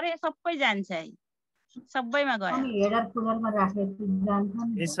कट गरे सबै जान्छ है, सबैमा गयो। अनि हेडर फुटरमा राखेको जान्छ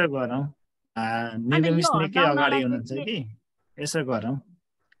नि। यसो गरौँ, निगमिस निकै अगाडि हुनुहुन्छ कि, यसो गरौँ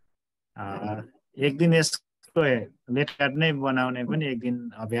एक दिन यसको लेट कार्ड नै बनाउने पनि एक दिन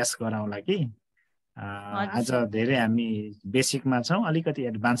अभ्यास गराउँला कि। आज धेरै हामी बेसिकमा छौँ, अलिकति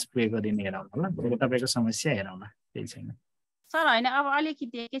एडभान्स पुगेको दिन हेरौँला ल। तपाईको समस्या हेरौँला, केही छैन सर। हैन अब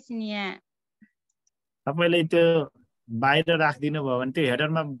अलिकति एकैछिन यहाँ तपाईले त्यो बाहिर राखिदिनु भयो भने, त्यो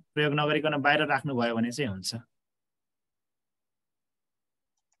हेडरमा प्रयोग नगरिकन बाहिर राख्नु भयो भने चाहिँ हुन्छ।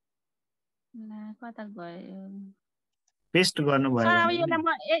 कता गयो? पेस्ट गर्नु भयो सर। अब भने यसलाई म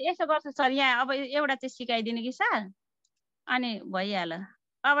यसो गर्छु सर। यहाँ अब एउटा चाहिँ सिकाइदिनु कि सर, अनि भइहाल्यो।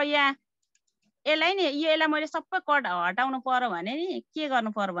 अब यहाँ यसलाई नि यसलाई मैले सबै कट हटाउनु पर्यो भने नि के गर्नु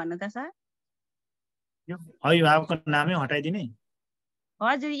पर्यो भन्नु त सर? यो अभिभावकको नामै हटाइदिने।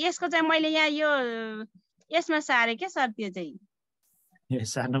 हजुर। यसको चाहिँ मैले यहाँ यसमा सारे के सर? त्यो चाहिँ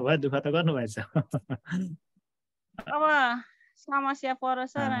सार्नु भयो, दुःख त गर्नु भएछ। अब समस्या पर्यो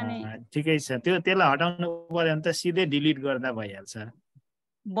सर। अनि ठिकै छ, त्यसलाई हटाउनु पर्यो भने त सिधै डिलिट गर्दा भइहाल्छ।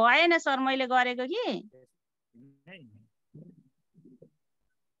 भएन सर, मैले गरेको कि।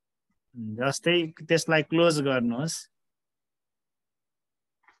 जस्तै त्यसलाई क्लोज गर्नुहोस्,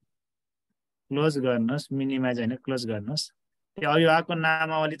 मिनिमाइज होइन, क्लोज गर्नुहोस्। त्यो अभिभावकको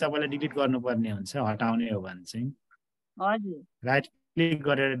नामावली तपाईँले डिलिट गर्नुपर्ने हुन्छ, हटाउने हो भने चाहिँ। हजुर। राइट क्लिक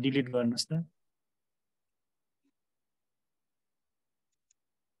गरेर डिलिट गर्नुहोस् त।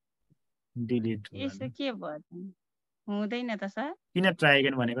 डिलिट यसो के भयो त? हुँदैन त सर? किन ट्राई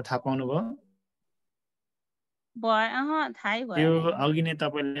अगेन भनेको थाहा पाउनुभयो? थाहै त्यो भएन। अघि नै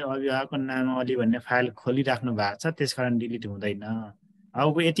तपाईँले अभिभावकको नामावली भन्ने फाइल खोलिराख्नु भएको छ, त्यसकारण डिलिट हुँदैन।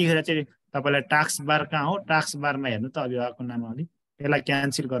 अब यतिखेर चाहिँ तपाईँलाई टास्क बार कहाँ हो? टास्क बारमा हेर्नु त अभिभावकको नामावली, त्यसलाई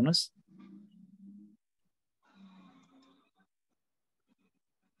क्यान्सल गर्नुहोस्।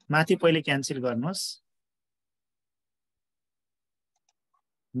 माथि पहिले क्यान्सल गर्नुहोस्,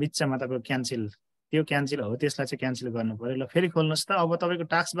 बिचमा तपाईँको क्यान्सल, त्यो क्यान्सल हो, त्यसलाई चाहिँ क्यान्सल गर्नु पर्यो। ल फेरि खोल्नुहोस् त। अब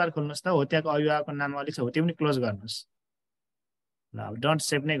तपाईँको टास्क बार खोल्नुहोस् त, हो त्यहाँको अभिभावकको नामावली छ, हो त्यो पनि क्लोज गर्नुहोस्। ल अब डोन्ट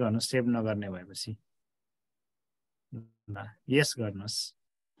सेभ नै गर्नुहोस्, सेभ नगर्ने भएपछि। ल यस गर्नुहोस्।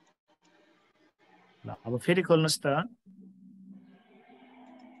 ल अब फेरि खोल्नुहोस् त।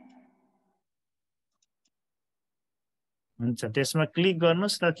 हुन्छ, त्यसमा क्लिक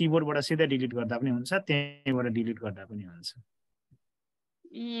गर्नुहोस् र किबोर्डबाट सिधै डिलिट गर्दा पनि हुन्छ, त्यहीँबाट डिलिट गर्दा पनि हुन्छ।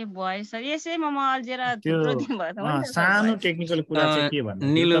 ए भयो सर, यसैमा म अल्झेर त्यो थुप्रो दिन भयो त हो नि त सर। सानो टेक्निकल कुरा चाहिँ के भन्दा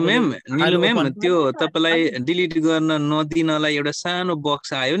निलु म्याम त्यो तपाईँलाई डिलिट गर्न नदिनलाई एउटा सानो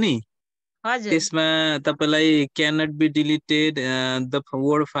बक्स आयो नि, हजुर त्यसमा तपाईँलाई can not be deleted the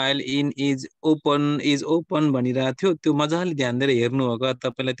word file is open भनिरहेको थियो। त्यो मजाले ध्यान दिएर हेर्नु होगा,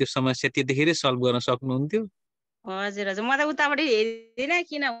 तपाईँलाई त्यो समस्या त्यतिखेरै सल्भ गर्न सक्नुहुन्थ्यो। हजुर हजुर, म त उताबाट हेर्दिनँ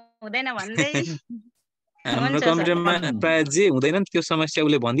किन हुँदैन भन्दै। हाम्रो कम्प्युटरमा प्रायः जे हुँदैन त्यो समस्या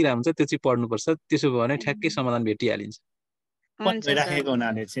उसले भनिदिरहेको हुन्छ, त्यो चाहिँ पढ्नुपर्छ। त्यसो भयो भने ठ्याक्कै समाधान भेटिहालिन्छ। राखेको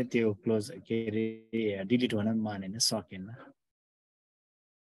हुनाले चाहिँ त्यो क्लोज के अरे डिलिट हुन मानेन, सकेन।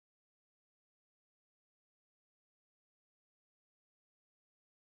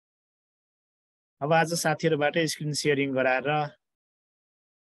 अब आज साथीहरूबाटै स्क्रिन सेयरिङ गराएर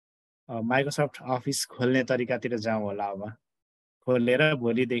माइक्रोसफ्ट अफिस खोल्ने तरिकातिर जाउँ होला। अब खोलेर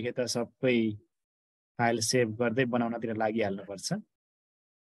भोलिदेखि त सबै फाइल सेभ गर्दै बनाउनतिर लागिहाल्नुपर्छ।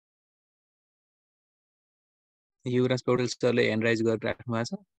 युवराज पौडेल सरले ह्यान्ड राइज गरेर राख्नु भएको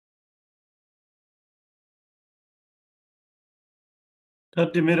छ। सर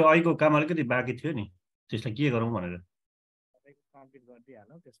त्यो मेरो अहिलेको काम अलिकति बाँकी थियो नि, त्यसलाई के गरौँ भनेर। कम्प्लिट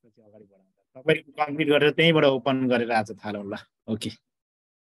गरिदिइहालौँ, त्यसपछि अगाडि बढाउँदा तपाईँको कम्प्लिट गरेर त्यहीँबाट ओपन गरेर आज थालौँ ल। ओके,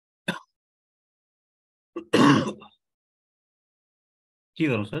 के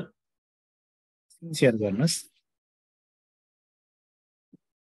गरौँ सर? सेयर गर्नुहोस्।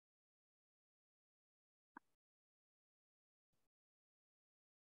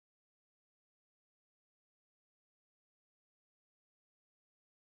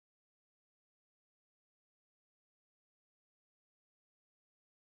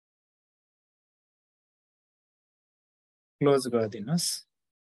 क्लोज गरिदिनुहोस्।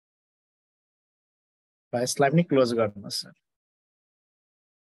 यसलाई पनि क्लोज गर्नुहोस् सर।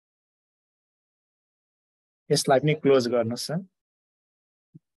 यसलाई पनि क्लोज गर्नुहोस् सर।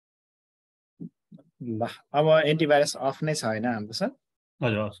 ल अब एन्टिभाइरस अफ नै छ होइन हाम्रो सर?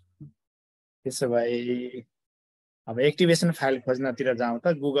 हजुर। त्यसो भए अब एक्टिभेसन फाइल खोज्नतिर जाउँ त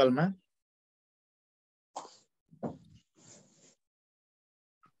गुगलमा।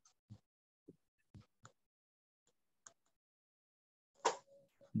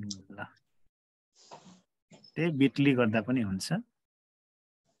 ल त्यही बिटली गर्दा पनि हुन्छ।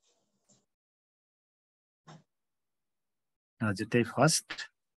 हजुर, त्यही फर्स्ट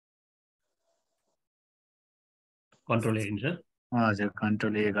कन्ट्रोल ए हुन्छ। हजुर,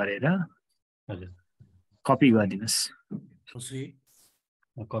 कन्ट्रोल ए गरेर हजुर कपी गरिदिनुहोस्।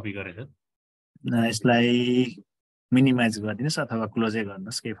 कपी गरेर यसलाई मिनिमाइज गरिदिनुहोस् अथवा क्लोजै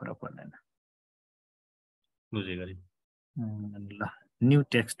गर्नुहोस्, केही फरक पर्दैन। क्लोजै गरी ल न्यू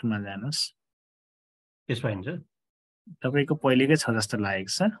टेक्स्टमा जानुहोस्। यसमा हुन्छ तपाईँको पहिलेकै छ जस्तो लागेको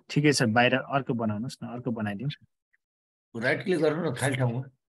छ। ठिकै छ, बाहिर अर्को बनाउनुहोस् न, अर्को बनाइदिउँ। राइट क्लिक गर्नु न फाइल ठाउँमा।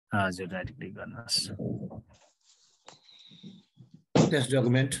 हजुर, राइट क्लिक गर्नुहोस्। Text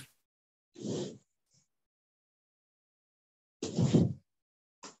document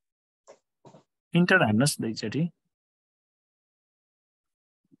enter हान्नुहोस् दुईचोटि।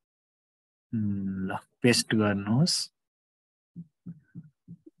 ल पेस्ट गर्नुहोस्।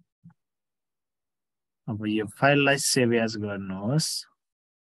 अब यो फाइललाई सेभ एज गर्नुहोस्।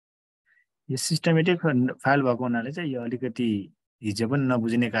 यो सिस्टमेटिक फाइल भएको हुनाले चाहिँ यो अलिकति हिजो पनि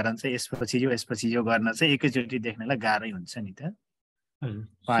नबुझ्ने कारण चाहिँ यसपछि यो गर्न चाहिँ एकैचोटि देख्नलाई गाह्रै हुन्छ नि त।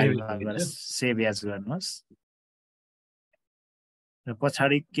 फाइलबाट सेभ एज गर्नुहोस् र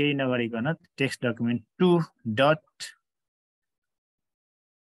पछाडि केही नगरिकन टेक्स्ट डकुमेन्ट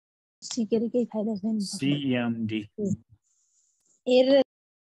 2.cmd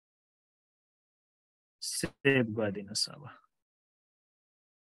सेभ गरिदिनुहोस्। अब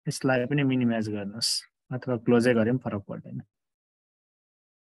यसलाई पनि मिनिमाइज गर्नुहोस् अथवा क्लोजै गरे पनि फरक पर्दैन।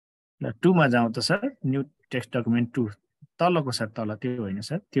 ल 2 मा जाउँ त सर न्यू टेक्स्ट डकुमेन्ट 2 तलको सर तल त्यो होइन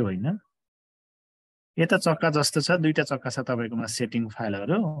सर त्यो होइन यता चक्का जस्तो छ दुईटा चक्का छ तपाईकोमा सेटिङ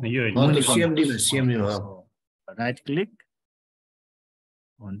फाइलहरु CMD मा राइट क्लिक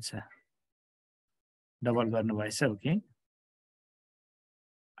हुन्छ डबल गर्नु भएछ ओके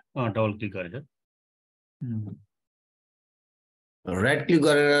डबल क्लिक गरेर राइट क्लिक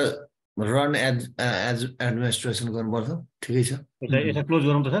गरेर रन एज एडमिनिस्ट्रेसन गर्नुपर्छ ठिकै छ यसलाई क्लोज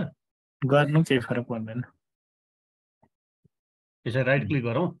गरौँ त सर गर्नु केही फरक पर्दैन यसलाई राइट क्लिक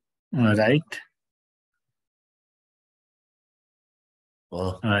गरौँ राइट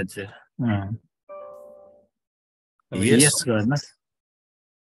हजुर यस गर्न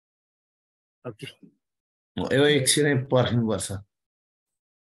ओके यो एकछिनै पर्खिनुपर्छ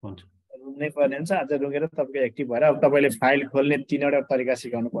हुन्छ रुक्नै पर्ने हुन्छ आज रुकेर तपाईको एक्टिभ भएर अब तपाईले फाइल खोल्ने 3 वटा तरिका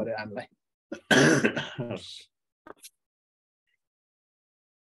सिकाउनु पर्यो हामीलाई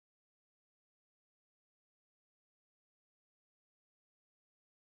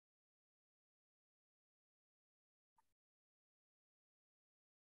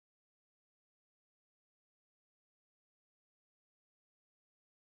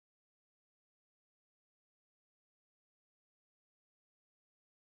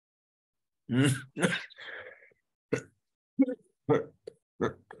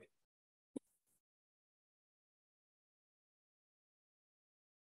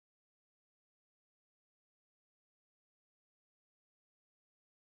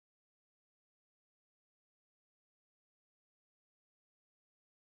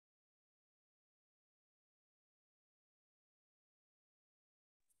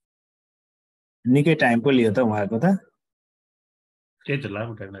निकै टाइम पो लियो त उहाँको त त्यही त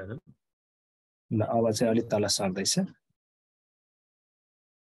लामो टाइम लाग्यो ल अब चाहिँ अलि तल सर्दैछ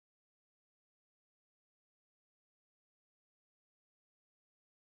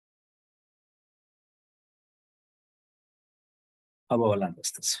अब होला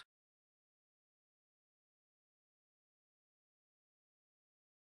जस्तो छ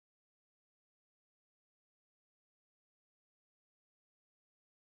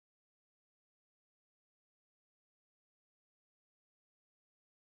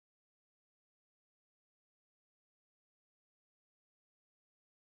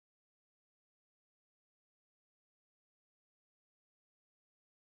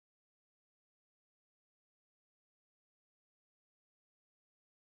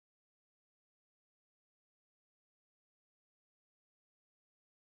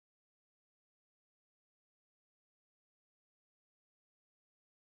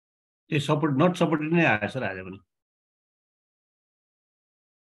यो सपोर्ट नट सपोर्टेड नै आयो सर आज पनि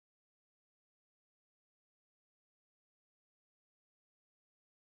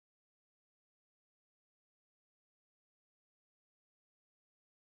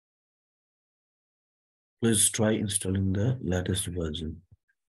Please try installing the latest version.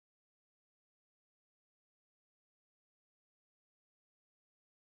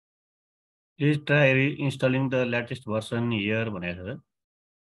 Please try installing the latest version here भनेको छ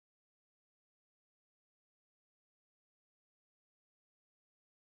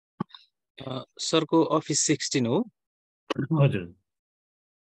सरको अफिस 16 हो हजुर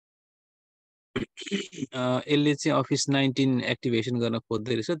यसले चाहिँ अफिस 19 एक्टिभेसन गर्न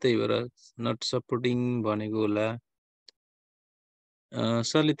खोज्दै रहेछ त्यही भएर नट सपोर्टिङ भनेको होला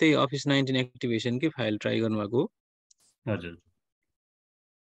सरले त्यही अफिस 19 एक्टिभेसनकै फाइल ट्राई गर्नुभएको हजुर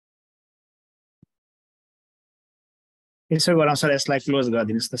यसो गरौँ सर यसलाई क्लोज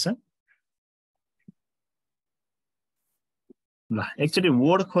गरिदिनुस् त सर ल एक्चुअली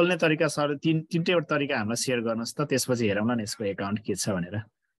वर्ड खोल्ने तरिका सर तीनटै तरिका हामीलाई शेयर गर्नुस् त त्यसपछि हेरौँला नि यसको एकाउन्ट के छ भनेर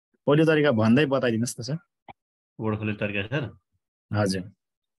पहिलो तरिका भन्दै बताइदिनुस् त सर वर्ड खोल्ने तरिका सर हजुर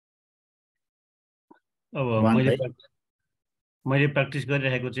अब मैले प्र्याक्टिस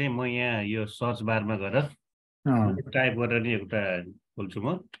गरिरहेको चाहिँ म यहाँ यो सर्च बारमा गएर टाइप गरेर नि एउटा खोल्छु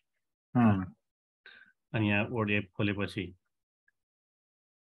म अनि यहाँ वर्ड एप खोलेपछि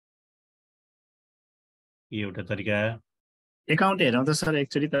यो एउटा तरिका एकाउन्ट हेरौँ त सर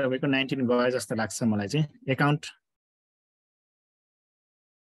एक्चुअली तपाईको 19 गयो जस्तो लाग्छ मलाई चाहिँ एकाउन्ट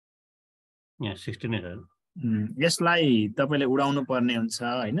यहाँ 16 नै छ यसलाई तपाईले उडाउनु पर्ने हुन्छ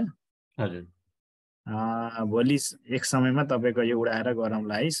हैन हजुर भोलि एक समयमा तपाईको यो उडाएर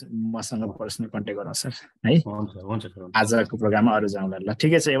गरौँला है मसँग पर्सनल कन्ट्याक्ट गरौँ सर है हुन्छ सर आजको प्रोग्राममा अरु जाउँला ल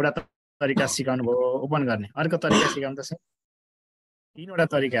ठिकै छ एउटा तरिका सिकाउनु भयो ओपन गर्ने अर्को तरिका सिकाउनु त सर तीनवटा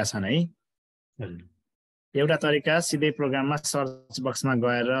तरिका छन् है हजुर एउटा तरिका सिधै प्रोग्राममा सर्च बक्समा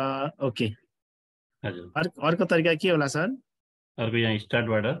गएर ओके हजुर अर्को तरिका के होला सर अर्को यहाँ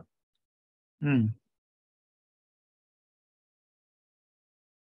स्टार्टबाट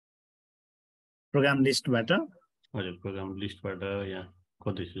प्रोग्राम लिस्टबाट हजुर प्रोग्राम लिस्टबाट यहाँ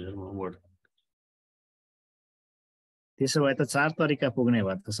खोज्दैछु सर म वर्ड त्यसो भए त 4 तरिका पुग्ने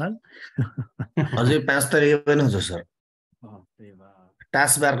भयो त सर अझै 5 तरिका पनि हुन्छ सर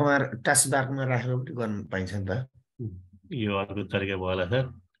टास्क बारमा राखेर पनि गर्न पाइन्छ नि त यो अर्को तरिका भयो होला सर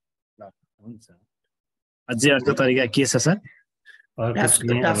हुन्छ अझै अर्को तरिका के छ सर टास्क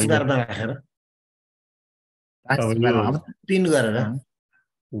बारमा राखेर पिन गरेर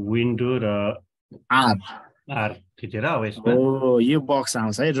विन्डो र आर थिचेर अब यसमा ओ यो बक्स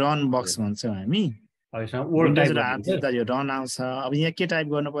आउँछ है रन बक्स भन्छौँ हामी अब यसमा वर्ड टाइप गर्दा यो रन आउँछ अब यहाँ के टाइप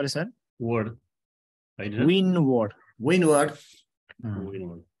गर्नु पर्यो सर वर्ड हैन विन वर्ड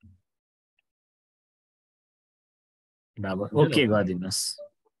ओके गरिदिनुहोस्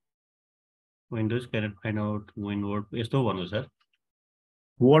windows cannot find out win word यस्तो भन्नु सर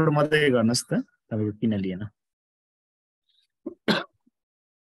वर्ड मात्रै गर्नुहोस् त तपाईको किन लिएन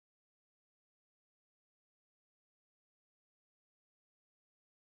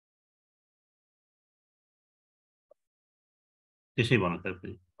त्यसै भन्नु सर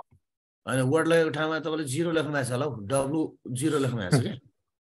फेरि हैन वर्डलाई एउटा ठाउँमा तपाईले 0 लेख्नु भएको छ होला W 0 लेख्नु भएको छ के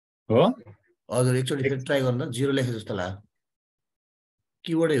हो हजुर एकचोटी फेरि ट्राई गर्नु त 0 लेखे जस्तो लाग्यो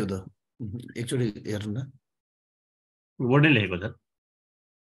किवर्डै हो त एकचोटी हेर्नु न वर्डै लेखेको छ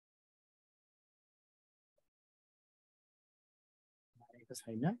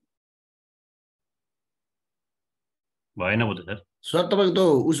छैन भएन भयो त सर तपाईको त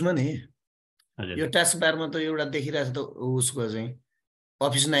उसमा नि हजुर यो टास्क बारमा त एउटा देखिरहेछ त उसको चाहिँ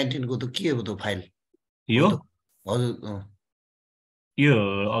अफिस 19 को त के हो त फाइल यो हजुर यो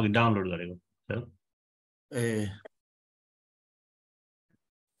अघि डाउनलोड गरेको सर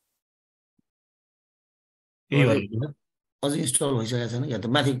ए अझै इन्स्टल भइसकेको छैन या त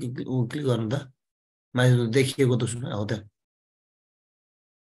माथि क्लिक गर्नु त माथि देखिएको त सुन हो त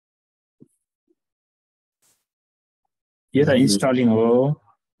यो त इन्स्टलिङ हो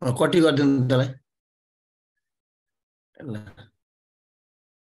कति गरिदिनु त्यसलाई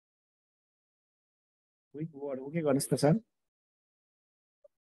क्विक वर्ड ओके गर्नुस् त sir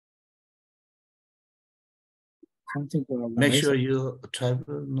make sure you type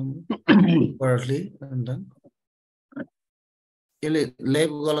correctly and then यसले लेख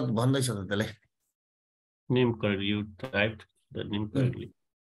गलत भन्दैछ त त्यसलाई name correct you typed the name correctly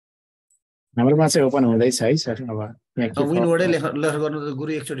हाम्रोमा चाहिँ ओपन हुँदैछ है सर अब विन वर्डै लेखेर गर्नु त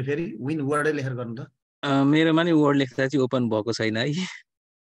गुरु एकचोटी फेरि विन वर्डै लेखेर गर्नु त मेरोमा नि वर्ड लेख्दा चाहिँ ओपन भएको छैन है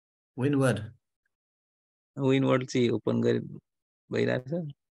विन वर्ड चाहिँ ओपन गरि भइरहेछ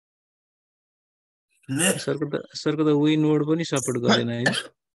सरको त विन वर्ड पनि सपोर्ट गरेन है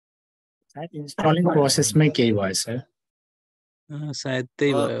सायद इन्स्टलिङ प्रोसेसमै केही भयो सर सायद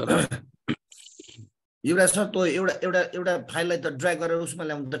त्यही भयो होला एउटा सर त्यो एउटा फाइललाई त ड्र्याग गरेर उसमा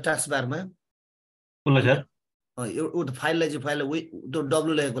ल्याउनु त टास्क बारमा कुनलाई सर एउटा फाइललाई त्यो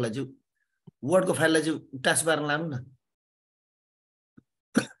डब्लु लेखेकोलाई चाहिँ वर्डको फाइललाई चाहिँ टास्क बारमा लानु न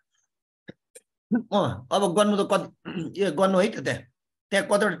अब गर्नु त कति गर्नु है त त्यहाँ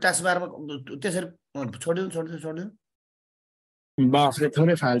कतिवटा टास्क बारमा त्यसरी छोडिदिनु बाफले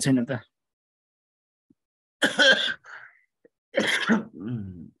थोरै फाइल छैन त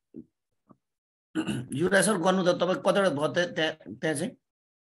युरा सर गर्नु त तपाईँ कतिवटा भयो त्यहाँ चाहिँ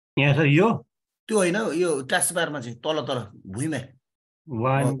यहाँ सर यो त्यो होइन यो टास्क बारमा चाहिँ तल भुइँमा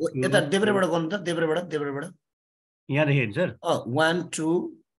यता देब्रेबाट गर्नु त देब्रेबाट यहाँ देखियो सर 1 2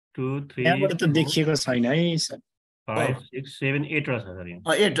 2 3 यहाँबाट त देखिएको छैन है सर 5 6 7 8 र सर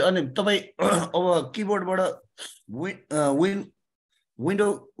यहाँ 8 अनि तपाईँ अब किबोर्डबाट विन्डो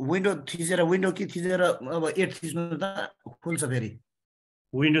थिचेर विन्डो की थिचेर अब 8 थिच्नु त खुल्छ फेरि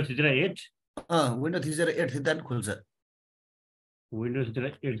विन्डो थिचेर 8 विन्डो थिचेर 8 थिच्दा नि खुल्छ विन्डो थिचेर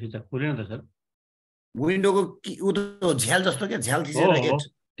 8 थिच्दा खुलेन त सर विन्डोको उ त झ्याल जस्तो के झ्याल थिचेर 8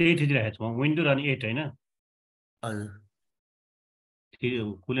 त्यही थिचिरहेको छु म विन्डो र अनि 8 हैन हजुर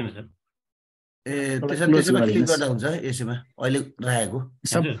खुलेन सर ए त्यसमा क्लिक गर्दा हुन्छ यसैमा अहिले राखेको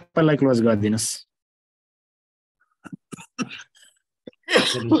सबैलाई क्लोज गरिदिनुस्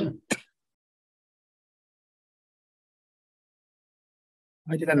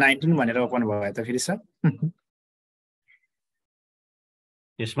अहिले त 19 भनेर ओपन भयो त फेरि सर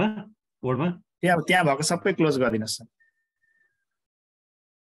यसमा वर्डमा त्यहाँ भएको सबै क्लोज गरिदिनुस् सर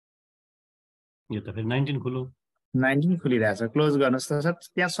यो त फेरि 19 खुलो 19 खुलिरहेछ क्लोज गर्नुस् त सर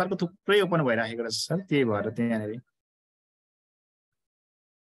त्यहाँ सरको थुप्रै ओपन भइराखेको रहेछ सर त्यही भएर त्यहाँनेरि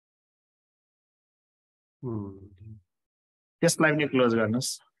त्यसलाई पनि क्लोज गर्नुस्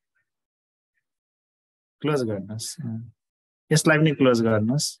यसलाई पनि क्लोज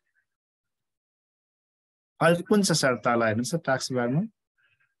गर्नुस् अहिले कुन छ सर तल हेर्नुहोस् टास्क बारमा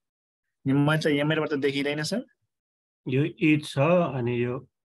म चाहिँ यहाँबाट देखिँदैन सर। यो इट छ अनि यो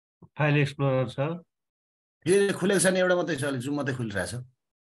फाइल एक्सप्लोरर छ। यो खुलेको छैन, एउटा मात्रै छ, जुम मात्रै खुलिरहेछ।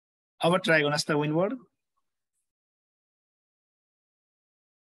 अब ट्राई गर्नुहोस् त विनवर्ड।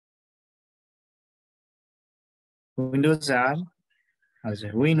 विन्डोज 4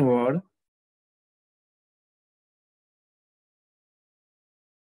 हजुर विनवर्ड।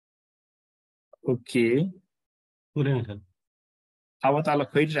 Okay खुलेन sir. अब तल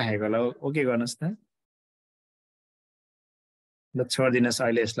खोलिरहेको होला, ओके गर्नुहोस् त। ल छोडिदिनुहोस्,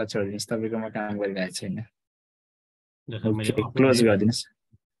 अहिले यसलाई छोडिदिनुहोस्, तपाईँकोमा काम गरिरहेको छैन। ओके क्लोज गरिदिनुहोस्।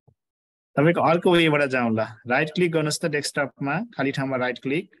 तपाईँको अर्को वेबाट जाउँ ल। राइट क्लिक गर्नुहोस् त डेस्कटपमा, खाली ठाउँमा राइट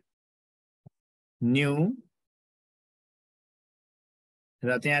क्लिक, न्यू, र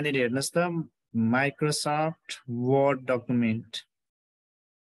त्यहाँनिर हेर्नुहोस् त माइक्रोसफ्ट वर्ड डकुमेन्ट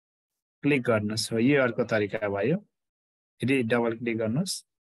क्लिक गर्नुहोस्। हो यो अर्को तरिका भयो। फेरि डबल क्लिक गर्नुहोस्।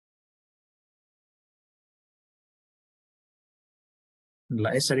 ल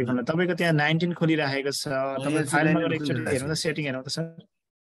यसरी खोल्नु। तपाईँको त्यहाँ 19 खोलिरहेको छ। तपाईँ फाइलमा गएर एकचोटि हेर्नु त, सेटिङ हेर्नु त सर।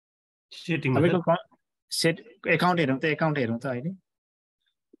 तपाईँको सेट एकाउन्ट हेरौँ त, एकाउन्ट हेरौँ त अहिले।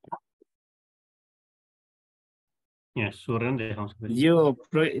 यो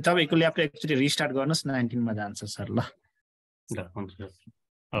तपाईँको ल्यापटप एकचोटि रिस्टार्ट गर्नुहोस्, 19 मा जान्छ सर। ल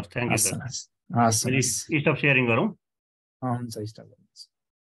thank you sir. Stop sharing गरौँ। हुन्छ स्टप गर्नुहोस्।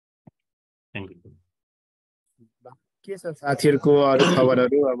 Thank you. के छ साथीहरूको अरू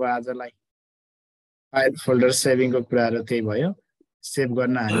खबरहरू? अब आजलाई फाइल फोल्डर सेभिङको कुराहरू त्यही भयो। सेभ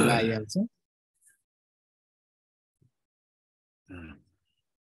गर्न हामीलाई आइहाल्छ।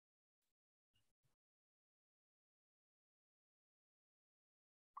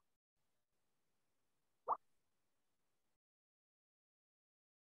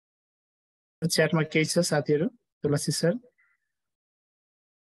 च्याटमा केही छ साथीहरू? तुलसी सर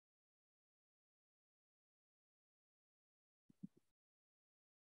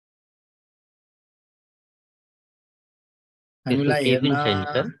हामीलाई हेर्न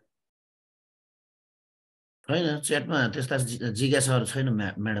छैन च्याटमा त्यस्ता जिज्ञासाहरू छैन।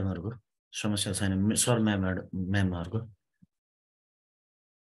 म्याडमहरूको समस्या छैन, सर म्यामहरूको।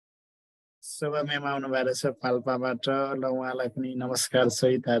 शोभा म्याम आउनु भएको छ पाल्पाबाट। ल उहाँलाई पनि नमस्कार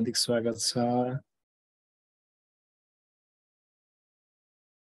सहित हार्दिक स्वागत छ।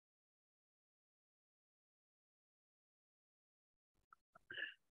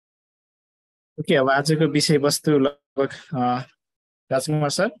 ओके अब आजको विषयवस्तु लगभग राजकुमार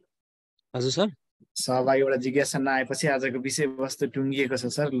सर। हजुर सर। सहभागीबाट जिज्ञासा नआएपछि आजको विषयवस्तु टुङ्गिएको छ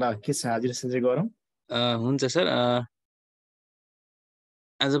सर। ल के छ, हाजिर साजिर गरौँ। हुन्छ सर।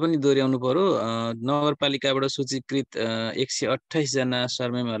 आज पनि दोहोऱ्याउनु पर्यो। नगरपालिकाबाट सूचीकृत 128 जना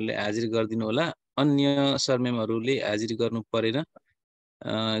सरमेमहरूले हाजिर गरिदिनु होला। अन्य सरमेमहरूले हाजिर गर्नु परेन।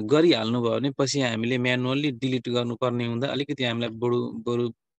 गरिहाल्नु भयो भने पछि हामीले म्यानुअल्ली डिलिट गर्नुपर्ने हुँदा अलिकति हामीलाई बरु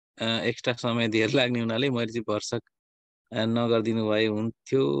एक्स्ट्रा समय धेर लाग्ने हुनाले मैले चाहिँ भरसक नगरिदिनु भए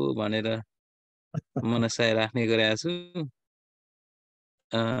हुन्थ्यो भनेर मनसाय राख्ने गरेको छु।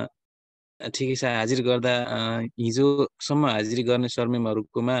 ठिकै छ। हाजिर गर्दा हिजोसम्म हाजिर गर्ने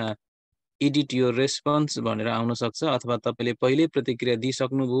सरमेमहरूकोमा एडिट यो रेस्पोन्स भनेर आउन सक्छ, अथवा तपाईँले पहिल्यै प्रतिक्रिया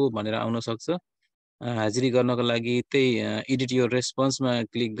दिइसक्नुभयो भनेर आउन सक्छ। हाजिरी गर्नको लागि त्यही एडिट यो रेस्पोन्समा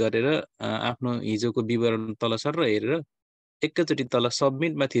क्लिक गरेर आफ्नो हिजोको विवरण तल सर हेरेर एकैचोटि तल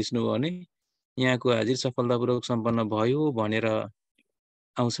सबमिटमा थिच्नुभयो भने यहाँको हाजिर सफलतापूर्वक सम्पन्न भयो भनेर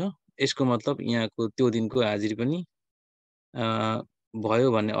आउँछ। यसको मतलब यहाँको त्यो दिनको हाजिरी पनि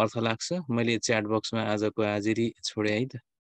भयो भन्ने अर्थ लाग्छ। मैले च्याट बक्समा आजको हाजिरी छोडे है त।